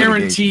fight. It's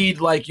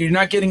guaranteed. Like, you're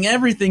not getting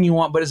everything you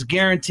want, but it's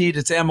guaranteed.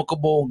 It's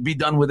amicable. Be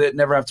done with it.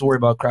 Never have to worry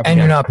about crap. And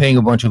you're not paying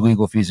a bunch of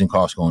legal fees and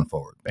costs going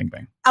forward. Bang,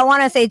 bang. I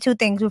want to say 2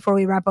 things before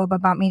we wrap up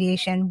about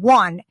mediation.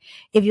 One,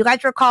 if you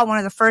guys recall, one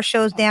of the first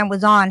shows Dan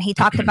was on, he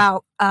talked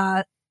about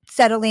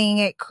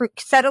settling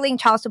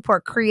child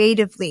support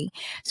creatively.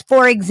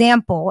 For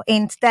example,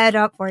 instead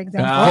of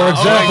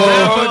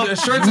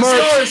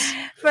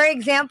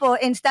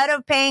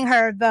paying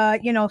her the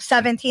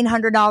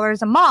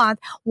 $1,700 a month,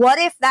 what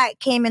if that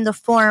came in the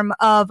form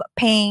of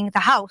paying the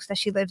house that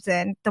she lives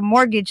in, the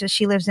mortgage that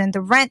she lives in, the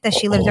rent that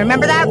she lives in?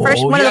 Remember that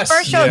one of the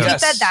first shows you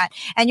said that,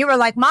 and you were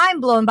like mind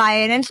blown by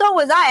it, and so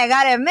was I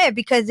gotta admit,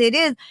 because it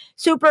is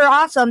super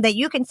awesome that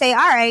you can say,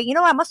 all right, you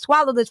know, I must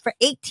swallow this for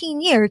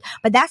 18 years,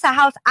 but that's a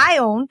house I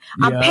own.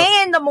 I'm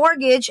paying the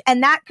mortgage,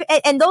 and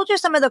those are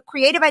some of the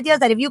creative ideas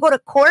that if you go to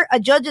court, a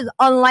judge is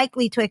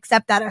unlikely to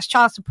accept that as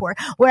child support.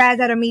 Whereas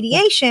at a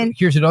mediation,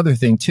 here's another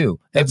thing too.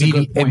 At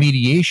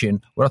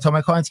mediation, what I'll tell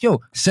my clients,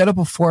 set up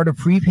a Florida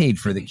prepaid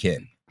for the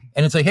kid,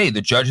 and it's like, hey,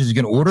 the judge is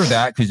going to order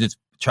that because it's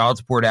child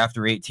support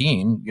after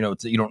 18.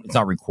 It's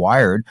not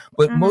required,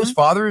 but most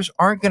fathers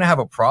aren't going to have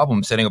a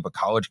problem setting up a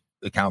college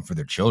account for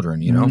their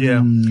children.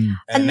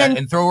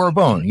 And throw her a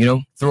bone.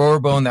 Throw her a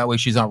bone. That way,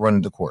 she's not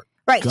running to court.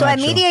 Right. Gotcha. So at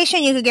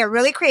mediation, you could get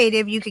really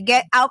creative. You could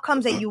get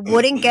outcomes that you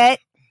wouldn't get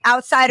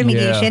outside of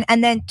mediation. Yeah.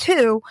 And then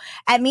 2,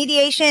 at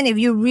mediation, if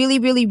you really,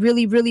 really,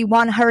 really, really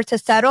want her to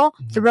settle,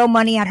 throw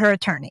money at her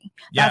attorney.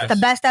 That's the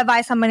best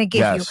advice I'm going to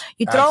give you.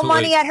 You throw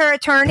money at her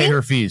attorney. Pay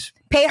her fees.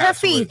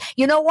 Fees.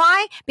 You know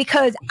why?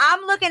 Because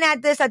I'm looking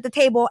at this at the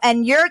table,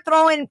 and you're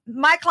throwing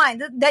my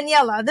client,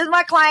 Daniela, this is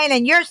my client,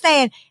 and you're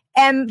saying,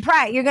 and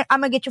Pratt,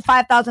 I'm gonna get you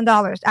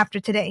 $5,000 after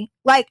today.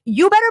 Like,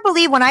 you better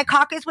believe when I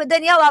caucus with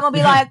Daniela, I'm gonna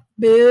be like,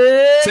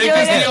 bitch, take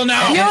this deal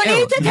now. You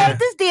need to take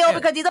this deal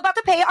because he's about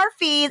to pay our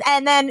fees,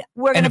 and then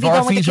we're gonna be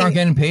done with the fees aren't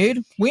getting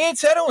paid, we ain't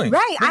settling.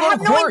 Right. I have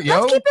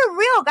let's keep it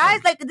real,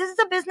 guys. Like, this is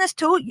a business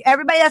too.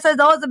 Everybody that says,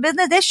 oh, it's a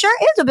business, this sure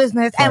is a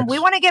business, and we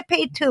want to get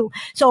paid too.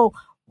 So,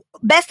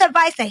 best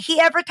advice that he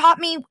ever taught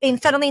me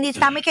in settling these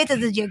family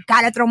cases is you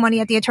gotta throw money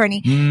at the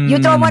attorney. You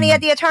throw money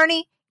at the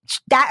attorney,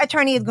 that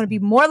attorney is going to be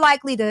more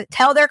likely to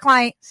tell their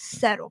client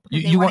settle.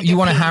 You want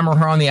to hammer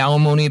her on the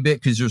alimony a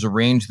bit because there's a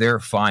range there,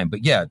 fine.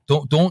 But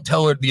don't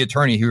tell her, the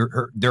attorney,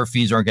 their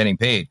fees aren't getting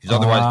paid, because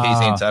otherwise the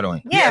case ain't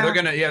settling.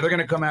 They're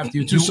gonna come after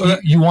you too.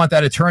 You want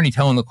that attorney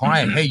telling the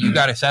client, hey, you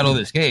got to settle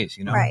this case.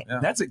 Right? Yeah.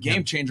 That's a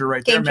game changer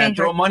right there, man.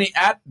 Throw money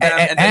at them,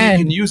 and then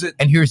you can use it.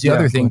 And here's the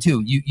other thing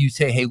too. You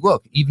say, hey,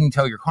 look, even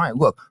tell your client,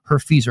 look, her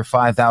fees are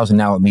 $5,000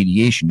 now at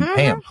mediation. You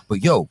pay them, but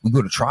we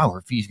go to trial,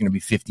 her fee's going to be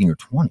 15 or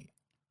 20.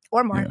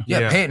 Or more.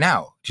 Yeah, pay it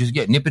now. Just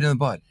nip it in the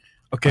bud.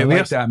 Okay, we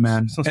like that,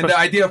 man. And the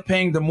idea of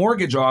paying the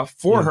mortgage off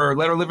for her,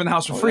 let her live in the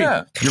house for free.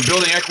 Yeah. You're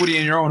building equity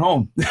in your own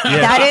home.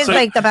 That is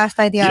like the best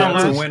idea.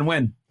 It's a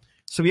win-win.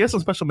 So we have some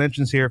special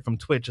mentions here from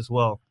Twitch as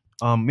well.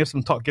 We have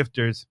some top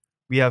gifters.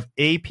 We have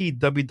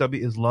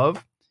APWW is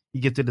Love. He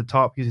gets to the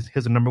top. He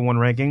has a number 1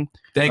 ranking.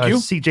 Thank you.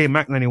 CJ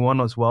Mac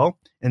 91 as well.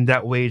 And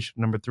That Wage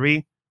number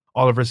 3.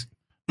 Oliver's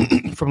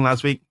from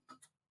last week.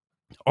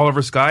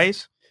 Oliver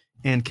Skies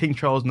and King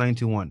Charles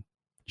 921.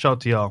 Shout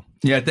out to y'all.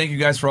 Yeah, thank you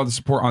guys for all the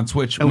support on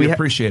Twitch. And we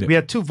appreciate it. We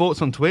had 2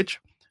 votes on Twitch.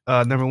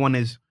 Number 1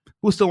 is,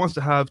 who still wants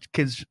to have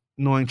kids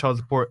knowing child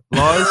support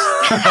laws?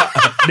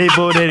 They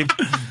voted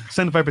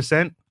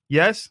 75%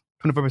 yes,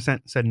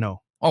 25% said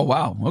no. Oh,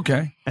 wow.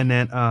 Okay. And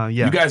then,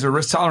 You guys are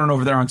risk tolerant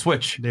over there on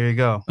Twitch. There you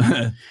go.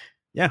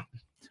 Yeah.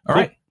 All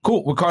right.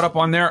 Cool. We're caught up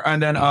on there.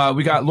 And then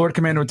we got Lord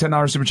Commander with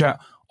 $10 super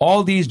chat.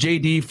 All these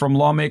JD from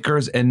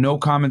lawmakers and no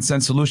common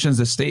sense solutions.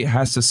 The state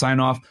has to sign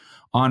off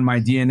on my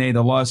DNA.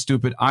 The law is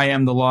stupid. I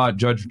am the law.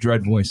 Judge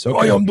Dredd voice.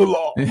 Okay. I am the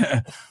law.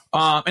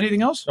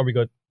 Anything else? Are we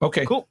good?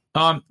 Okay. Cool.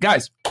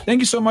 Guys,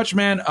 thank you so much,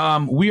 man.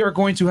 We are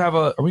going to have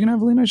are we going to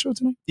have a late night show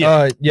tonight?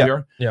 Yeah. We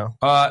are? Yeah.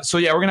 We're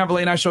going to have a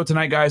late night show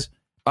tonight, guys.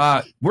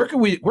 Where can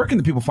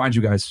the people find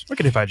you guys? Where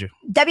can they find you?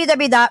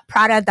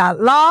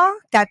 www.prada.law.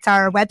 That's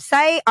our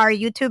website. Our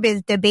YouTube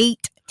is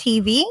Debate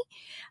TV.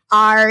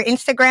 Our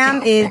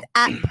Instagram is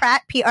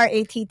 @Pratt,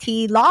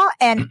 PRATT Law,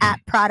 and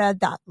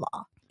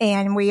 @Prada.law.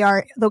 And we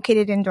are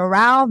located in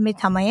Doral,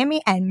 Midtown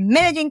Miami, and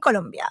Medellin,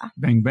 Colombia.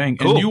 Bang, bang.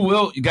 Cool.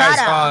 And you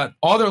guys,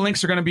 all their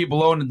links are going to be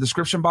below in the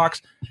description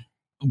box.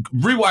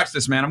 rewatch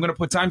this, man. I'm going to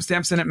put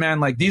timestamps in it, man.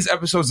 Like, these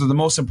episodes are the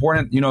most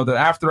important. You know, the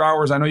after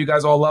hours, I know you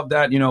guys all love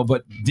that, you know,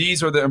 but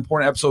these are the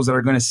important episodes that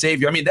are going to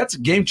save you. I mean, that's a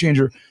game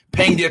changer.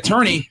 Paying the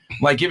attorney,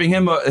 like giving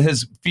him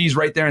his fees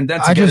right there and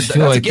then. I just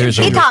feel like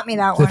he taught me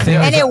that one,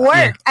 and it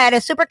worked. I had a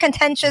super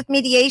contentious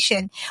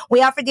mediation.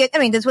 We offered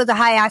this was a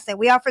high asset.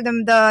 We offered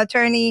them the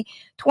attorney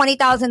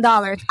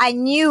 $20,000. I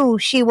knew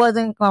she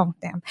wasn't. Oh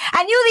damn!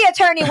 I knew the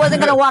attorney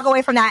wasn't going to walk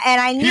away from that, and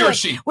I knew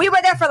it. We were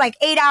there for like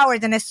 8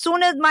 hours, and as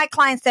soon as my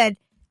client said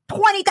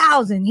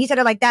 20,000, he said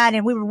it like that,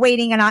 and we were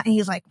waiting, and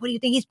he's like, "What do you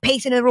think?" He's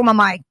pacing in the room. I'm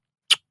like,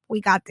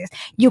 "We got this."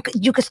 You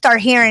could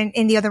start hearing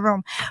in the other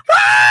room.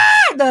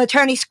 The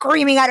attorney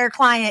screaming at her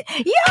client,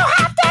 "You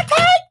have to take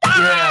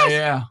that!"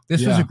 Yeah.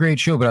 This was a great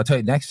show, but I'll tell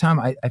you, next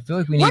time, I feel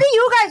like we need... What do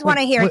you guys want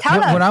to hear?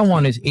 Tell us. What I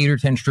want is 8 or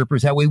 10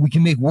 strippers. That way we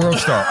can make World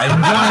Star. I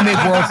want to make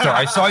World Star.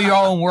 I saw you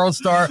all in World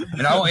Star,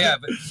 and I don't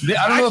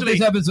know if this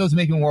episode's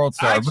making World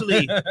Star.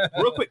 Actually,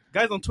 real quick,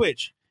 guys on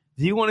Twitch,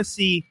 do you want to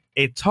see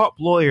a top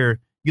lawyer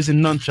using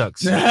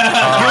nunchucks? Give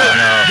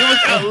us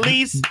at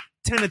least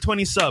 10 to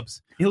 20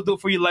 subs. He'll do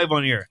it for you live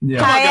on air.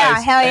 Yeah.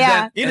 Hell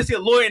yeah. You're going to see a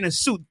lawyer in a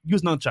suit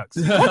use nunchucks.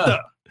 What the?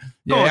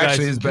 Yeah, it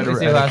actually is better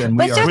than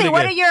we are. But seriously,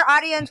 what do your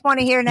audience want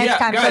to hear next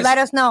time? Guys, so let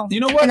us know. You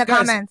know what, in the guys,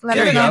 comments. Let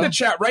us know in the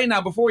chat right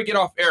now before we get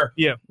off air.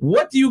 Yeah.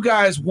 What do you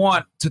guys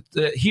want to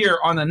hear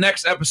on the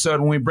next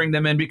episode when we bring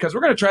them in? Because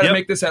we're going to try to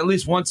make this at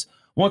least once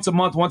a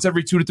month, once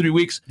every 2 to 3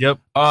 weeks. Yep.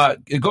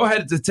 Go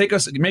ahead to take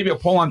us maybe a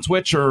poll on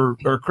Twitch or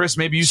Chris,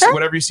 maybe you see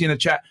whatever you see in the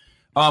chat.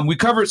 We've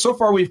covered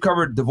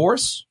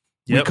divorce.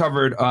 Yep. We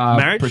covered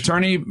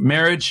paternity,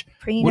 marriage,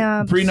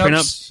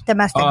 prenups,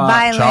 domestic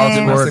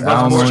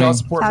violence, child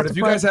support. But if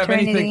you guys have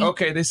anything,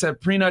 they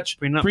said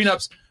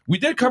prenups. We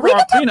did cover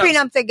our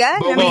prenups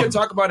again, but we can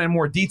talk about it in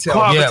more detail.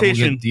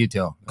 Cohabitation.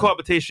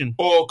 Cohabitation.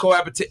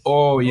 That's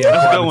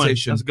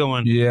a good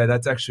one. Yeah,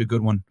 that's actually a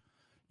good one.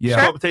 Yeah,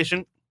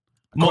 cohabitation.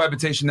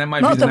 Cohabitation. That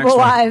might be the next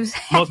one.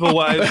 Multiple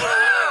wives.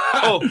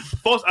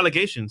 False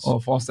allegations.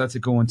 False. That's a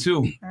good one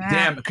too.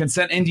 Damn,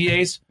 consent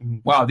NDAs.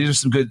 Wow, these are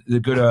some good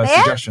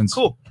suggestions.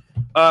 Cool.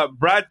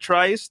 Brad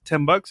tries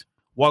 $10.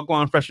 Walk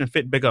on fresh and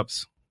fit. Big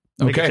ups.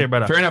 Okay,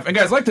 fair enough. And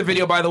guys, like the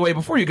video, by the way,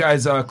 before you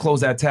guys close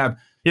that tab.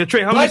 Yeah,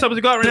 Trey, how many subs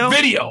you got right now?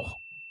 Video.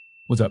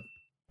 What's up,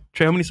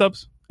 Trey? How many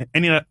subs?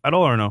 Any at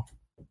all or no?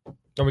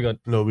 Oh my god,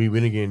 no, we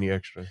didn't get any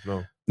extra.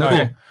 No.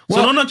 Okay.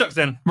 Well, so no nunchucks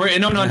then. Right,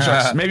 no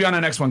nunchucks. Maybe on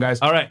the next one, guys.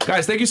 All right,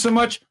 guys. Thank you so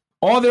much.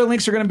 All their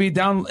links are going to be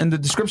down in the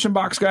description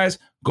box, guys.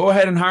 Go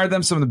ahead and hire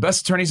them. Some of the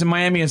best attorneys in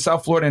Miami and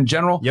South Florida in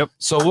general. Yep.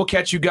 So we'll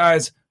catch you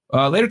guys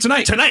later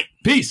tonight.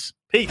 Peace.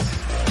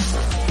 Peace.